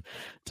Patterson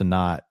to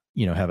not,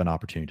 have an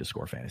opportunity to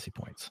score fantasy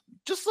points.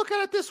 Just look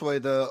at it this way.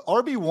 The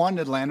RB1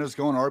 Atlanta's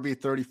going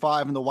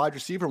RB35 and the wide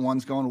receiver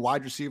one's going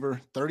wide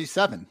receiver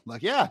 37.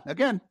 Like, yeah,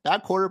 again,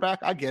 bad quarterback.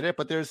 I get it,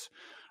 but there's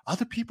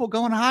other people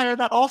going higher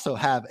that also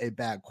have a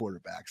bad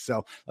quarterback.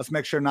 So let's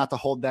make sure not to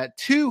hold that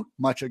too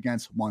much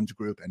against one's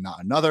group and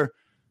not another.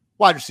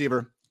 Wide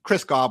receiver,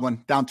 Chris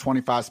Godwin, down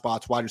 25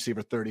 spots, wide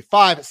receiver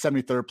 35,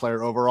 73rd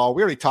player overall.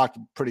 We already talked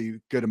a pretty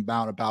good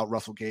amount about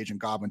Russell Gage and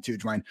Godwin too,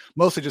 Dwayne.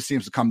 Mostly just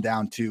seems to come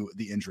down to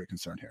the injury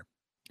concern here.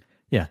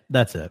 Yeah,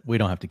 that's it. We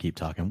don't have to keep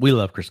talking. We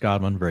love Chris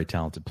Godwin, very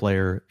talented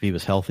player. If he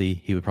was healthy,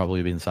 he would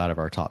probably be inside of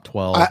our top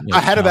 12.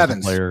 Ahead of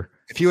Evans. Player.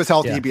 If he was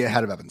healthy, he'd be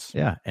ahead of Evans.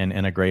 Yeah,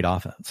 and a great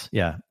offense.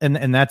 Yeah,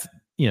 and that's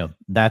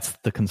that's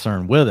the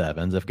concern with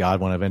Evans. If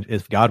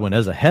Godwin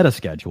is ahead of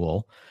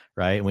schedule,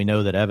 right? And we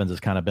know that Evans has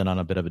kind of been on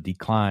a bit of a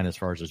decline as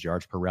far as his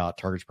yards per route,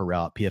 targets per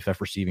route, PFF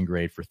receiving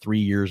grade for 3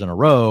 years in a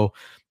row.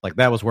 Like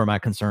that was where my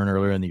concern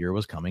earlier in the year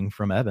was coming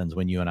from Evans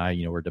when you and I,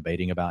 were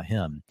debating about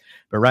him.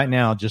 But right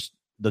now, just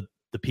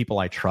the people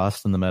I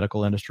trust in the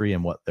medical industry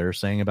and what they're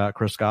saying about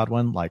Chris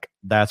Godwin, like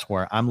that's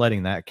where I'm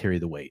letting that carry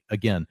the weight.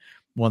 Again,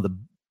 one of the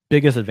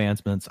biggest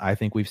advancements I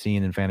think we've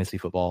seen in fantasy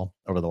football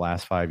over the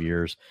last 5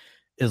 years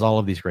is all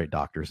of these great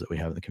doctors that we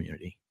have in the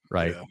community,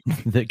 right? Yeah.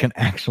 That can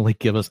actually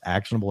give us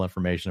actionable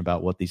information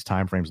about what these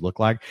timeframes look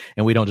like.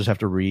 And we don't just have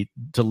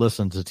to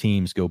listen to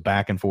teams go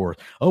back and forth.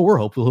 Oh, we're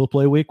hopeful he'll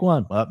play week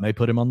 1. Well, may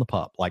put him on the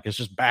pup. Like it's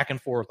just back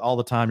and forth all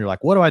the time. You're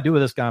like, what do I do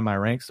with this guy in my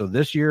ranks? So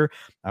this year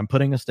I'm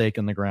putting a stake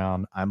in the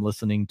ground. I'm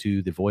listening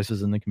to the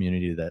voices in the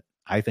community that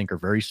I think are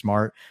very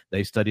smart.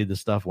 They studied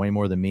this stuff way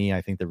more than me.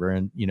 I think they're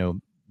very,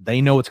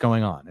 they know what's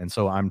going on. And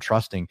so I'm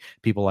trusting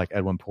people like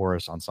Edwin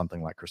Porras on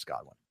something like Chris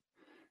Godwin.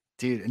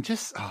 Dude, and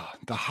just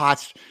the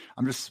hots.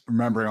 I'm just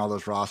remembering all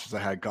those rosters I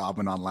had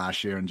Godwin on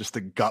last year and just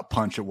the gut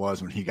punch it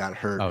was when he got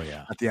hurt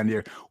at the end of the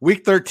year.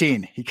 Week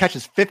 13, he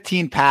catches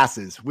 15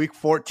 passes. Week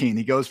 14,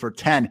 he goes for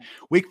 10.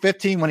 Week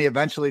 15, when he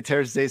eventually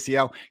tears his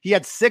ACL, he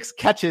had 6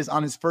 catches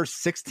on his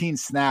first 16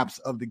 snaps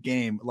of the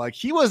game. Like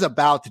he was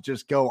about to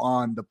just go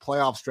on the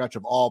playoff stretch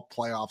of all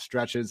playoff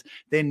stretches.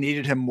 They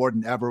needed him more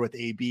than ever with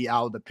AB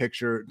out of the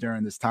picture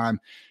during this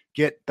time.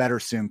 Get better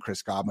soon,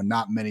 Chris Godwin.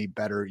 Not many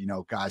better,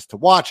 guys to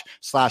watch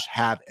 /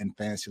 have in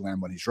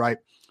Fantasyland when he's right.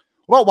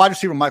 Well, wide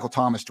receiver Michael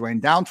Thomas,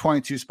 Dwayne, down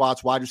 22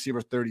 spots, wide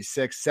receiver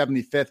 36,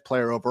 75th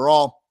player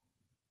overall.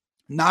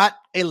 Not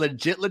a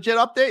legit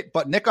update,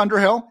 but Nick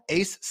Underhill,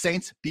 Ace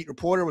Saints beat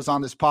reporter, was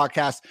on this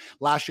podcast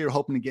last year,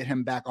 hoping to get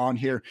him back on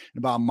here in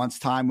about a month's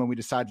time when we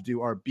decide to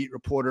do our beat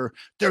reporter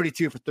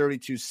 32 for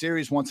 32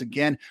 series once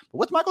again. But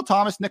with Michael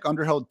Thomas, Nick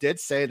Underhill did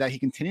say that he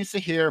continues to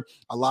hear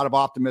a lot of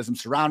optimism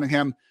surrounding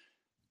him.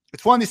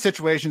 It's one of these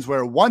situations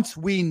where once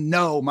we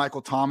know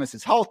Michael Thomas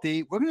is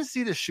healthy, we're going to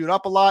see this shoot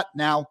up a lot.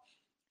 Now,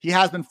 he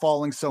has been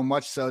falling so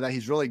much so that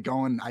he's really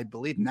going, I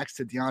believe, next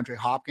to DeAndre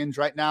Hopkins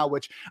right now,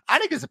 which I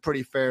think is a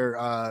pretty fair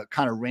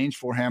kind of range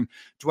for him.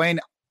 Dwayne,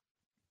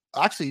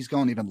 actually, he's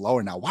going even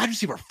lower now. Wide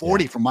receiver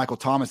 40 from Michael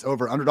Thomas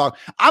over Underdog.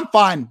 I'm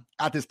fine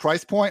at this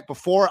price point.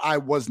 Before, I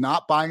was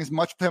not buying as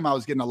much of him. I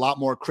was getting a lot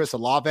more Chris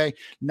Olave.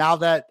 Now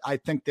that I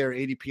think their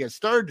ADP has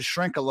started to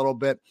shrink a little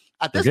bit,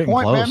 at this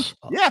point, close.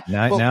 Man,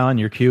 now in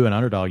your queue and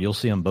Underdog, you'll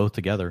see them both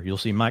together. You'll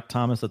see Mike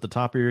Thomas at the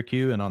top of your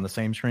queue, and on the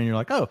same screen, you're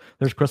like, "Oh,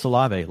 there's Chris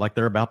Olave!" Like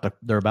they're about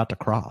to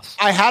cross.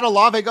 I had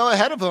Olave go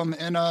ahead of him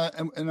in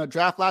a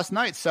draft last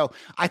night, so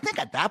I think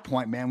at that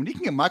point, man, when you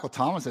can get Michael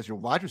Thomas as your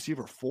wide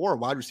receiver 4,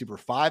 wide receiver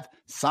 5,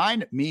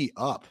 sign me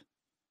up.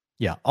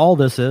 Yeah, all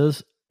this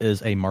is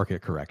a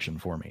market correction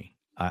for me.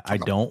 I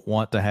don't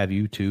want to have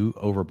you too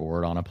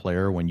overboard on a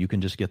player when you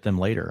can just get them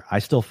later. I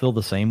still feel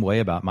the same way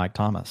about Mike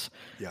Thomas.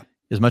 Yeah.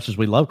 As much as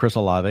we love Chris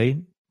Olave,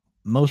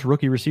 most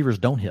rookie receivers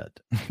don't hit.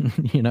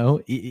 Now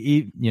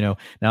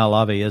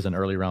Olave is an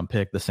early round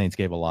pick. The Saints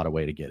gave a lot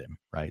away to get him,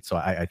 right? So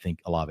I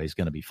think Olave is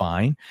going to be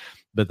fine.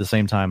 But at the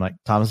same time, like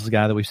Thomas is a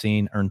guy that we've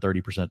seen earn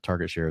 30%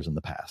 target shares in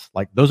the past.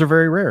 Like those are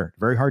very rare,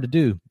 very hard to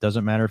do.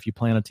 Doesn't matter if you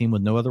play on a team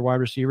with no other wide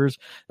receivers,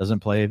 that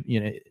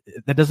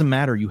doesn't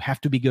matter. You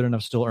have to be good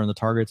enough to still earn the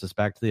targets. It's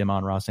back to the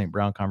Amon-Ra St.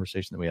 Brown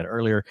conversation that we had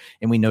earlier.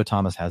 And we know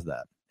Thomas has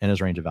that in his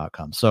range of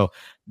outcomes. So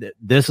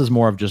this is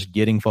more of just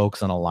getting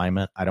folks in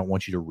alignment. I don't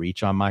want you to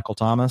reach on Michael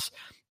Thomas.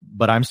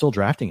 but I'm still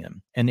drafting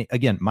him. And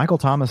again, Michael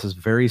Thomas is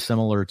very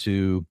similar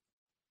to,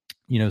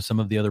 some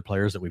of the other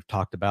players that we've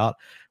talked about,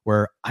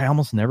 where I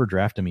almost never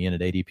draft him in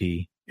at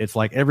ADP. It's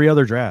like every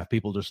other draft,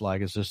 people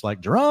it's just like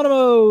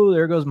Geronimo,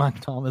 there goes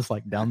Michael Thomas,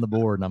 like down the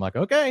board. And I'm like,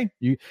 okay,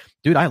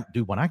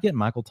 when I get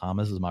Michael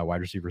Thomas as my wide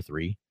receiver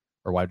 3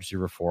 or wide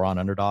receiver 4 on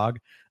Underdog,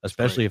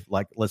 especially if,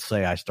 like, let's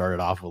say I started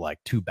off with like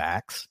 2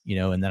 backs,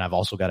 and then I've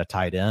also got a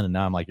tight end. And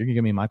now I'm like, you're gonna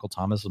give me Michael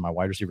Thomas as my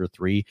wide receiver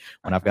 3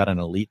 when I've got an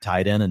elite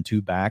tight end and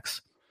 2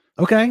 backs.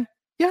 Okay.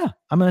 Yeah,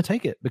 I'm going to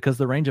take it because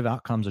the range of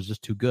outcomes is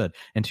just too good.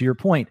 And to your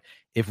point,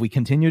 if we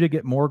continue to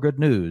get more good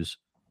news,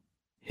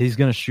 he's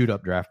going to shoot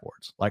up draft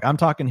boards. Like, I'm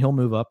talking, he'll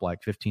move up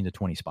like 15 to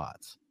 20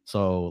 spots.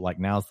 So, like,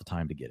 now's the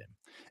time to get him.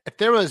 If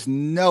there was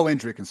no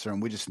injury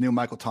concern, we just knew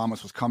Michael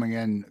Thomas was coming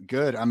in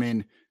good. I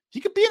mean, he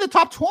could be in the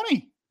top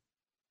 20.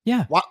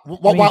 Yeah.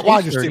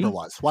 Wide receiver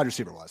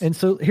was. And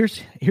so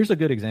here's a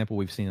good example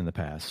we've seen in the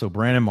past. So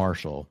Brandon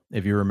Marshall,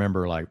 if you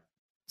remember, like,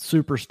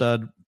 super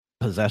stud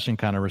possession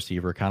kind of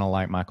receiver, kind of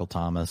like Michael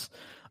Thomas,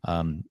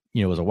 was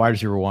a wide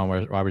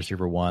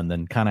receiver one,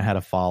 then kind of had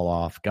a fall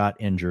off, got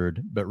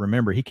injured. But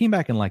remember, he came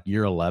back in like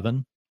year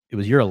 11. It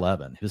was year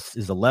 11, his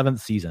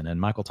 11th season.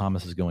 And Michael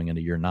Thomas is going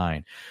into year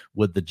 9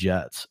 with the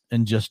Jets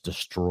and just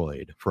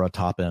destroyed for a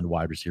top end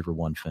wide receiver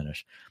 1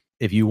 finish.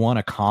 If you want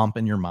a comp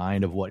in your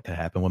mind of what could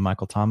happen with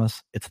Michael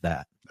Thomas, it's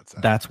that.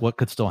 That's what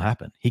could still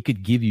happen. He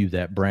could give you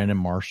that Brandon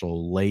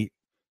Marshall late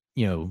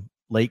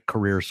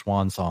career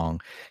swan song,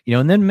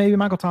 and then maybe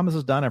Michael Thomas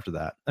is done after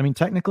that. I mean,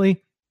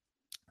 technically,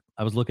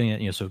 I was looking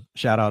at, so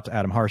shout out to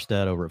Adam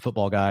Harstead over at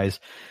Football Guys.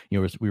 I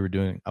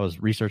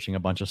was researching a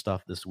bunch of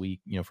stuff this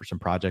week, for some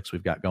projects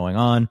we've got going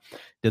on,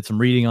 did some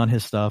reading on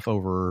his stuff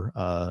over,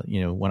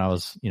 when I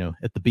was,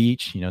 at the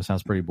beach.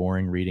 Sounds pretty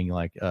boring reading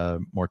like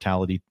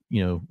mortality,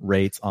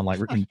 rates on like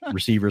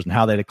receivers and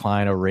how they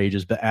decline over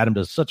ages. But Adam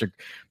does such a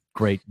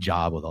great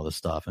job with all this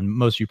stuff. And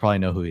most of you probably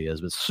know who he is,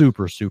 but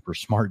super, super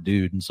smart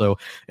dude. And so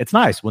it's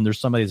nice when there's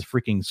somebody that's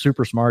freaking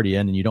super smarty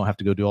in and you don't have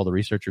to go do all the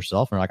research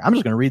yourself. And you're like, I'm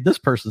just going to read this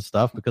person's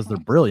stuff because they're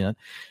brilliant.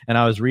 And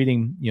I was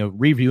reading,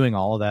 reviewing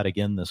all of that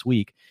again this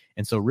week.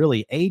 And so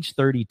really age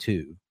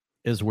 32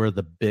 is where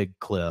the big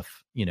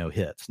cliff,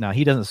 hits. Now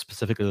he doesn't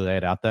specifically lay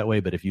it out that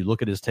way, but if you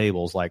look at his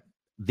tables, like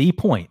the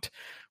point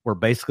where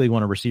basically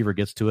when a receiver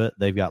gets to it,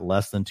 they've got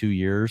less than 2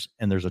 years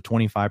and there's a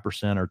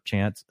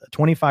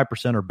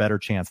 25% or better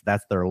chance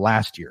that's their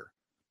last year.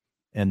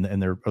 And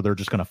they're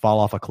just going to fall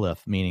off a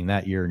cliff, meaning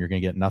that year, and you're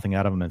going to get nothing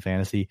out of them in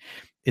fantasy.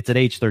 It's at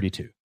age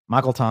 32.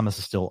 Michael Thomas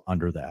is still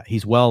under that.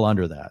 He's well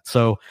under that.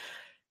 So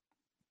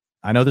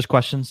I know there's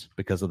questions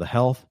because of the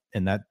health,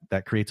 and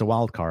that creates a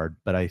wild card,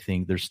 but I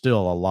think there's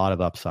still a lot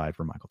of upside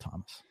for Michael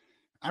Thomas.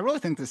 I really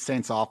think the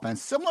Saints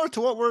offense, similar to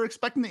what we're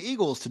expecting the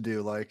Eagles to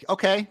do. Like,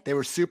 okay, they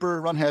were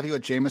super run heavy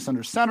with Jameis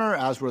under center,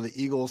 as were the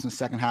Eagles in the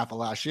second half of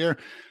last year.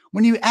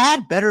 When you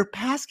add better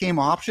pass game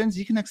options,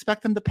 you can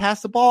expect them to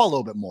pass the ball a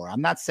little bit more.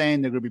 I'm not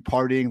saying they're going to be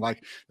partying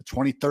like the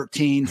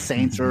 2013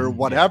 Saints or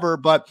whatever,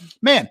 but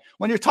man,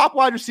 when your top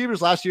wide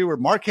receivers last year were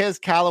Marquez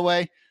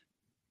Callaway,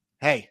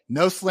 hey,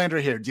 no slander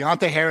here.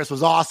 Deontay Harris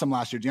was awesome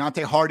last year.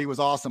 Deontay Hardy was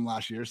awesome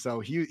last year. So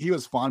he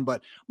was fun.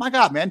 But my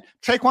God, man,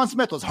 Traquan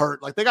Smith was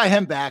hurt. Like, they got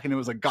him back, and it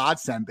was a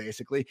godsend,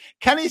 basically.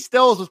 Kenny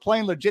Stills was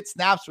playing legit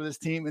snaps for this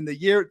team in the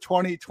year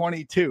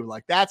 2022.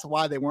 Like, that's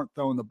why they weren't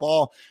throwing the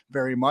ball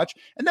very much.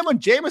 And then when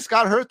Jameis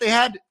got hurt, they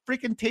had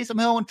freaking Taysom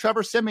Hill and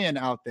Trevor Siemian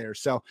out there.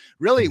 So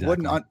really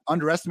wouldn't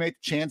underestimate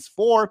the chance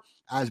for,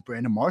 as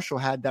Brandon Marshall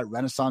had that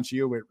renaissance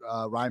year with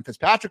Ryan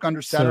Fitzpatrick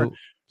under center.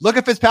 Look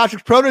at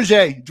Fitzpatrick's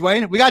protege,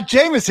 Dwayne. We got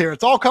Jameis here.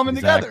 It's all coming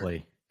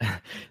together.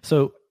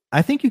 So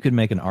I think you could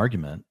make an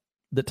argument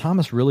that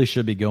Thomas really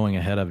should be going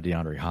ahead of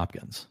DeAndre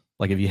Hopkins.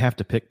 Like, if you have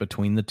to pick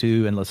between the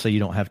two, and let's say you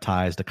don't have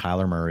ties to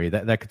Kyler Murray,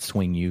 that could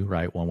swing you,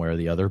 right, one way or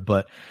the other.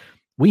 But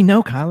we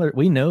know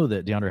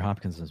that DeAndre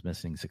Hopkins is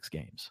missing 6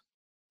 games,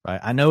 right?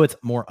 I know it's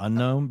more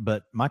unknown,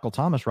 but Michael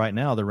Thomas right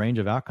now, the range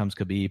of outcomes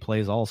could be he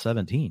plays all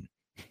 17,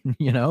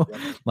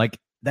 like,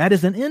 that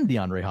isn't in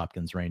DeAndre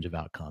Hopkins' range of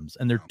outcomes.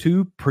 And they're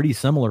two pretty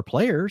similar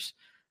players.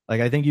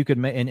 Like, I think you could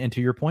make, and to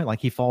your point,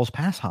 like, he falls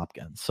past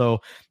Hopkins.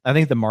 So I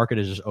think the market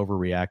is just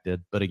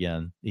overreacted. But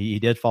again, he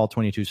did fall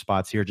 22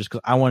 spots here just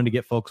because I wanted to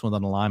get folks with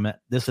an alignment.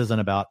 This isn't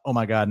about, oh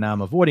my God, now I'm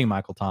avoiding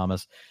Michael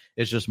Thomas.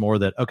 It's just more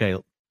that, okay,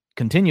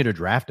 continue to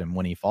draft him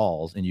when he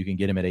falls and you can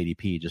get him at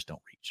ADP. Just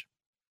don't reach.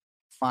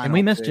 And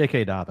we missed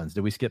J.K. Dobbins.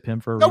 Did we skip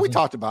him for a reason? We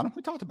talked about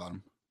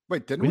him.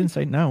 Wait, didn't we? We didn't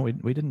say no.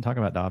 We didn't talk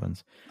about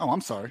Dobbins. Oh,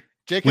 I'm sorry.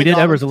 We did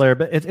Edwards-Helaire,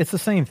 but it's the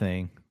same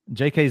thing.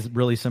 JK is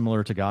really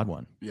similar to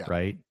Godwin,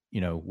 right?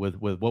 With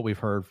what we've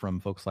heard from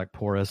folks like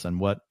Porras and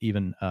what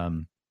even,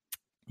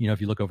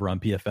 if you look over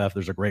on PFF,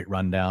 there's a great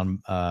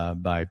rundown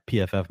by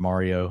PFF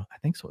Mario. I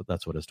think so.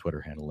 That's what his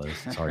Twitter handle is.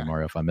 Sorry,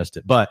 Mario, if I missed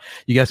it. But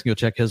you guys can go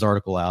check his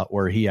article out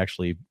where he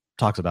actually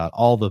talks about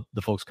all the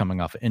folks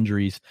coming off of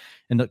injuries.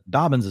 And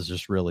Dobbins is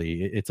just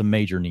really, it's a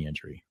major knee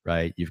injury,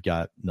 right? You've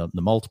got the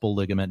multiple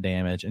ligament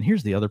damage. And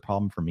here's the other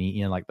problem for me,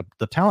 Ian, like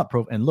the talent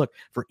profile. And look,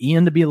 for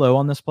Ian to be low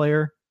on this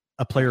player,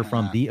 a player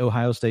from the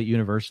Ohio State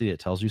University, it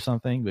tells you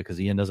something, because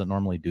Ian doesn't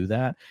normally do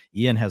that.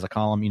 Ian has a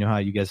column. You know how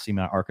you guys see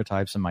my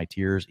archetypes and my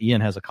tiers?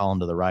 Ian has a column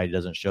to the right. It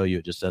doesn't show you.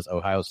 It just says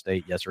Ohio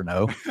State, yes or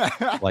no.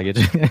 Like it.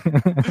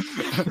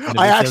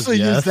 I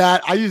actually use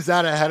that. I use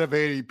that ahead of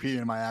ADP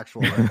in my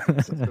actual.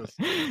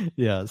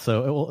 Yeah.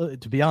 So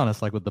to be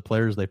honest, like with the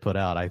players they put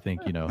out, I think,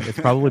 it's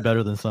probably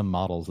better than some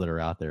models that are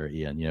out there,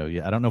 Ian.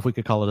 I don't know if we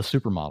could call it a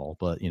super model,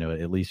 but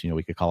at least,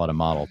 we could call it a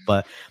model.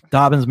 But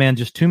Dobbins, man,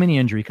 just too many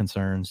injury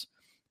concerns.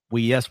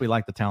 We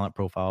like the talent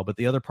profile, but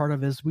the other part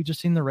of it is we just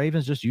seen the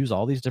Ravens just use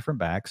all these different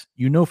backs.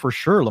 For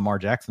sure Lamar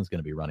Jackson's going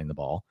to be running the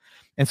ball.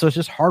 And so it's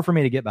just hard for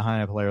me to get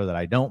behind a player that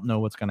I don't know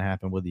what's going to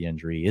happen with the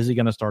injury. Is he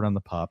going to start on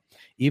the pup?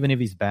 Even if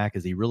he's back,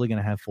 is he really going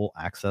to have full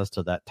access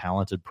to that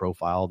talented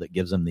profile that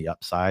gives him the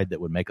upside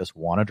that would make us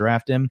want to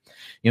draft him?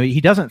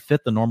 He doesn't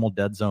fit the normal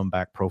dead zone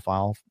back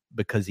profile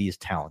because he is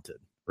talented.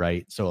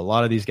 Right. So a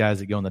lot of these guys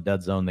that go in the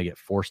dead zone, they get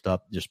forced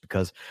up just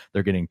because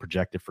they're getting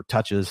projected for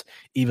touches,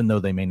 even though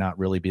they may not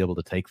really be able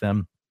to take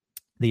them.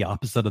 The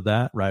opposite of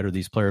that, right, are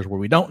these players where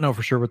we don't know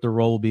for sure what their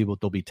role will be,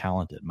 but they'll be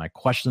talented. My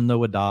question, though,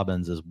 with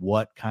Dobbins is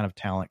what kind of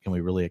talent can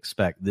we really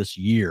expect this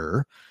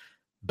year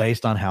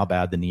based on how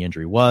bad the knee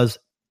injury was?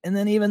 And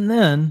then even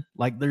then,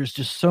 like, there's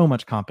just so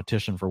much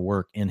competition for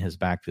work in his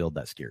backfield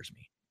that scares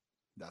me.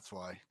 That's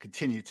why I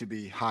continue to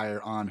be higher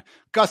on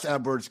Gus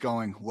Edwards,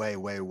 going way,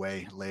 way,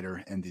 way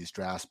later in these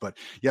drafts. But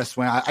yes,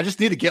 when I just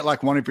need to get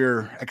like one of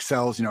your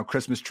Excels,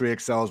 Christmas tree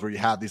Excels, where you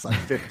have these like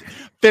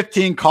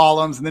 15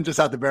 columns, and then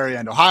just at the very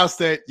end, Ohio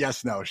State,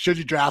 yes, no, should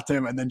you draft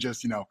him? And then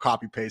just,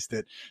 copy paste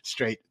it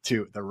straight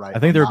to the right. I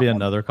think there'd be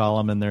another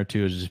column in there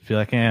too. Just be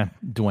like,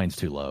 Dwayne's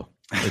too low.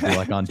 It'd be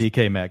like on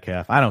DK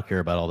Metcalf. I don't care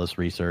about all this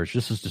research.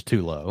 This is just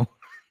too low.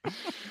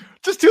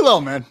 Just too low,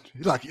 man.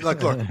 Look,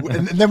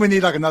 and then we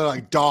need like another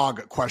like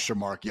dog question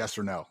mark, yes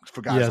or no,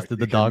 for guys. Yes, like did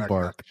the dog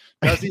bark?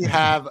 Does he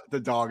have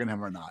the dog in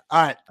him or not?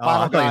 All right,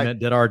 final guy. You meant,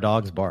 did our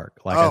dogs bark?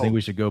 Like, I think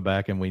we should go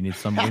back and we need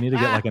to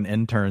get like an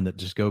intern that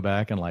just go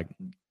back and like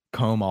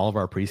comb all of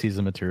our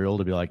preseason material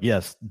to be like,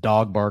 yes,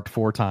 dog barked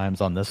 4 times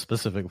on this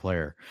specific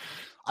player.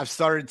 I've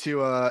started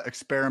to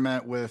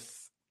experiment with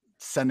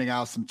sending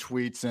out some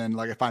tweets, and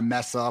like if I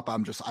mess up, I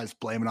just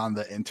blame it on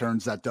the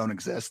interns that don't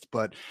exist.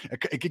 But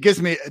it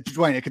gives me,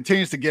 Dwayne, it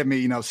continues to give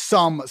me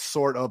some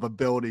sort of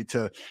ability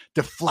to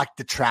deflect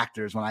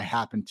detractors when I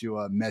happen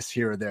to miss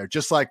here or there.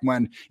 Just like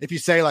if you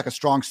say like a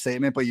strong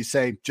statement but you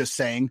say just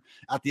saying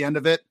at the end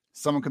of it,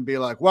 someone can be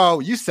like,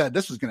 well, you said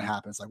this was going to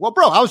happen. It's like, well,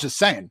 bro, I was just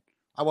saying.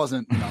 I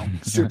wasn't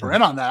super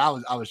in on that.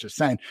 I was just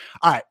saying.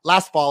 All right,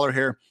 last faller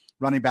here.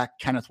 Running back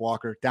Kenneth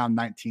Walker, down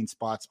 19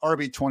 spots,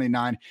 RB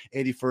 29,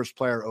 81st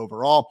player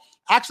overall.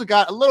 Actually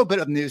got a little bit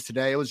of news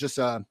today. It was just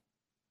a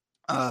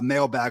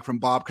mailbag from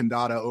Bob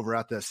Condata over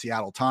at the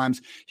Seattle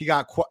Times. He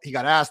got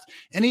asked,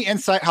 any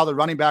insight how the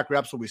running back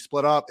reps will be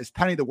split up? Is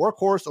Penny the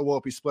workhorse, or will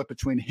it be split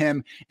between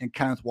him and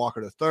Kenneth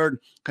Walker III?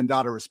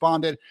 Condata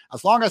responded,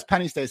 as long as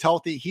Penny stays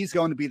healthy, he's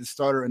going to be the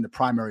starter and the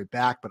primary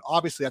back. But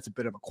obviously that's a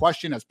bit of a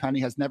question, as Penny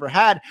has never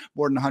had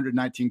more than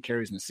 119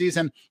 carries in a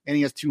season, and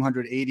he has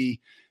 280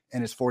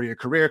 in his 4-year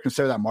career.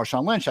 Consider that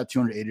Marshawn Lynch had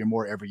 280 or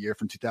more every year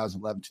from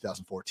 2011 to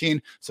 2014.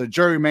 So the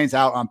jury remains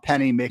out on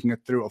Penny making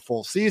it through a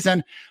full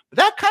season. But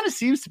that kind of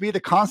seems to be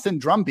the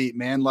constant drumbeat,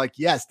 man. Like,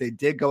 yes, they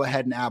did go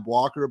ahead and add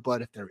Walker,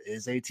 but if there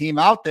is a team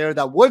out there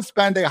that would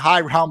spend a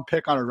high round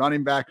pick on a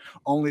running back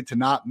only to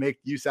not make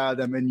use out of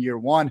them in year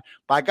one,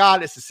 by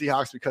God, it's the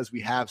Seahawks, because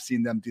we have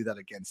seen them do that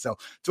again. So,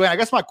 Dwayne, I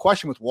guess my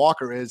question with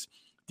Walker is,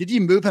 did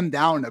you move him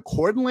down and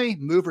accordingly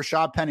move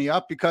Rashad Penny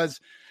up?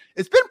 Because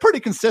it's been pretty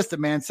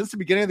consistent, man. Since the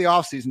beginning of the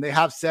offseason, they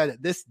have said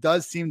this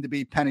does seem to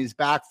be Penny's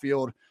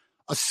backfield,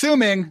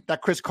 assuming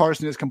that Chris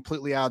Carson is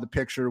completely out of the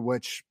picture,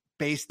 which,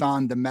 based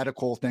on the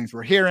medical things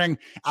we're hearing,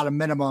 at a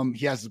minimum,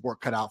 he has his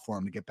work cut out for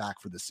him to get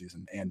back for this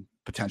season and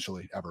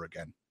potentially ever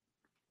again.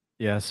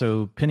 Yeah,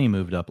 so Penny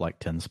moved up like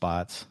 10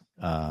 spots.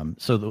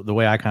 So the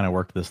way I kind of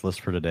worked this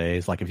list for today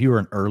is like, if you were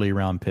an early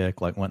round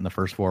pick, like went in the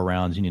first 4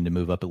 rounds, you need to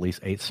move up at least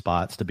 8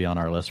 spots to be on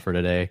our list for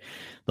today.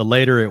 The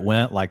later it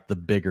went, like the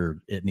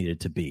bigger it needed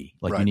to be.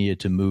 Like, you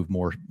needed to move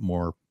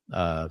more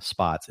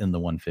spots in the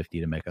 150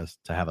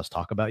 to have us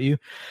talk about you.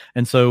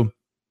 And so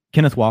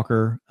Kenneth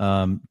Walker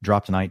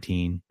dropped to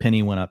 19.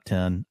 Penny went up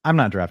 10. I'm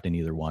not drafting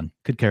either one.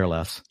 Could care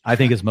less. I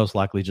think it's most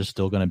likely just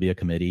still going to be a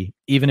committee.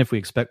 Even if we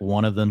expect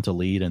one of them to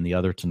lead and the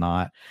other to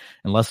not,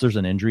 unless there's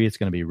an injury, it's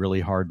going to be really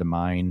hard to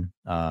mine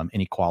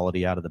any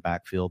quality out of the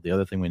backfield. The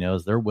other thing we know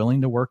is they're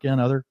willing to work in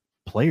other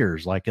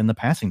players, like in the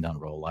passing down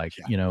role, like,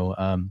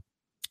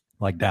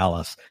 like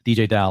Dallas,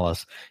 DJ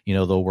Dallas,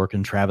 they'll work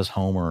in Travis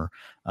Homer.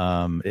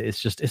 It's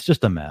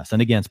just a mess.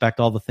 And again, it's back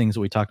to all the things that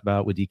we talked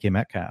about with DK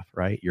Metcalf,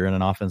 right? You're in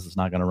an offense that's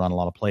not going to run a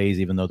lot of plays,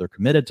 even though they're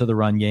committed to the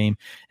run game.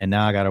 And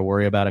now I got to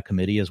worry about a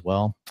committee as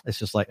well. It's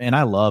just like, and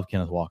I love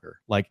Kenneth Walker.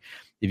 Like,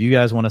 if you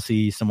guys want to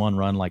see someone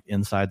run like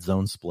inside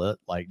zone split,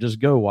 like just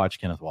go watch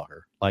Kenneth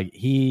Walker. Like,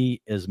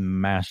 he is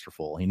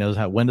masterful. He knows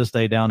when to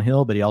stay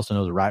downhill, but he also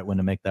knows right when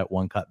to make that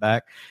one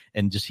cutback.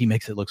 And just, he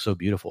makes it look so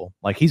beautiful.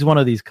 Like, he's one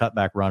of these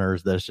cutback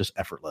runners that's just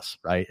effortless,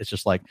 right? It's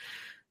just like,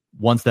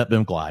 one step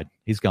boom glide.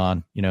 He's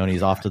gone, and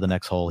he's off to the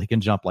next hole. He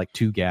can jump like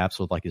 2 gaps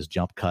with like his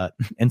jump cut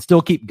and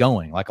still keep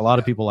going. Like a lot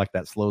of people like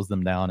that slows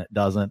them down. It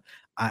doesn't.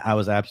 I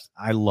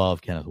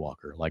love Kenneth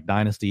Walker. Like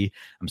Dynasty,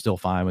 I'm still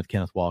fine with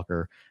Kenneth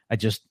Walker.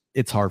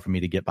 It's hard for me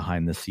to get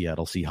behind this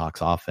Seattle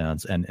Seahawks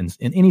offense and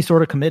in any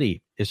sort of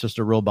committee. It's just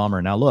a real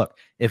bummer. Now look,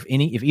 if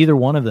either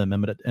one of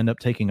them end up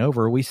taking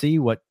over, we see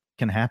what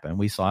can happen.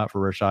 We saw it for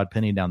Rashad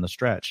Penny down the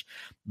stretch,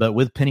 but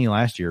with Penny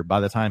last year,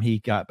 by the time he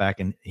got back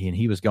and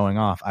he was going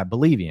off, I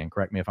believe, Ian,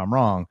 correct me if I'm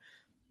wrong,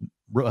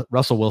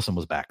 Russell Wilson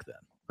was back then,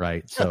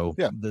 right? So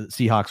the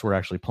Seahawks were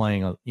actually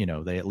playing,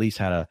 they at least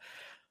had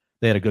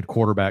a good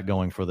quarterback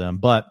going for them,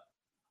 but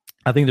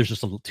I think there's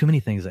just too many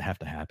things that have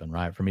to happen,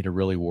 right, for me to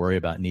really worry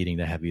about needing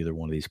to have either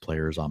one of these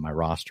players on my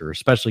roster,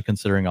 especially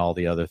considering all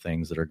the other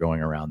things that are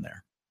going around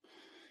there.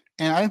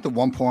 And I think the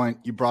one point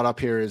you brought up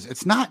here is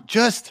it's not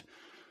just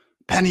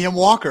Penny and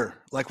Walker.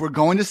 Like we're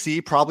going to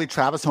see probably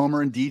Travis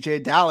Homer and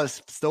DJ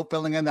Dallas still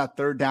filling in that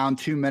 3rd down,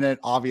 2-minute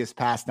obvious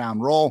pass down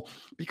role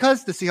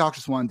because the Seahawks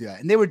just want to do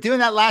that. And they were doing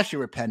that last year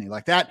with Penny.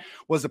 Like that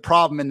was the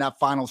problem in that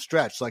final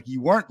stretch. Like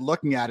you weren't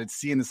looking at it,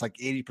 seeing this like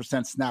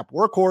 80% snap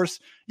workhorse.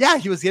 Yeah,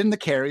 he was getting the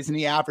carries and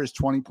he averaged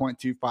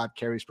 20.25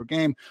 carries per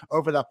game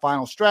over that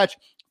final stretch.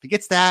 If he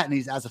gets that and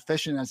he's as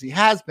efficient as he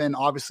has been,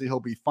 obviously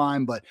he'll be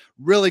fine, but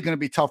really going to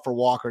be tough for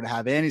Walker to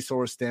have any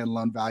sort of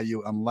standalone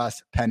value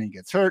unless Penny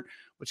gets hurt,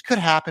 which could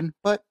happen.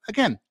 But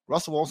again,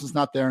 Russell Wilson's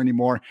not there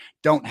anymore.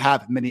 Don't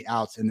have many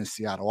outs in the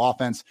Seattle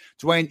offense.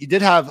 Dwayne, you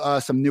did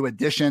have some new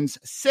additions,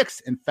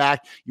 6, in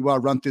fact. You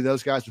want to run through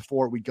those guys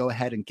before we go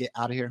ahead and get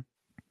out of here?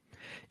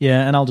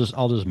 Yeah, and I'll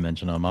just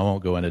mention them. I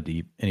won't go into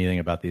deep anything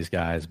about these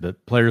guys,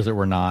 but players that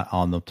were not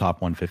on the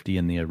top 150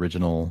 in the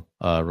original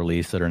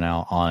release that are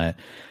now on it.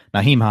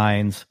 Nyheim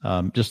Hines,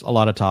 just a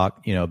lot of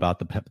talk, about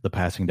the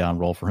passing down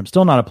role for him.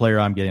 Still not a player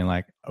I'm getting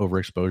like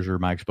overexposure.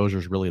 My exposure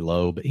is really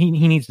low, but he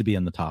needs to be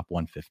in the top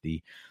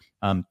 150.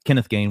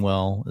 Kenneth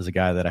Gainwell is a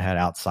guy that I had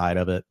outside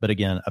of it, but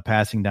again, a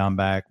passing down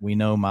back. We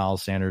know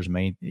Miles Sanders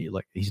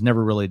he's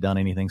never really done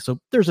anything,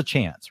 so there's a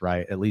chance,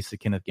 right? At least that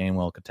Kenneth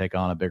Gainwell could take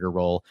on a bigger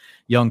role.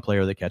 Young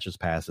player that catches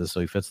passes, so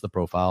he fits the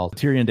profile.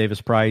 Tyrion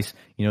Davis-Price,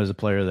 is a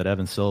player that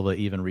Evan Silva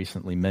even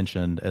recently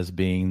mentioned as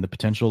being the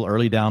potential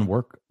early down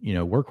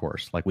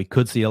workhorse. Like we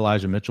could see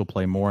Elijah Mitchell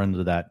play more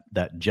into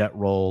that jet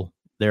role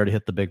there to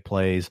hit the big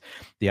plays.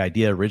 The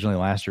idea originally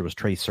last year was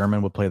Trey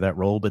Sermon would play that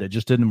role, but it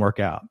just didn't work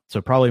out.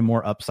 So probably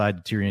more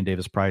upside to Tyrion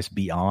Davis-Price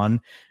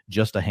beyond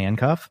just a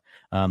handcuff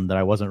that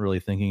I wasn't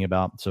really thinking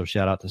about. So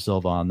shout out to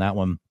Silva on that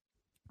one.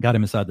 Got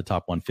him inside the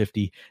top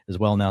 150 as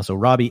well now. So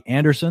Robbie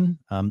Anderson,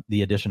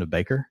 the addition of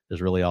Baker is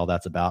really all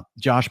that's about.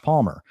 Josh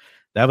Palmer.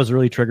 That was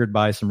really triggered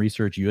by some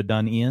research you had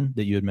done, Ian,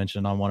 that you had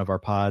mentioned on one of our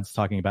pods,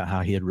 talking about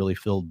how he had really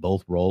filled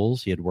both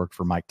roles. He had worked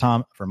for Mike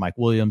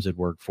Williams, had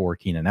worked for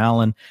Keenan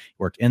Allen,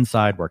 worked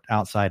inside, worked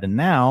outside, and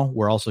now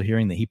we're also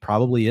hearing that he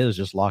probably is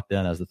just locked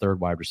in as the 3rd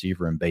wide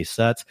receiver in base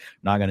sets.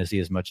 Not going to see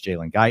as much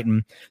Jalen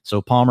Guyton. So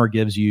Palmer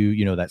gives you,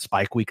 that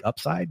spike week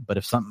upside, but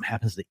if something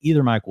happens to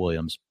either Mike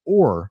Williams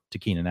or to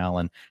Keenan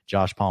Allen,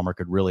 Josh Palmer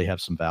could really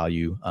have some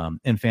value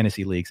in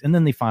fantasy leagues. And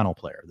then the final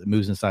player that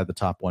moves inside the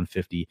top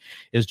 150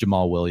 is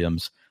Jamal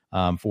Williams.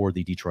 For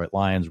the Detroit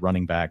Lions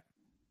running back.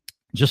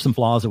 Just some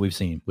flaws that we've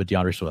seen with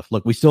DeAndre Swift.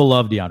 Look, we still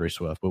love DeAndre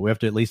Swift, but we have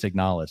to at least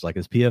acknowledge like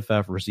his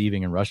PFF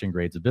receiving and rushing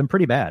grades have been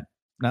pretty bad.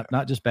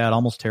 Not just bad,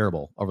 almost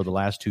terrible over the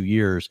last 2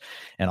 years.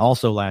 And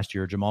also last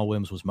year, Jamal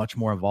Williams was much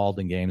more involved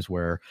in games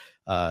where,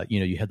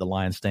 you had the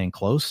Lions staying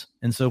close.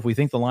 And so if we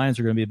think the Lions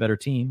are going to be a better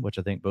team, which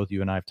I think both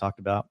you and I have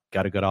talked about,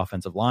 got a good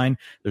offensive line,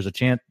 there's a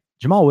chance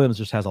Jamal Williams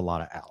just has a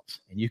lot of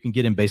outs and you can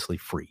get him basically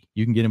free.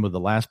 You can get him with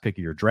the last pick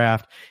of your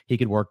draft. He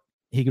could work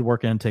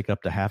in, take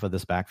up to half of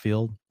this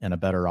backfield and a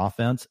better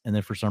offense. And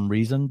then for some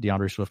reason,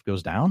 DeAndre Swift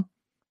goes down.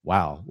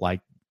 Wow.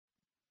 Like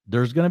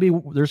there's going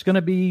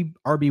to be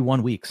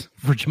RB1 weeks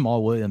for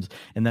Jamal Williams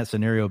in that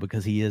scenario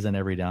because he is an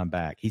every down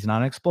back. He's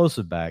not an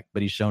explosive back,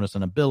 but he's shown us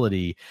an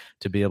ability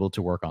to be able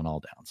to work on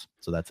all downs.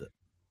 So that's it.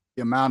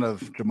 The amount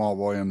of Jamal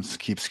Williams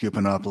keeps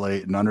scooping up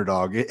late and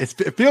underdog.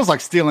 It feels like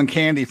stealing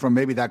candy from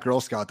maybe that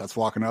Girl Scout that's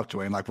walking up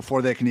to him. Like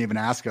before they can even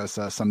ask us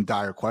some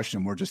dire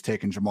question, we're just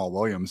taking Jamal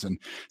Williams and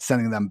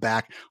sending them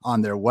back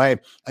on their way.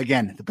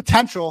 Again, the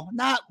potential,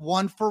 not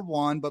 1 for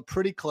 1, but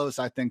pretty close,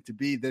 I think, to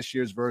be this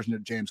year's version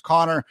of James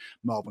Conner,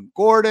 Melvin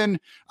Gordon,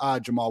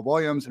 Jamal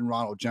Williams, and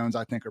Ronald Jones,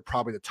 I think, are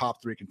probably the top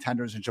 3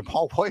 contenders. And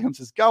Jamal Williams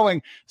is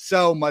going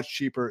so much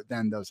cheaper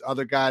than those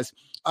other guys.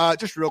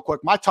 Just real quick,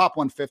 my top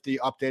 150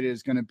 updated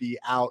is going to be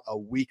out a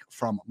week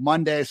from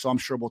Monday, so I'm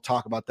sure we'll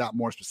talk about that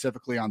more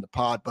specifically on the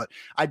pod, but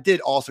I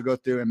did also go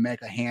through and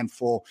make a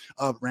handful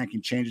of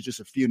ranking changes, just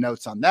a few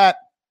notes on that.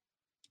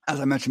 As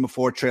I mentioned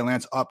before, Trey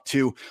Lance up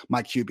to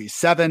my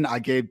QB7. I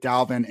gave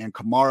Dalvin and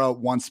Kamara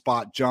one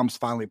spot jumps,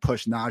 finally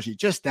pushed Najee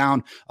just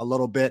down a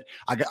little bit.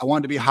 I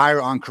wanted to be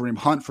higher on Kareem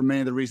Hunt for many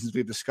of the reasons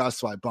we've discussed,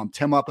 so I bumped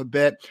him up a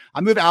bit.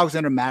 I moved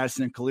Alexander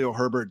Mattison and Khalil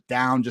Herbert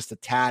down just a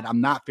tad.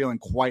 I'm not feeling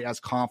quite as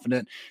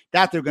confident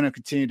that they're going to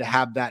continue to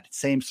have that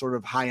same sort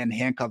of high-end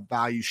handcuff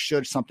value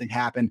should something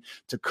happen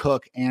to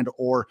Cook and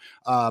or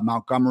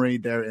Montgomery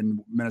there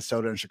in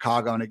Minnesota and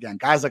Chicago. And again,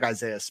 guys like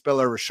Isaiah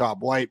Spiller, Rachaad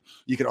White,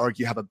 you could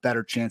argue have a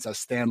better chance as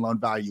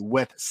standalone value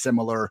with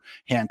similar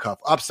handcuff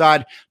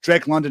upside.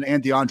 Drake London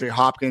and DeAndre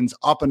Hopkins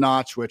up a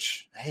notch,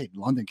 which, hey,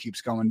 London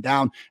keeps going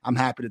down. I'm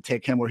happy to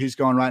take him where he's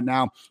going right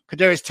now.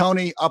 Kadarius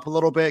Toney up a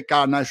little bit.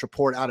 Got a nice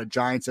report out of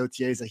Giants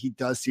OTAs that he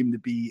does seem to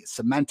be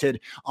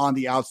cemented on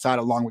the outside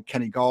along with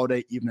Kenny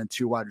Golladay, even in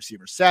 2 wide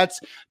receiver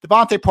sets.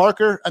 Devontae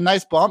Parker, a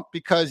nice bump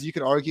because you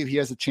could argue he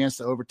has a chance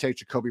to overtake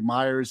Jacoby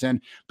Myers.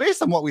 And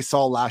based on what we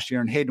saw last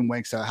year, and Hayden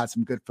Winks had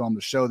some good film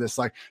to show this,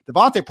 like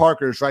Devontae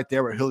Parker is right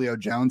there with Julio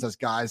Jones as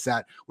guys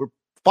that were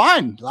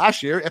fine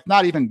last year, if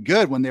not even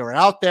good when they were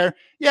out there.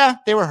 Yeah,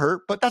 they were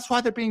hurt, but that's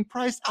why they're being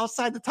priced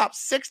outside the top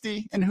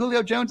 60. In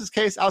Julio Jones's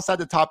case, outside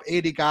the top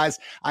 80 guys.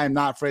 I am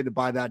not afraid to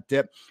buy that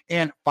dip.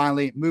 And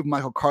finally, move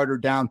Michael Carter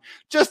down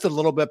just a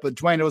little bit. But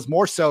Dwayne, it was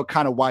more so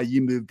kind of why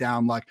you moved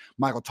down like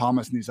Michael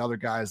Thomas and these other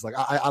guys. Like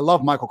I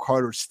love Michael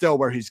Carter still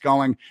where he's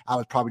going. I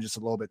was probably just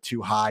a little bit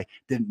too high.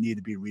 Didn't need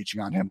to be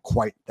reaching on him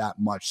quite that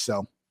much.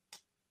 So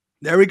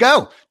there we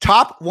go.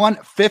 Top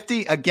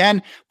 150.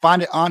 Again,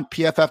 find it on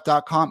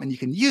PFF.com, and you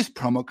can use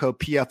promo code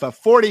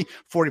PFF40,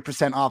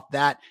 40% off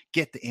that.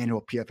 Get the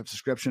annual PFF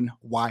subscription.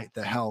 Why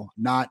the hell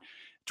not?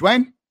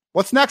 Dwayne,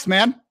 what's next,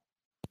 man?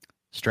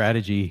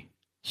 Strategies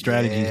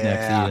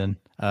next, Ian.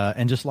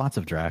 And just lots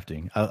of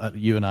drafting.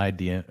 You and I,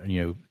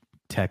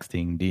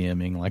 texting,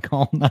 DMing like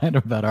all night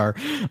about our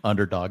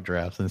underdog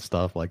drafts and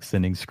stuff, like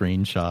sending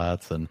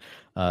screenshots. And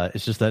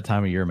it's just that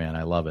time of year, man.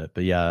 I love it.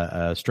 But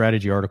yeah, a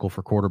strategy article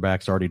for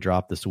quarterbacks already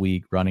dropped this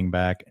week. Running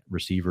back,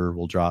 receiver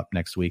will drop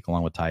next week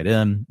along with tight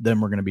end.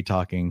 Then we're going to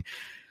be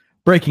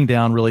breaking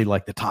down really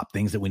like the top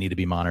things that we need to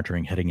be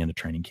monitoring heading into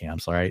training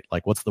camps. All right.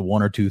 Like what's the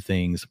 1 or 2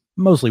 things,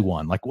 mostly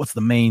one, like what's the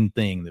main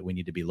thing that we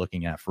need to be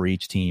looking at for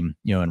each team,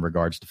 in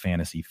regards to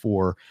fantasy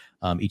for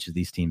each of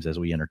these teams as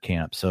we enter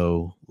camp.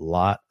 So a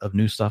lot of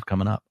new stuff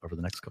coming up over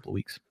the next couple of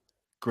weeks.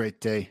 Great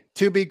day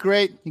to be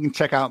great. You can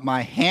check out my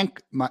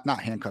not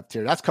handcuff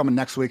tier. That's coming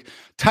next week.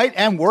 Tight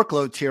end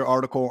workload tier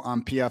article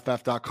on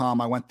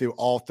PFF.com. I went through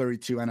all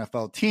 32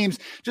 NFL teams,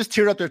 just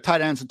tiered up their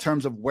tight ends in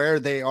terms of where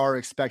they are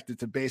expected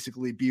to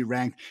basically be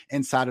ranked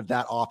inside of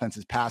that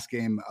offense's pass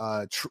game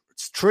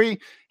tree.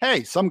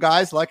 Hey, some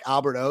guys like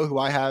Albert O, who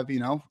I have,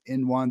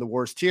 in one of the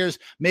worst tiers,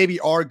 maybe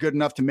are good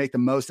enough to make the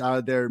most out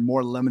of their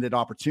more limited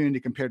opportunity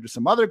compared to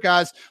some other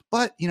guys.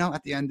 But,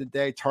 at the end of the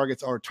day,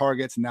 targets are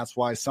targets. And that's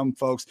why some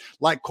folks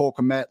like Cole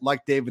Kmet,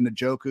 like David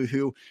Njoku,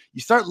 who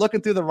you start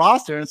looking through the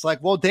roster and it's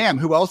like, well, damn,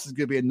 who else is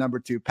going to be a number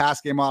 2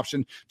 pass game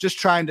option? Just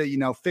trying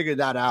to, figure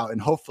that out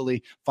and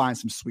hopefully find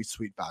some sweet,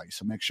 sweet value.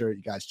 So make sure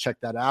you guys check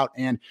that out.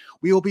 And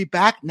we will be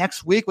back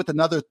next week with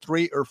another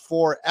 3 or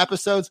 4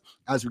 episodes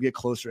as we get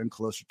closer and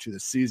closer to the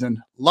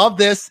season. Love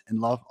this and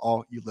love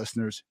all you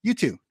listeners. You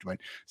too, Dwayne.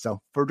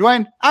 So for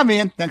Dwayne, I'm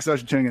Ian. Thanks so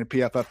much for tuning in to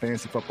PFF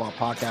Fantasy Football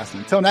Podcast.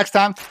 And until next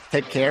time,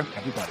 take care,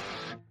 everybody.